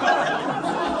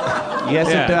 Yeah. Yes,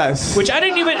 it does. Which I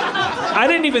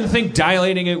didn't even think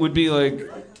dilating it would be like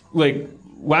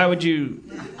why would you?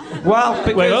 Well,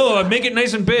 like, make it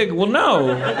nice and big. Well,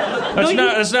 no,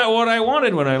 that's not what I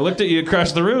wanted when I looked at you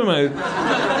across the room. I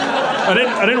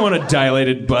didn't want a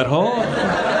dilated butthole.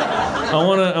 I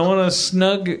want a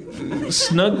snug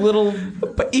little.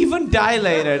 But even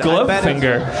dilated, glove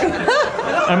finger.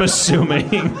 I'm assuming,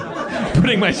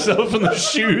 putting myself in the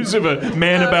shoes of a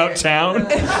man about town.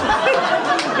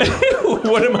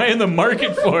 What am I in the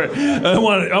market for? I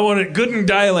want it good and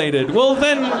dilated. Well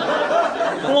then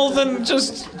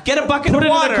just get a bucket of water.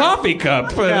 Put it in a coffee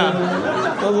cup. Yeah.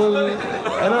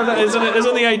 I don't know.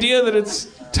 Isn't the idea that it's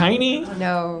tiny?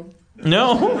 No.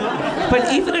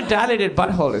 But even a dilated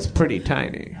butthole is pretty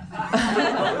tiny.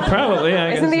 Probably,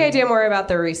 I guess. Isn't the idea more about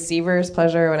the receiver's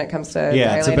pleasure when it comes to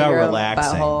it's about your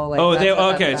relaxing. butthole? Like,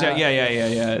 okay.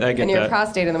 Yeah. I get and your that.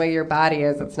 prostate and the way your body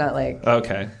is, it's not like.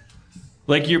 Okay.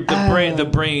 Like the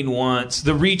brain wants,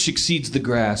 the reach exceeds the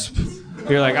grasp.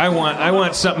 You're like, I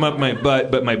want something up my butt,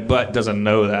 but my butt doesn't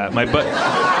know that. My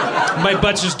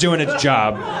butt's just doing its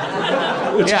job.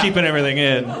 It's keeping everything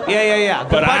in. Yeah.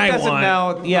 But I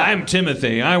want. Yeah. I'm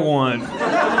Timothy. I want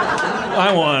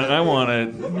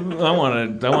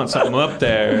something up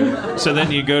there. So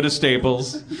then you go to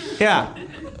Staples. Yeah.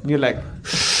 You're like,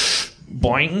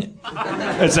 boing.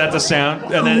 Is that the sound?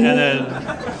 And then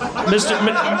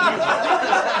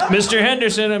Mr.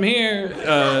 Henderson, I'm here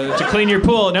to clean your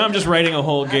pool. Now I'm just writing a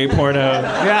whole gay porno.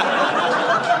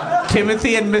 Yeah.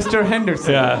 Timothy and Mr.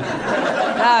 Henderson. Yeah.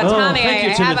 Tommy,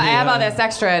 thank you, I have all this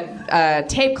extra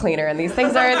tape cleaner, and these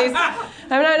things are these.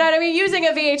 I'm not even using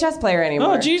a VHS player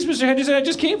anymore. Oh, geez, Mr. Henderson, I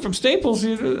just came from Staples.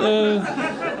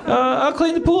 I'll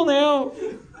clean the pool now.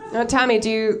 Tommy,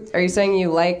 are you saying you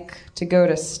like to go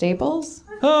to Staples?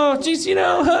 Oh, geez,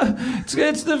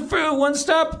 it's the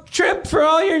one-stop trip for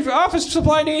all your office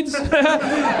supply needs.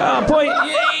 Oh, boy,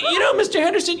 Mr.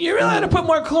 Henderson, you really ought to put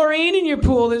more chlorine in your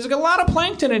pool. There's a lot of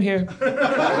plankton in here.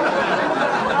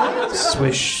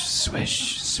 Swish,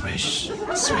 swish, swish,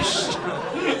 swish.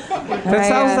 That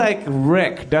sounds like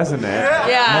Rick, doesn't it?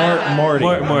 Yeah.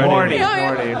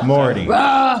 Morty.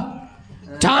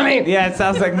 Tommy! Yeah, it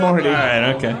sounds like Morty. All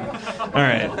right, okay. All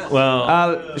right,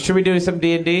 well... should we do some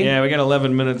D&D? Yeah, we got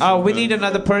 11 minutes. Oh, we need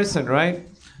another person, right?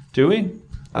 Do we?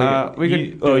 We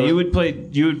could. You would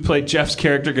play Jeff's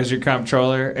character because you're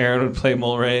comptroller. Aaron would play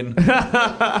Mulrain.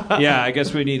 Yeah, I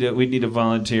guess we need a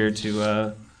volunteer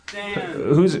to... Dan.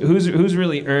 Who's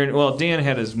really earned... Well, Dan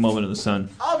had his moment in the sun.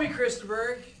 I'll be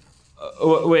Christopher.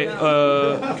 Wait,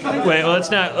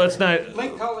 let's not.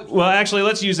 Well, actually,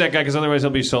 let's use that guy because otherwise he'll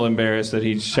be so embarrassed that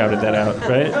he shouted that out,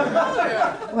 right?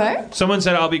 What? Someone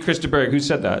said, "I'll be Krista Berg." Who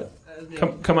said that?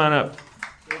 Come on up.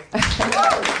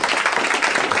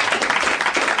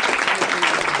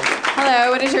 Hello,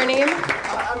 what is your name?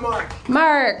 I'm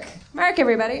Mark. Mark,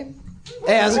 everybody.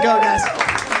 Hey, how's it going, guys?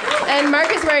 And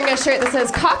Mark is wearing a shirt that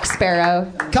says Cock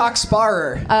Sparrow. Cock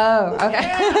Sparrer. Oh,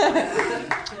 okay.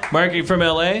 Mark, you from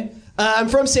L.A.? I'm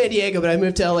from San Diego, but I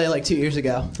moved to LA like 2 years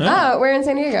ago. Oh, where in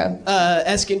San Diego?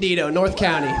 Escondido, North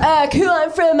County. Cool.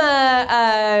 I'm from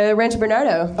Rancho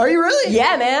Bernardo. Are you really?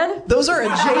 Yeah, man. Those are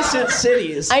adjacent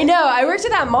cities. I know. I worked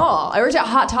at that mall. I worked at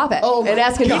Hot Topic in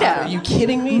Escondido. God, are you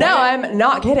kidding me? No, I'm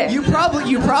not kidding. You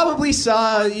probably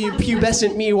saw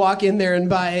pubescent me walk in there and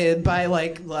buy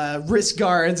like wrist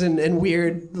guards and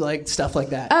weird like stuff like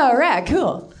that. Oh, right.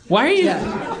 Cool. Why are you?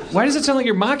 Yeah. Why does it sound like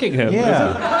you're mocking him?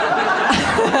 Yeah.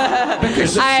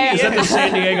 Is that the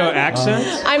San Diego accent?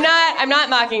 I'm not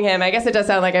mocking him. I guess it does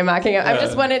sound like I'm mocking him. I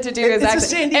just wanted to do his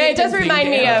accent. And it does remind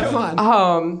me of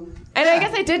home. And I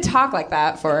guess I did talk like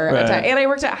that for a time. And I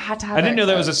worked at Hot Topic. I didn't know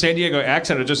that was a San Diego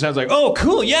accent. It just sounds like, oh,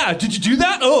 cool, yeah. Did you do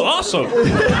that? Oh, awesome.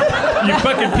 You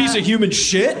fucking piece of human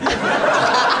shit.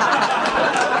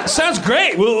 Sounds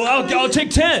great. Well, I'll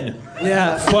take 10.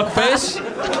 Yeah. Fuckface.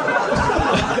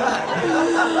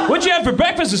 What'd you have for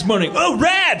breakfast this morning? Oh,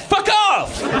 rad. Fuck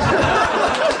off.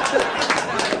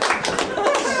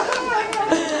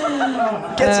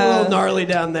 Gets a little gnarly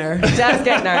down there. It does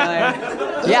get gnarly.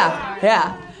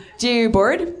 Yeah. Do you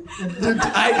board?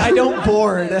 I don't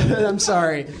board. I'm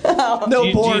sorry. No do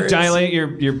you boards. dilate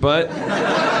your butt?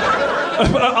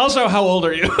 Also, how old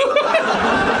are you?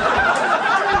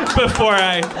 Before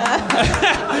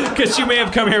because you may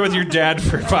have come here with your dad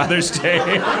for Father's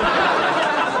Day.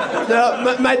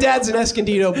 No, my dad's in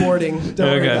Escondido boarding. Don't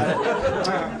worry about it.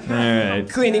 All right.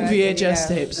 Cleaning VHS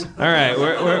tapes. All right,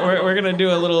 we're gonna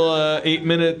do a little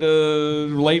 8-minute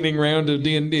lightning round of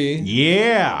D&D.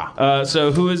 Yeah.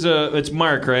 So who is it's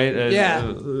Mark, right?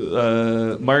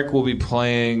 Mark will be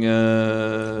playing.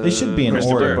 They should be in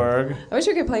order. Berg. I wish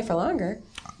we could play for longer.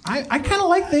 I kind of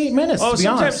like the 8 minutes. Oh, to be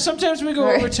honest. sometimes we go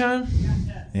overtime.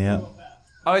 Yeah.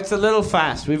 Oh, it's a little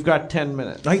fast. We've got 10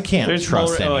 minutes. I can't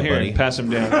trust anybody. Oh, here, pass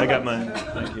him down. I got mine.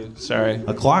 Thank you. Sorry.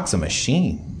 A clock's a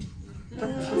machine.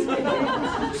 Thank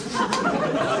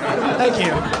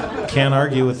you. Can't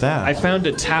argue with that. I found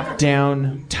a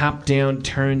top-down,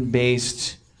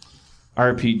 turn-based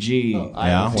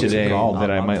RPG today that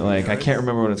I might like. I can't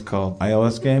remember what it's called.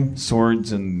 iOS game?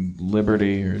 Swords and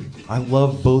Liberty. I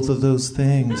love both of those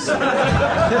things.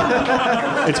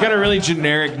 It's got a really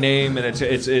generic name, and it's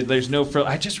there's no frill.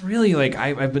 I just really like.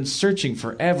 I've been searching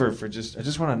forever for I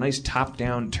just want a nice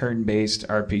top-down, turn-based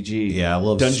RPG. Yeah, I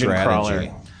love dungeon strategy.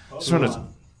 crawler. Just want to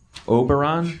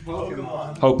Oberon.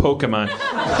 Pokemon. Oh, Pokemon.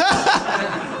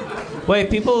 Wait,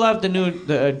 people love the new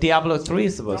Diablo 3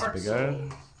 is supposed to be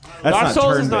good. That's Dark not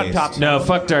Souls is not turn-based. top. No,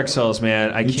 fuck Dark Souls,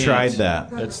 man. I You can't. tried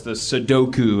that. That's the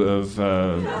Sudoku of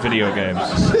video games.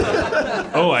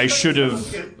 Oh, I should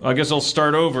have. I guess I'll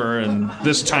start over, and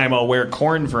this time I'll wear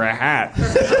corn for a hat.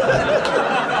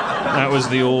 That was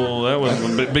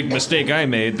a big mistake I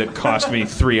made that cost me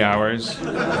 3 hours.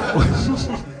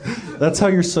 That's how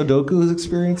your Sudoku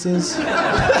experience is?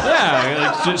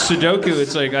 Yeah, like Sudoku.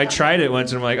 It's like I tried it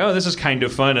once, and I'm like, oh, this is kind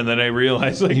of fun, and then I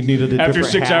realized, like, You needed a after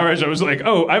different 6 hat. hours, I was like,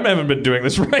 oh, I haven't been doing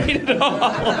this right at all.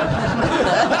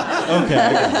 Okay,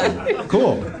 I got you.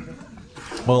 Cool.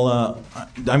 Well,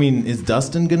 I mean, is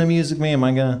Dustin gonna music me? Am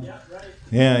I gonna?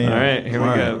 Yeah. All right, here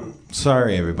we go.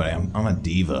 Sorry, everybody. I'm a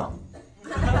diva.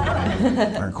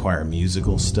 I require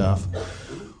musical stuff.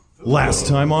 Last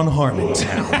time on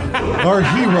Harmontown, our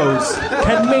heroes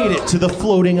had made it to the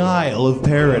floating Isle of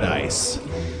Paradise.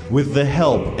 With the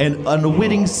help and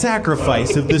unwitting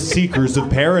sacrifice of the Seekers of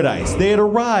Paradise, they had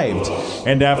arrived.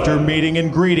 And after meeting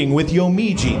and greeting with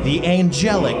Yomiji, the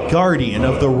angelic guardian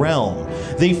of the realm,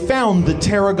 they found the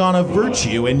Tarragon of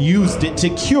Virtue and used it to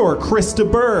cure Krista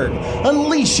Berg,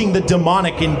 unleashing the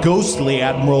demonic and ghostly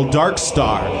Admiral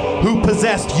Darkstar, who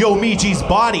possessed Yomiji's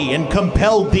body and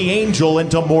compelled the angel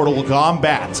into mortal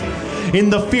combat. In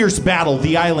the fierce battle,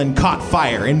 the island caught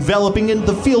fire, enveloping in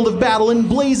the field of battle in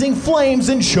blazing flames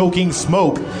and choking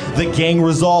smoke. The gang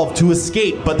resolved to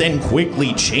escape, but then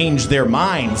quickly changed their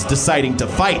minds, deciding to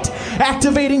fight,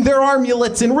 activating their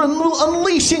amulets and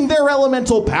unleashing their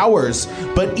elemental powers.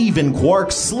 But even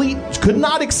Quark's sleet could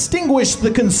not extinguish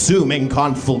the consuming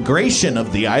conflagration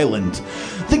of the island.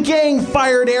 The gang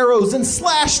fired arrows and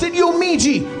slashed at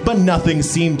Yomiji, but nothing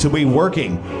seemed to be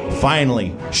working.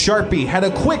 Finally, Sharpie had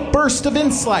a quick burst of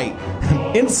insight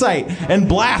and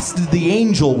blasted the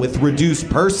angel with reduced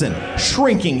person,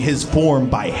 shrinking his form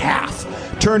by half,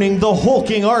 turning the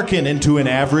hulking Arkin into an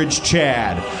average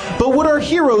Chad. But would our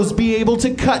heroes be able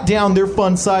to cut down their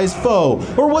fun-sized foe,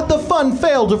 or would the fun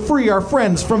fail to free our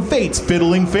friends from fate's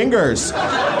fiddling fingers?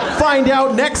 Find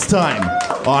out next time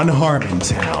on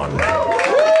Harmontown.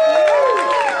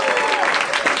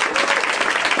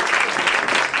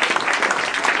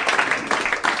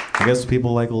 I guess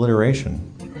people like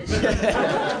alliteration.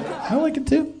 I like it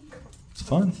too. It's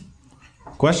fun.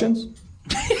 Questions?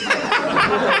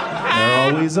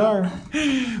 There always are.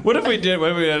 What if we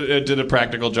did a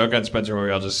practical joke on Spencer where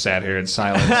we all just sat here in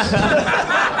silence?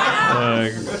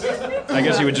 I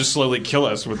guess he would just slowly kill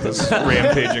us with this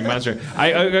rampaging monster.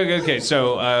 Okay,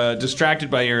 so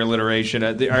distracted by your alliteration,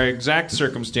 our exact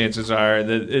circumstances are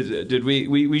that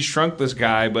we shrunk this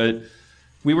guy, but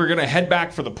we were going to head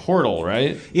back for the portal,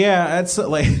 right? Yeah, that's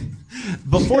like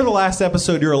before the last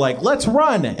episode you were like, let's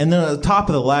run, and then at the top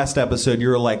of the last episode you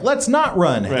were like, let's not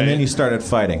run, and then you started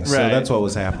fighting. So that's what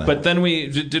was happening. But then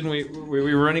we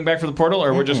were running back for the portal,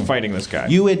 or we're just fighting this guy?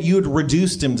 You had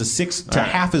reduced him to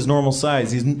half his normal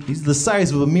size. He's the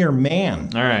size of a mere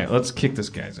man. All right, let's kick this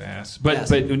guy's ass.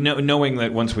 But knowing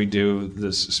that once we do,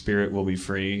 this spirit will be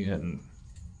free and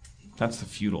That's the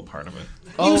feudal part of it.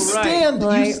 You stand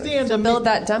to build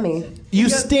that dummy. You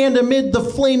stand amid the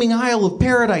flaming Isle of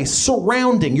Paradise,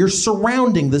 you're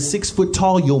surrounding the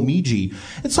 6-foot-tall Yomiji.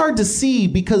 It's hard to see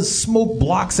because smoke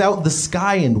blocks out the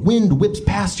sky and wind whips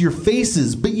past your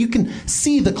faces, but you can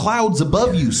see the clouds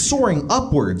above you soaring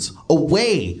upwards,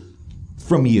 away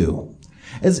from you.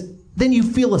 Then you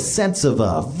feel a sense of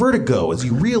vertigo as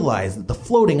you realize that the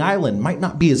floating island might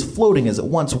not be as floating as it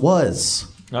once was.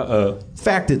 Uh-oh. In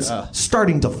fact, it's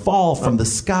starting to fall from the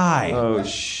sky. Oh,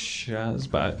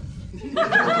 shazbot.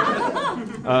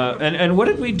 And what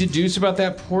did we deduce about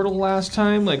that portal last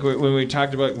time? Like when we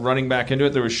talked about running back into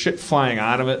it, there was shit flying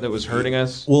out of it that was hurting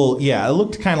us? Well, yeah, it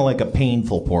looked kind of like a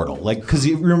painful portal. Like, because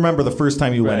you remember the first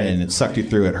time you went in, it sucked you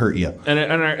through, it hurt you.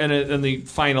 And the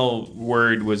final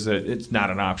word was that it's not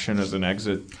an option as an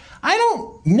exit. I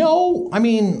don't know. I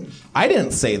mean, I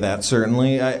didn't say that,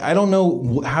 certainly. I don't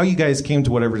know how you guys came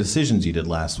to whatever decisions you did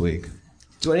last week.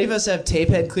 Do any of us have tape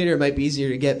head cleaner? It might be easier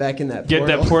to get back in that portal.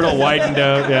 Get that portal widened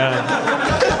out, yeah.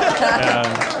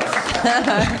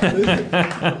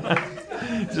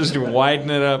 Just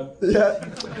widen it up.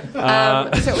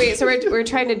 Yeah. So we're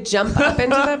trying to jump up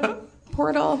into the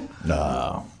portal?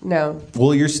 No.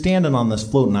 Well, you're standing on this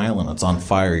floating island. It's on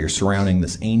fire. You're surrounding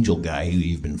this angel guy who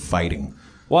you've been fighting.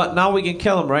 What? Now we can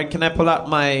kill him, right? Can I pull out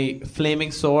my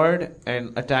flaming sword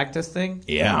and attack this thing?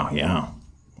 Yeah.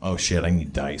 Oh, shit, I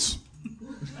need dice.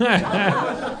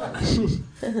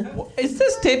 Is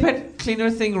this tape head cleaner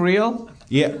thing real?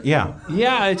 Yeah.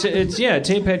 It's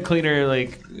tape head cleaner,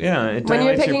 it when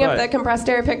you're picking your up butt. the compressed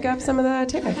air, pick up some of the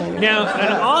tape head cleaner. Now,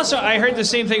 and also, I heard the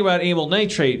same thing about amyl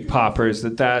nitrate poppers.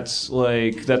 That's part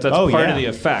of the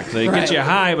effect. It gets you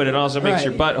high, but it also makes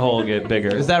your butthole get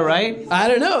bigger. Is that right? I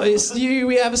don't know.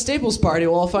 We have a Staples party.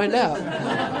 We'll all find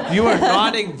out. You were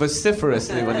nodding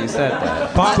vociferously when you said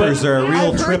that. Poppers are a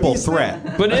real triple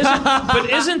threat. But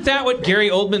isn't that what Gary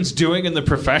Oldman's doing in The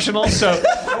Professional? So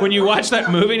when you watch that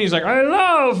movie, and he's like, I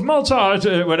love Mozart,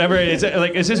 whatever. Is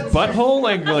his butthole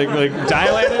like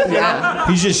dilated? Yeah.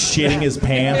 He's just shitting his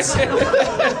pants.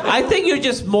 I think you're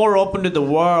just more open to the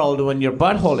world when your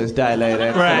butthole is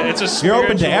dilated. Right. You're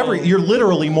open to You're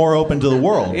literally more open to the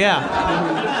world.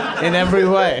 Yeah. In every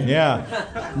way.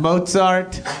 Yeah.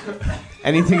 Mozart.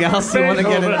 Anything else you want to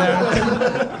get in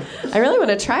there? I really want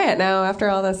to try it now after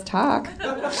all this talk.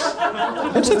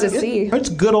 Just to see. It's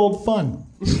good old fun.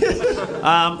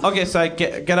 Okay, so I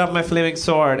get out my flaming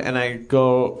sword and I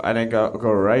go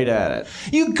right at it.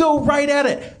 You go right at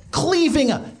it, cleaving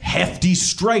a hefty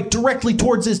strike directly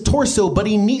towards his torso, but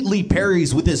he neatly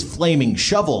parries with his flaming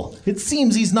shovel. It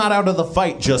seems he's not out of the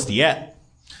fight just yet.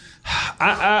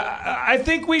 I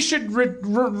think we should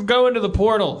go into the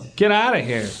portal. Get out of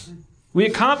here. We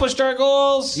accomplished our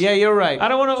goals. Yeah, you're right. I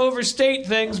don't want to overstate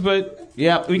things, but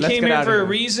we came in for a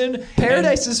reason.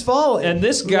 Paradise is falling. And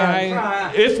this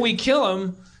guy, if we kill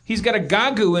him, he's got a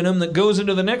gagu in him that goes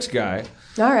into the next guy.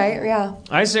 All right, yeah.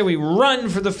 I say we run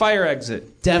for the fire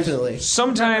exit. Definitely.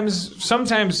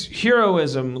 Sometimes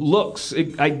heroism looks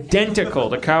identical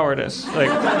to cowardice.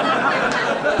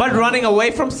 But running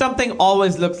away from something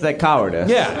always looks like cowardice.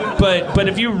 Yeah, but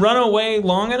if you run away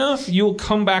long enough, you'll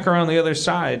come back around the other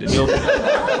side. And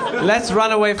Let's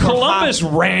run away from Columbus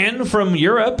ran from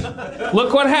Europe.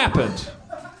 Look what happened.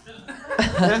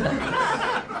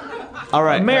 All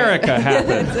right. America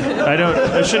happened.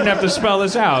 I shouldn't have to spell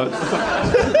this out.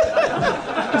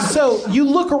 So you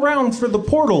look around for the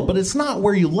portal, but it's not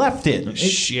where you left it.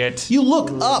 Shit. You look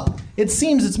up. It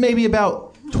seems it's maybe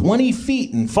about 20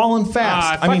 feet and falling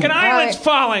fast. Island's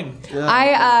falling.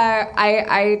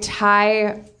 I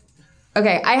tie.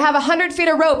 Okay, I have 100 feet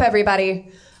of rope,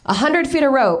 everybody. 100 feet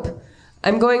of rope.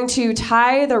 I'm going to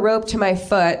tie the rope to my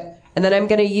foot, and then I'm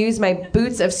going to use my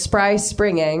boots of spry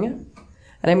springing.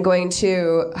 And I'm going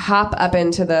to hop up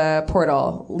into the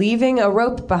portal, leaving a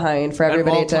rope behind for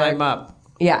everybody to climb up.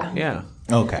 Yeah. Yeah.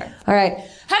 Okay. All right.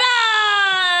 Ta-da!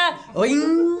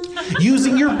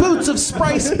 Using your boots of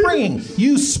spry springing,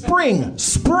 you spring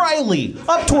spryly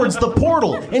up towards the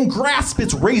portal and grasp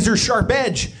its razor-sharp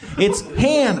edge.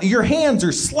 Your hands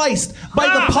are sliced by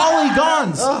the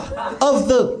polygons of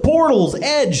the portal's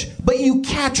edge, but you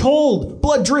catch hold.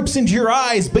 Blood drips into your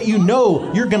eyes, but you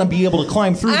know you're going to be able to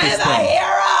climb through this thing. I'm a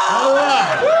hero!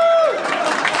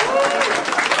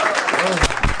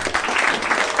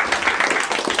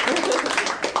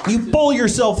 You pull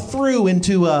yourself through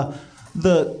into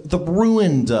the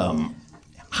ruined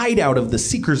hideout of the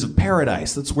Seekers of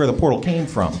Paradise. That's where the portal came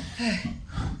from.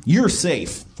 You're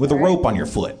safe with a rope on your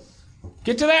foot.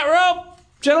 Get to that rope,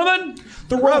 gentlemen.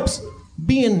 The rope's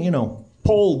being,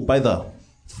 pulled by the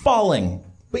falling,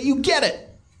 but you get it.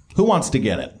 Who wants to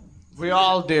get it? We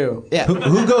all do. Yeah.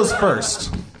 Who goes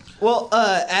first? Well,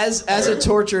 as a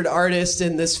tortured artist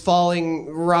in this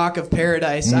falling rock of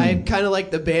paradise, I'm kind of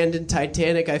like the band in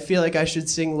Titanic. I feel like I should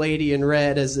sing "Lady in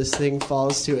Red" as this thing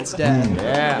falls to its death.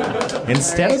 Yeah.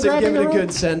 Instead of So give grabbing it a the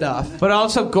good send off. But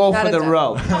also go for the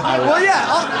rope. Well,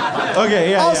 yeah. Okay,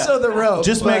 yeah. Also the rope.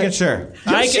 Just but making sure.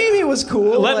 Yoshimi was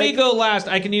cool. Let me like- go last.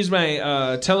 I can use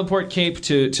my teleport cape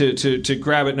to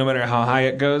grab it no matter how high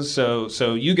it goes.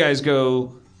 So you guys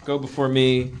go before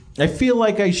me. I feel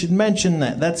like I should mention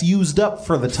that's used up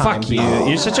for the time. Fuck you.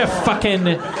 You're such a fucking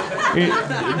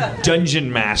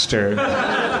dungeon master.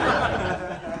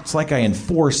 It's like I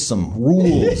enforce some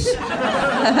rules.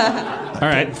 All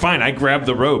right, fine. I grab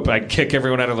the rope. I kick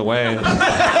everyone out of the way.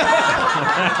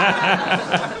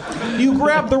 You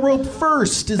grab the rope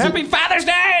first. Happy Father's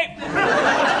Day!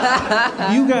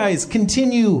 You guys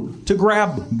continue to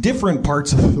grab different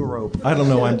parts of the rope. I don't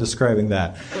know why I'm describing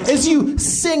that. As you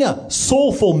sing a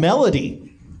soulful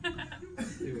melody.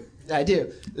 I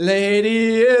do.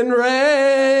 Lady in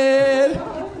Red.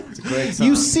 It's a great song.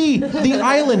 You see the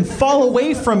island fall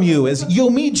away from you as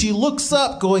Yomiji looks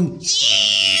up going...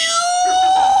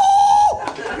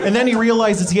 And then he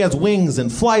realizes he has wings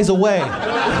and flies away.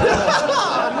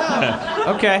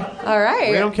 Okay. All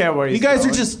right. We don't care where You guys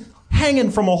are just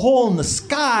hanging from a hole in the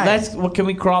sky. Can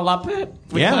we crawl up it?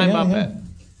 We climb up it.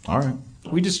 All right.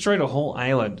 We destroyed a whole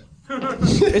island.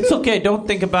 It's okay. Don't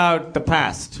think about the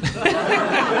past.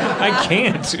 I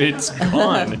can't. It's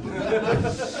gone.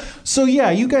 So yeah,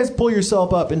 you guys pull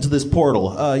yourself up into this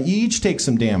portal. You each take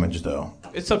some damage, though.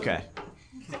 It's okay.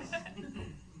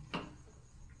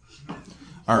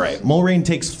 All right. Mulrain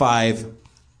takes 5.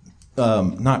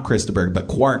 Not Christaberg, but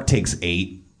Quark takes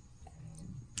 8.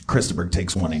 Christaberg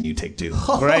takes 1, and you take 2.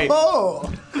 Great.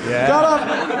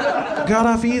 Yeah. Got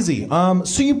off easy.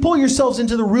 So you pull yourselves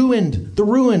into the ruined.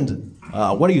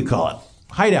 What do you call it?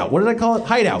 Hideout. What did I call it?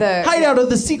 Hideout. Hideout of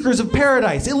the Seekers of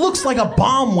Paradise. It looks like a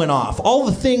bomb went off. All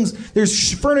the things,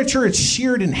 there's furniture, it's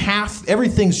sheared in half.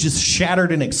 Everything's just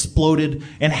shattered and exploded.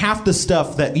 And half the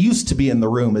stuff that used to be in the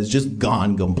room is just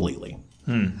gone completely.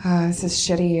 Oh, this is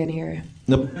shitty in here.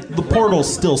 The portal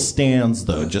still stands,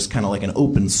 though, just kind of like an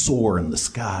open sore in the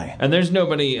sky. And there's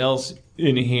nobody else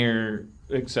in here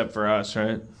except for us,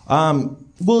 right?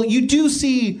 Well, you do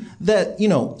see that,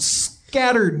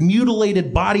 scattered,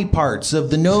 mutilated body parts of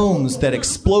the gnomes that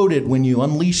exploded when you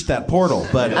unleashed that portal.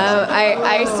 But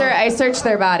I searched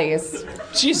their bodies.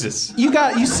 Jesus. You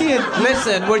see it.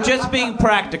 Listen, we're just being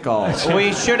practical.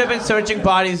 We should have been searching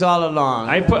bodies all along.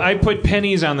 I put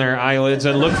pennies on their eyelids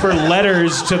and looked for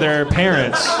letters to their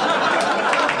parents.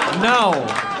 No.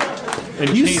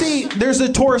 You see, there's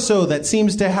a torso that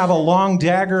seems to have a long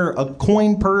dagger, a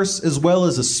coin purse, as well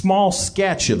as a small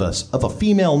sketch of a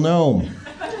female gnome.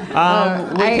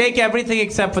 We take everything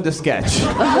except for the sketch.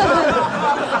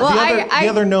 The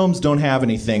other gnomes don't have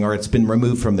anything, or it's been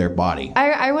removed from their body.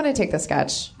 I want to take the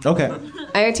sketch. Okay.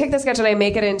 I take the sketch and I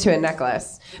make it into a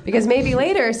necklace. Because maybe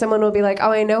later someone will be like,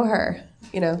 oh, I know her.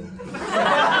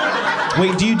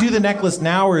 Wait, do you do the necklace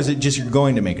now, or is it just you're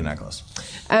going to make a necklace?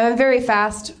 I'm very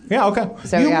fast. Yeah, okay.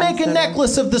 So, you make a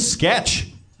necklace of the sketch.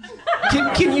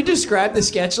 Can you describe the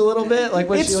sketch a little bit? Like,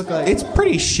 what she look like? It's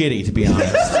pretty shitty, to be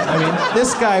honest. I mean,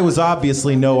 this guy was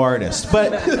obviously no artist,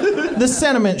 but the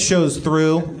sentiment shows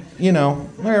through.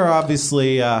 They're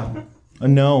obviously a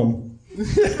gnome.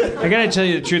 I gotta tell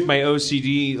you the truth, my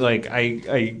OCD, like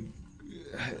I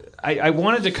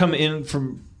wanted to come in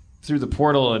through the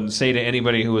portal and say to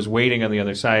anybody who was waiting on the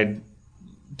other side,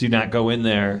 do not go in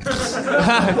there.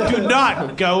 Do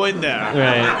not go in there.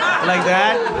 Right. Like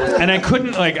that? And I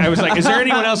couldn't, I was like, is there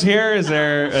anyone else here? Is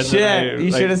there... Shit,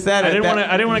 you should have said it. I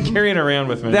didn't want to carry it around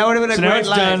with me. That would have been a so great now it's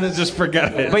line. done, just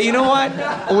forget it. But you know what?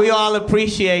 We all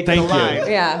appreciate the Thank you. line.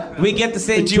 Yeah. We get the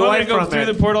same do you want joy me to go from through it.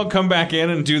 the portal, come back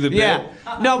in, and do the bit? Yeah.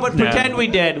 No, but pretend we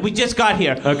did. We just got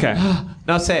here. Okay.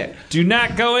 Now say it. Do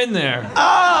not go in there.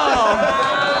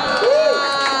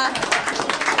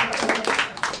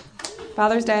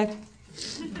 Father's Day.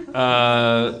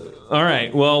 All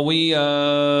right. Well, we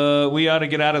ought to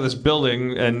get out of this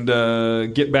building and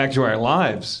get back to our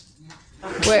lives.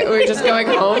 Wait, we're just going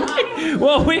home?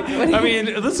 Well,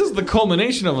 this is the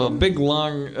culmination of a big,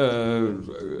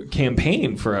 long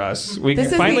campaign for us. We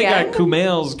This is finally the got end?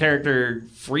 Kumail's character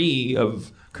free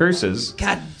of curses.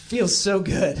 God, feels so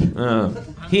good.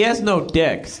 He has no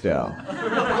dick still.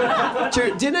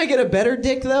 True. Didn't I get a better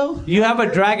dick, though? You have a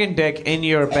dragon dick in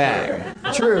your bag.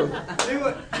 True.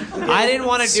 I didn't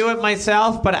want to do it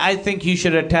myself, but I think you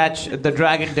should attach the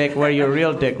dragon dick where your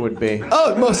real dick would be.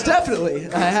 Oh, most definitely.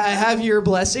 I have your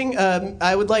blessing.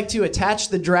 I would like to attach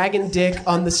the dragon dick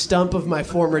on the stump of my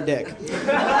former dick.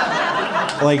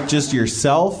 Like just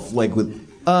yourself, like with.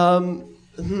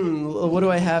 What do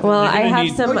I have? Well, I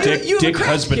have some dick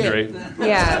husbandry.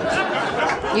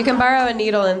 Yeah, you can borrow a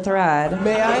needle and thread.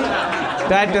 May I?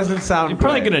 That doesn't sound. You're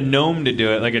probably get a gnome to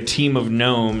do it, like a team of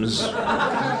gnomes.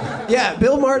 Yeah,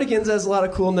 Bill Mardigan's has a lot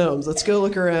of cool gnomes. Let's go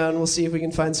look around. We'll see if we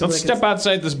can find some. Let's step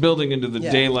outside this building into the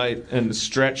Yeah. daylight and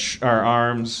stretch our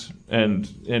arms, and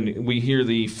we hear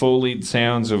the Foleyed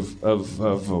sounds of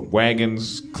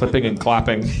wagons clipping and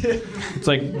clopping. It's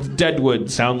like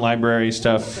Deadwood sound library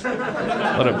stuff.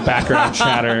 A lot of background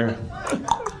chatter.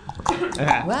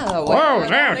 Whoa,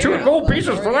 yeah, 2 gold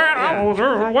pieces for that.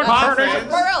 Oh, what part is it?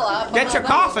 Get your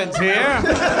coffins here.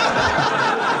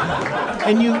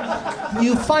 And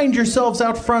you find yourselves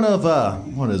out front of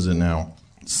what is it now?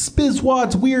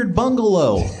 Spizwad's weird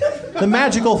bungalow. The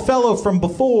magical fellow from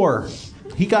before.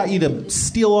 He got you to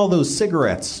steal all those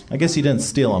cigarettes. I guess he didn't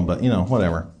steal them, but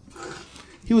whatever.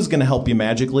 He was gonna help you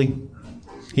magically.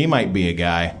 He might be a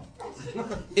guy.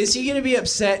 Is he going to be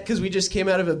upset because we just came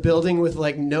out of a building with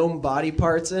like gnome body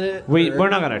parts in it? We're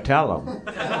not going to tell him.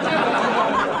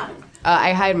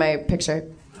 I hide my picture.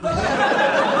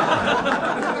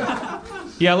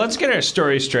 Yeah, let's get our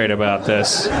story straight about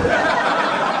this.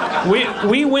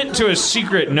 We went to a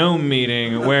secret gnome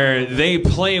meeting where they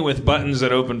play with buttons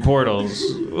that open portals.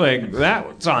 Like,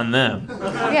 that's on them.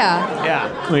 Yeah.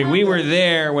 Yeah. Like, we were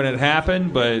there when it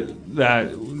happened, but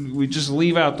we just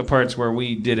leave out the parts where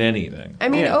we did anything. I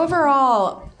mean,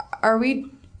 overall, are we?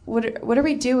 What are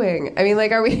we doing? I mean,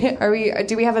 like,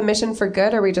 do we have a mission for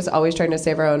good, or are we just always trying to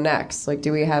save our own necks? Like,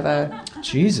 do we have a?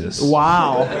 Jesus.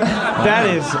 Wow. That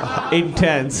is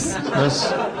intense.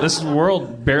 This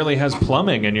world barely has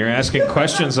plumbing, and you're asking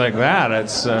questions like that.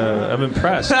 I'm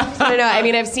impressed. I don't know. I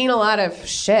mean, I've seen a lot of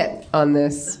shit on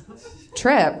this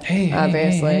trip,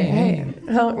 obviously. Hey.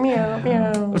 Oh, meow,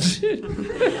 meow.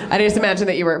 I just imagine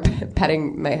that you were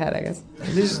petting my head, I guess.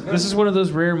 This is one of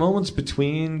those rare moments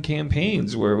between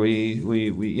campaigns where we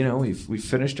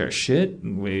finished our shit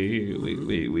and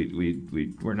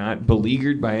we're not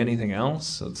beleaguered by anything else.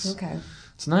 So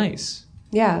it's nice.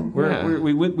 Yeah.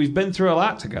 We've been through a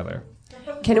lot together.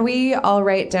 Can we all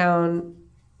write down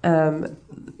the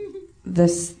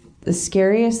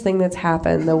scariest thing that's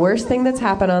happened, the worst thing that's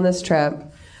happened on this trip,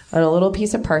 on a little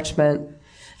piece of parchment,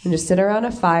 and just sit around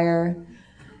a fire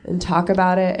and talk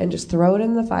about it and just throw it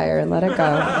in the fire and let it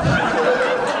go?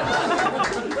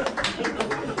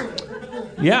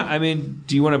 Yeah, I mean,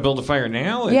 do you want to build a fire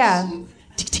now? Yeah.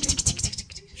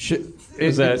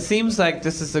 It seems like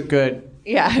this is a good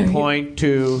point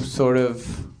to sort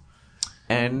of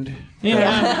end.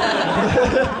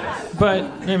 Yeah. But,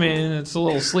 I mean, it's a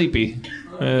little sleepy.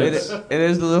 It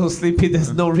is a little sleepy.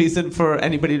 There's no reason for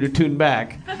anybody to tune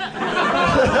back.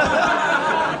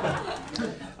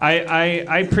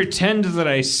 I pretend that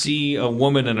I see a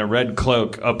woman in a red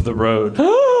cloak up the road. Is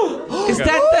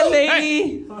that the lady?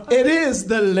 Hey. It is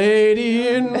the lady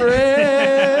in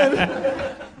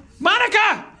red.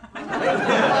 Monica!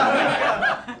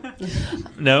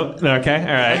 No. Okay. All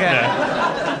right. Okay.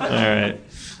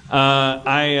 All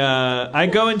right. I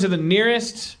go into the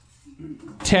nearest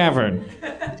tavern.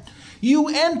 You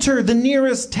enter the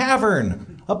nearest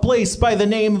tavern, a place by the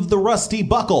name of the Rusty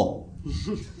Buckle.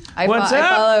 What's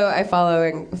up? I follow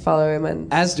him in.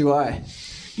 As do I.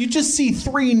 You just see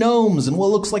 3 gnomes and what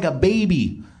looks like a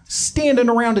baby standing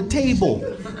around a table.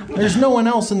 There's no one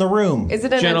else in the room. Is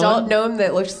it an adult gnome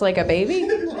that looks like a baby?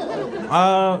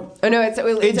 Oh no, it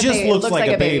just looks like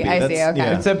a baby. I see.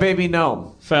 Okay. It's a baby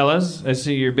gnome. Fellas, I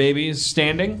see your baby is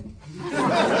standing.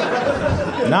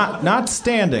 Not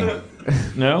standing.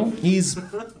 No? He's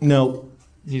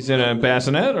in a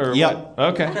bassinet or Yep.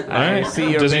 what? Okay. All right.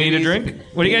 see your Does he need a baby's drink?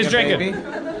 What are you guys drinking? baby.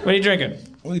 What are you drinking?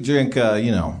 We drink,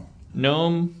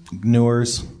 Gnome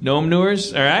Newers.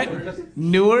 All right.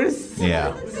 Newers?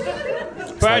 Yeah.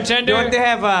 Bartender. Don't they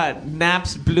have a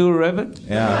Naps Blue Ribbon?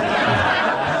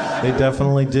 Yeah. They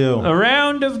definitely do. A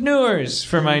round of Newers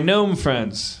for my gnome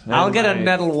friends. I'll get a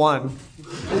Nettle 1.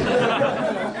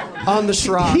 On the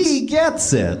Schrocks. He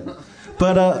gets it.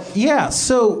 But,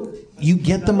 so you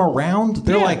get them around.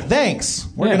 They're like, thanks.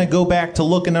 We're going to go back to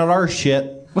looking at our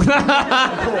shit. What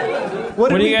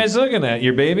are you guys looking at?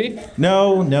 Your baby?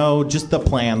 No, just the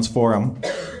plans for them.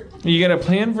 You got a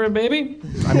plan for a baby?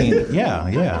 I mean, yeah.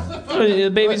 Well, the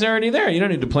baby's already there. You don't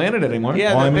need to plan it anymore.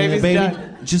 Yeah, Well, the I mean, the baby's baby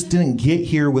done. just didn't get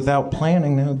here without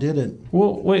planning now, did it?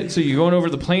 Well, wait, so you're going over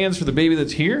the plans for the baby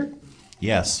that's here?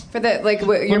 Yes. For the like,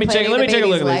 you're Let me take a look at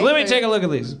these. Let me take a look. look at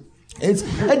these. It's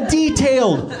a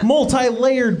detailed,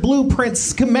 multi-layered blueprint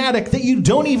schematic that you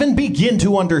don't even begin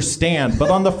to understand.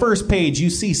 But on the first page, you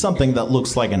see something that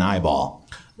looks like an eyeball.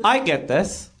 I get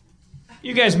this.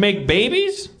 You guys make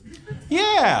babies?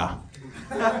 Yeah.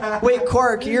 Wait,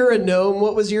 Quark, you're a gnome.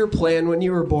 What was your plan when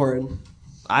you were born?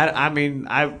 I mean,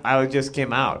 I just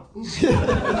came out.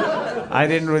 I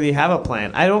didn't really have a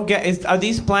plan. I don't get. Are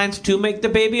these plans to make the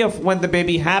baby, or when the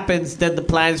baby happens, then the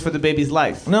plans for the baby's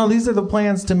life? No, these are the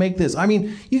plans to make this. I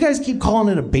mean, you guys keep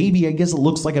calling it a baby. I guess it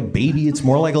looks like a baby. It's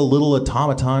more like a little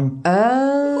automaton. It's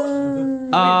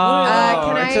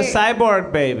a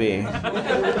cyborg baby.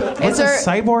 What's a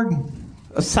cyborg?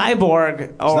 A cyborg.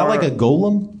 Is that like a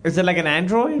golem? Is it like an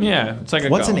android? Yeah, it's like a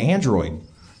What's golem. an android?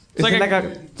 It's like a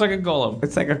golem.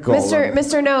 It's like a golem.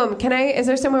 Mr. Gnome, is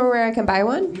there somewhere where I can buy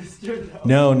one?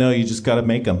 No, you just got to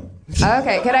make them.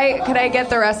 Okay, could I get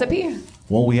the recipe?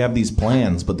 Well, we have these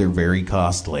plans, but they're very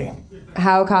costly.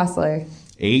 How costly?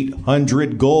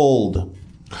 800 gold.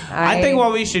 I think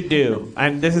what we should do,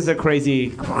 and this is a crazy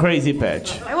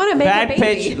pitch. I want to make Bad a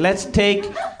baby. pitch. Let's take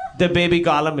the baby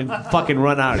golem and fucking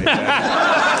run out of here.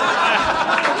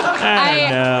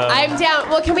 I'm down.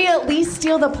 Well, can we at least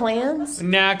steal the plans?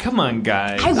 Nah, come on,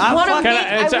 guys. I really want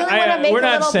to make We're a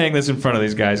not little... saying this in front of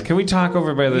these guys. Can we talk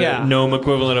over by the gnome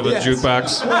equivalent of a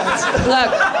jukebox? Look,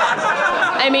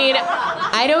 I mean,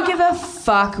 I don't give a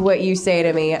fuck what you say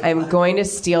to me. I'm going to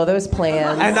steal those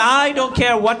plans. And I don't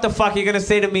care what the fuck you're gonna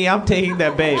say to me. I'm taking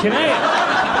that baby.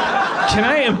 Can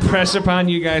I impress upon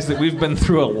you guys that we've been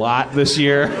through a lot this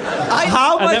year?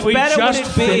 How And much that we better would just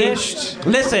it be? finished?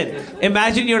 Listen,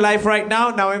 imagine your life right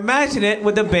now. Now imagine it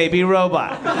with a baby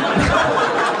robot.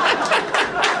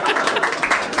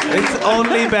 It's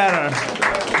only better.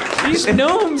 These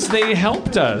gnomes, they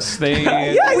helped us. They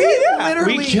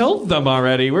we killed them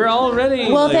already. We're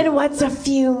already. Well, then what's a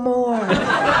few more?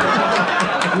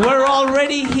 We're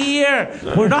already here.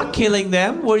 We're not killing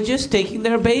them. We're just taking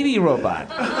their baby robot.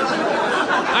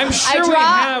 I'm sure we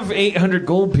have 800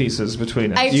 gold pieces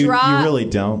between us. You really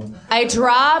don't. I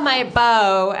draw my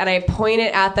bow and I point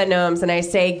it at the gnomes and I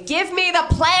say, "Give me the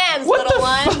plans, little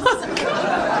ones.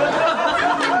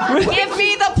 Give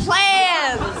me the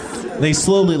plans." They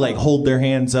slowly hold their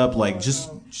hands up,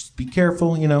 just be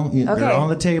careful, Okay. They're on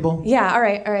the table. Yeah, all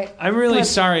right. I'm really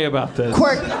sorry about this.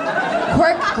 Quark,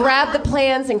 grab the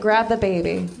plans and grab the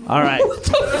baby. All right.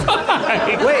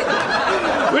 Wait.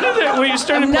 When you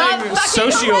started playing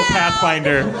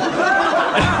Socio-Pathfinder.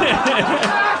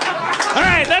 All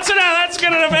right, that's enough. That's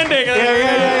good enough ending.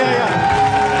 Yeah.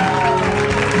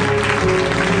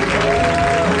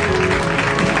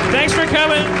 Thanks for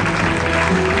coming.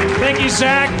 Thank you,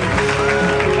 Zach,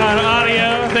 on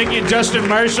audio. Thank you, Justin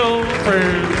Marshall, for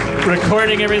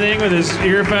recording everything with his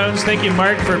earphones. Thank you,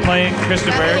 Mark, for playing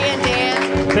Christopher.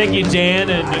 Thank you, Dan,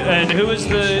 and who was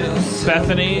the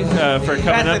Bethany for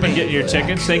coming up and getting your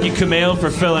tickets. Thank you, Kumail,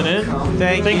 for filling in.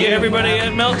 Thank you, everybody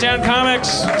at Meltdown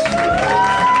Comics.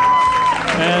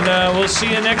 And we'll see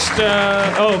you next.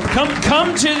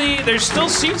 Come to the. There's still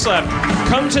seats left.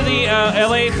 Come to the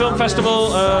LA Film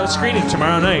Festival screening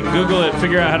tomorrow night. Google it.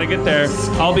 Figure out how to get there.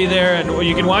 I'll be there, and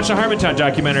you can watch the Harmontown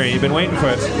documentary. You've been waiting for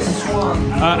it.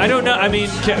 I don't know. I mean,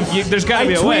 there's got to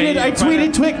be a way. I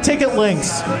tweeted ticket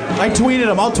links. I tweeted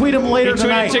them. I'll tweet them later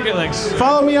tonight. Ticket links.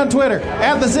 Follow me on Twitter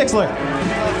 @the Zixler.